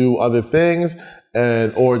on to do other things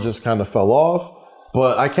or just kind of fell off.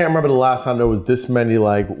 But I can't remember the last time there was this many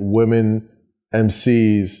like women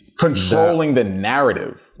MCs controlling the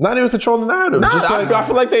narrative. not even controlling the narrative. Nah, I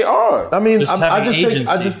feel like they are. I mean, Just I having just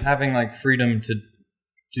agency, think, having like freedom to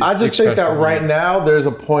I just think that right now there's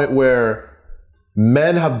a point where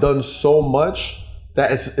men have done so much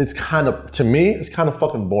that it's kind of, to me, it's kind of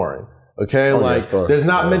fucking boring. Okay, there's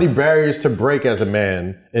not many barriers to break as a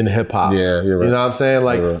man in hip hop. Yeah, you're right. You know what I'm saying?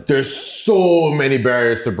 Like, there's so many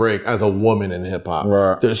barriers to break as a woman in hip hop.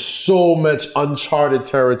 Right. There's so much uncharted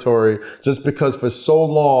territory just because for so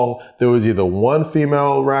long there was either one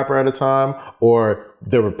female rapper at a time or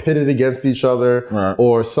they were pitted against each other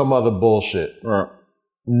or some other bullshit. Right.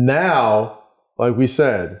 Now, like we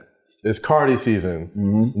said, it's Cardi season.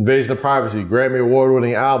 Invasion of Privacy, Grammy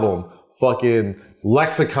Award-winning album, fucking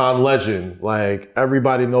lexicon legend. Like,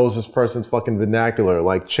 everybody knows this person's fucking vernacular.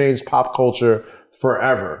 Like, changed pop culture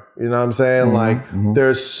forever. You know what I'm saying?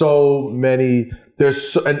 There's so many.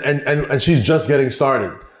 And she's just getting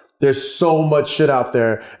started. There's so much shit out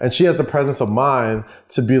there, and she has the presence of mind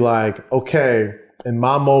to be like, okay, in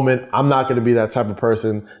my moment, I'm not going to be that type of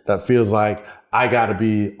person that feels like I got to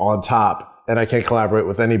be on top and I can't collaborate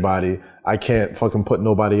with anybody. I can't fucking put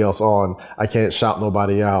nobody else on. I can't shout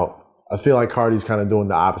nobody out. I feel like Cardi's kind of doing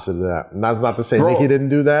the opposite of that. And that's not to say Nicki didn't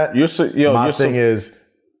do that. My thing is,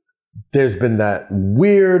 there's been that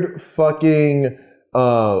weird fucking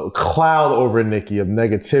cloud over Nicki of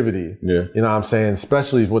negativity. Yeah. You know what I'm saying?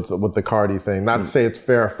 Especially with the Cardi thing. Not to say it's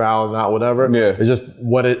fair or foul or not, whatever. Yeah. It's just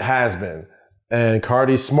what it has been. And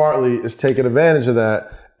Cardi smartly is taking advantage of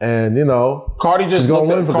that. And, you know, Cardi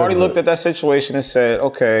looked at that situation and said,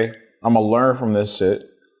 okay, I'm going to learn from this shit.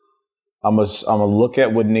 I'm gonna look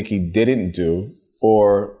at what Nicki didn't do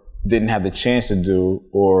or didn't have the chance to do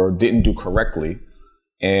or didn't do correctly.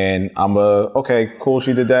 And okay, cool,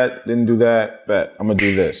 she did that, didn't do that, but I'm gonna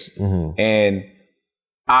do this. And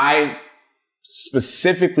I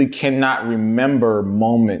specifically cannot remember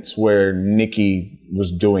moments where Nicki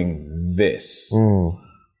was doing this.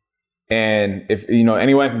 And if, you know,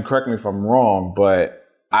 anyone can correct me if I'm wrong, but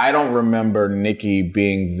I don't remember Nicki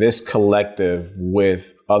being this collective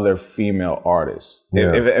with other female artists.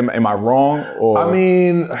 Yeah. Am I wrong? Or I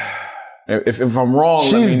mean, if I'm wrong,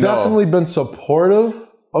 let me know. She's definitely been supportive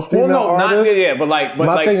of female artists. But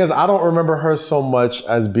my thing is, I don't remember her so much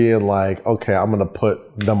as being like, okay, I'm gonna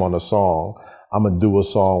put them on a song. I'm gonna do a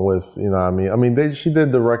song with, you know what I mean? I mean, she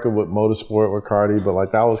did the record with Motorsport with Cardi, but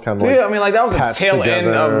like that was kind of like, I mean, like that was the tail end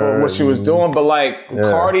of what she was doing. But like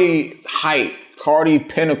Cardi hype Cardi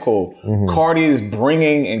pinnacle. Cardi is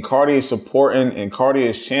bringing and Cardi is supporting and Cardi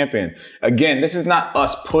is champion. Again, this is not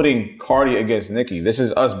us putting Cardi against Nicki. This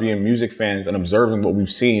is us being music fans and observing what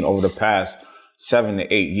we've seen over the past 7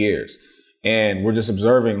 to 8 years. And we're just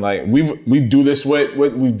observing, like, we do this with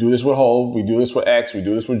Hov, we do this with X, we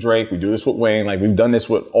do this with Drake, we do this with Wayne. Like, we've done this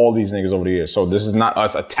with all these niggas over the years. So this is not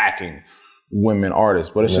us attacking women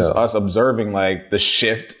artists, but it's just us observing, like, the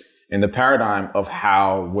shift in the paradigm of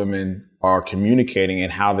how women are communicating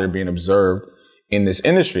and how they're being observed in this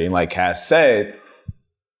industry. And like Cass said,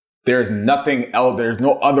 there's nothing else, there's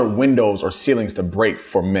no other windows or ceilings to break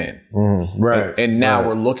for men. Right. And now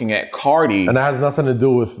we're looking at Cardi. And that has nothing to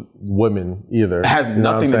do with women either. It has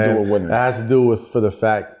nothing to do with women. It has to do with, for the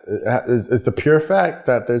fact, it's the pure fact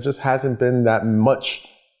that there just hasn't been that much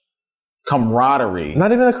camaraderie.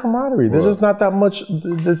 Not even a camaraderie. There's just not that much,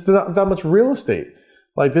 there's not that much real estate.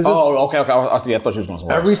 Like, okay. I thought you was going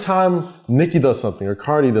somewhere every else. time Nicki does something or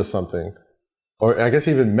Cardi does something, or I guess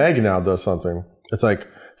even Meg now does something, it's like,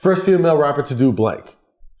 first female rapper to do blank.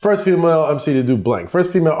 First female MC to do blank.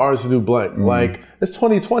 First female artist to do blank. Like, it's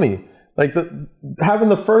 2020. Like, having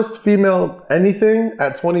the first female anything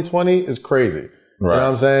at 2020 is crazy. Right. You know what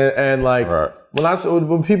I'm saying? And like,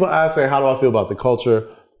 when people ask, say, how do I feel about the culture?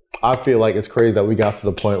 I feel like it's crazy that we got to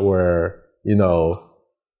the point where, you know,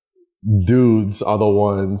 dudes are the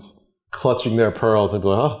ones clutching their pearls and be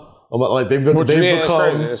like, like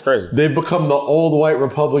it's crazy. They've become the old white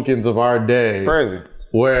Republicans of our day. Crazy.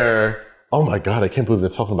 Where, oh my God, I can't believe they're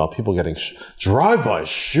talking about people getting drive-by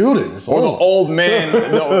shootings. Or the old men,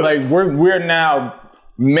 like we're now,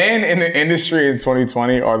 men in the industry in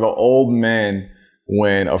 2020 are the old men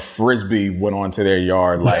when a Frisbee went onto their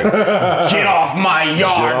yard, like, get off my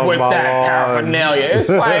yard with that paraphernalia. It's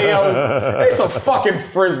like, yo, it's a fucking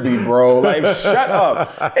Frisbee, bro. Like, shut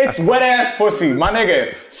up. It's wet ass pussy. My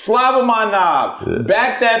nigga, slobber my knob,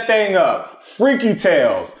 back that thing up, freaky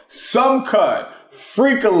tails, some cut,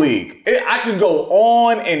 freak a leak. I could go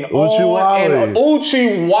on and on and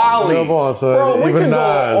Uchi Wally. Bro, we can go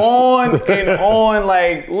on and on.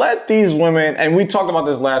 Like, let these women, and we talked about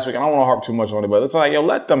this last week, and I don't want to harp too much on it, but it's like, yo,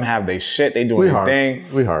 let them have their shit. They doing their thing.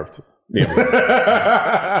 We harped. Yeah,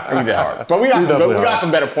 we did hard. But we got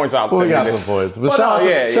some better points out there. We got some points. But shout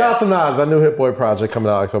out to Nas, that new Hit Boy project coming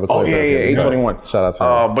out October 23rd. Oh, yeah, 821. Shout out to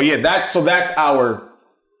him. But yeah, that's our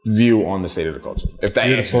view on the state of the culture. If that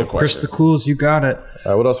answers the question. Chris the Cools, you got it. All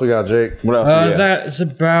right, what else we got, Jake? What else we got? That is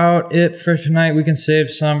about it for tonight. We can save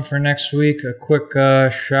some for next week. A quick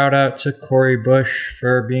shout out to Cori Bush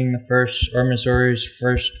for being Missouri's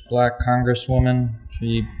first black congresswoman.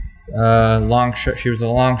 She was a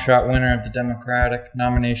long shot winner of the Democratic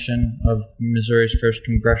nomination of Missouri's first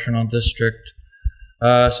congressional district.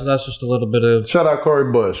 So that's just a little bit of shout out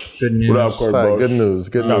Cori Bush. Good news. What up, Cori Bush? Good news.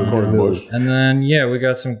 Good news. And then we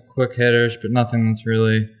got some quick hitters, but nothing that's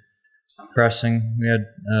really pressing. We had.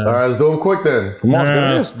 All right, let's do them quick then. Come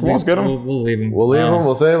on, let's get them. We'll leave them. We'll leave them.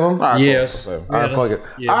 We'll save them. All right, yes. All right, fuck it.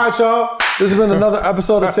 Yeah. All right, y'all. This has been another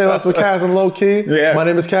episode of Say Less with Kaz and Low Key. Yeah. My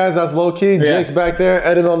name is Kaz. That's Low Key. Yeah. Jake's back there,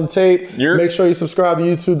 editing on the tape. Make sure you subscribe to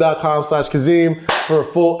youtube.com/Kazim for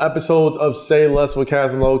full episodes of Say Less with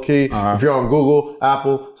Kaz and Low Key. If you're on Google,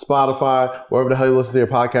 Apple, Spotify, wherever the hell you listen to your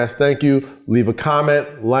podcast, thank you. Leave a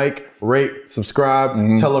comment, like, rate, subscribe,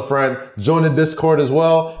 tell a friend. Join the Discord as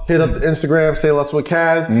well. Hit up the Instagram, Say Less with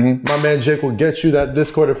Kaz. My man Jake will get you that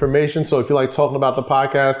Discord information. So if you like talking about the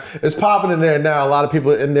podcast, it's popping in there now. A lot of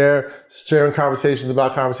people in there sharing conversations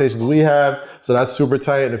about conversations we have. So that's super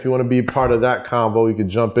tight. And if you want to be part of that convo, you can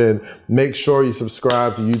jump in. Make sure you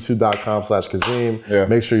subscribe to youtube.com/Kazim. Yeah.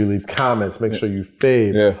 Make sure you leave comments. Make sure you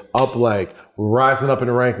fave, up like. We're rising up in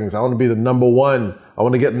the rankings. I want to be the number one. I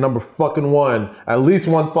want to get number fucking one at least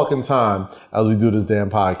one fucking time as we do this damn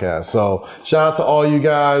podcast. So shout out to all you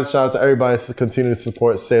guys. Shout out to everybody to continue to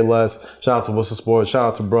support Say Less. Shout out to Worcester Sports. Shout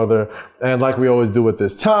out to Brother. And like we always do at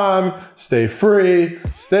this time, stay free,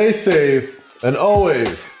 stay safe, and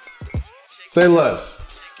always say less.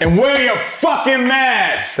 And wear your fucking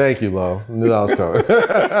mask. Thank you, Lo. Knew that was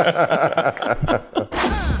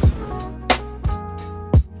coming.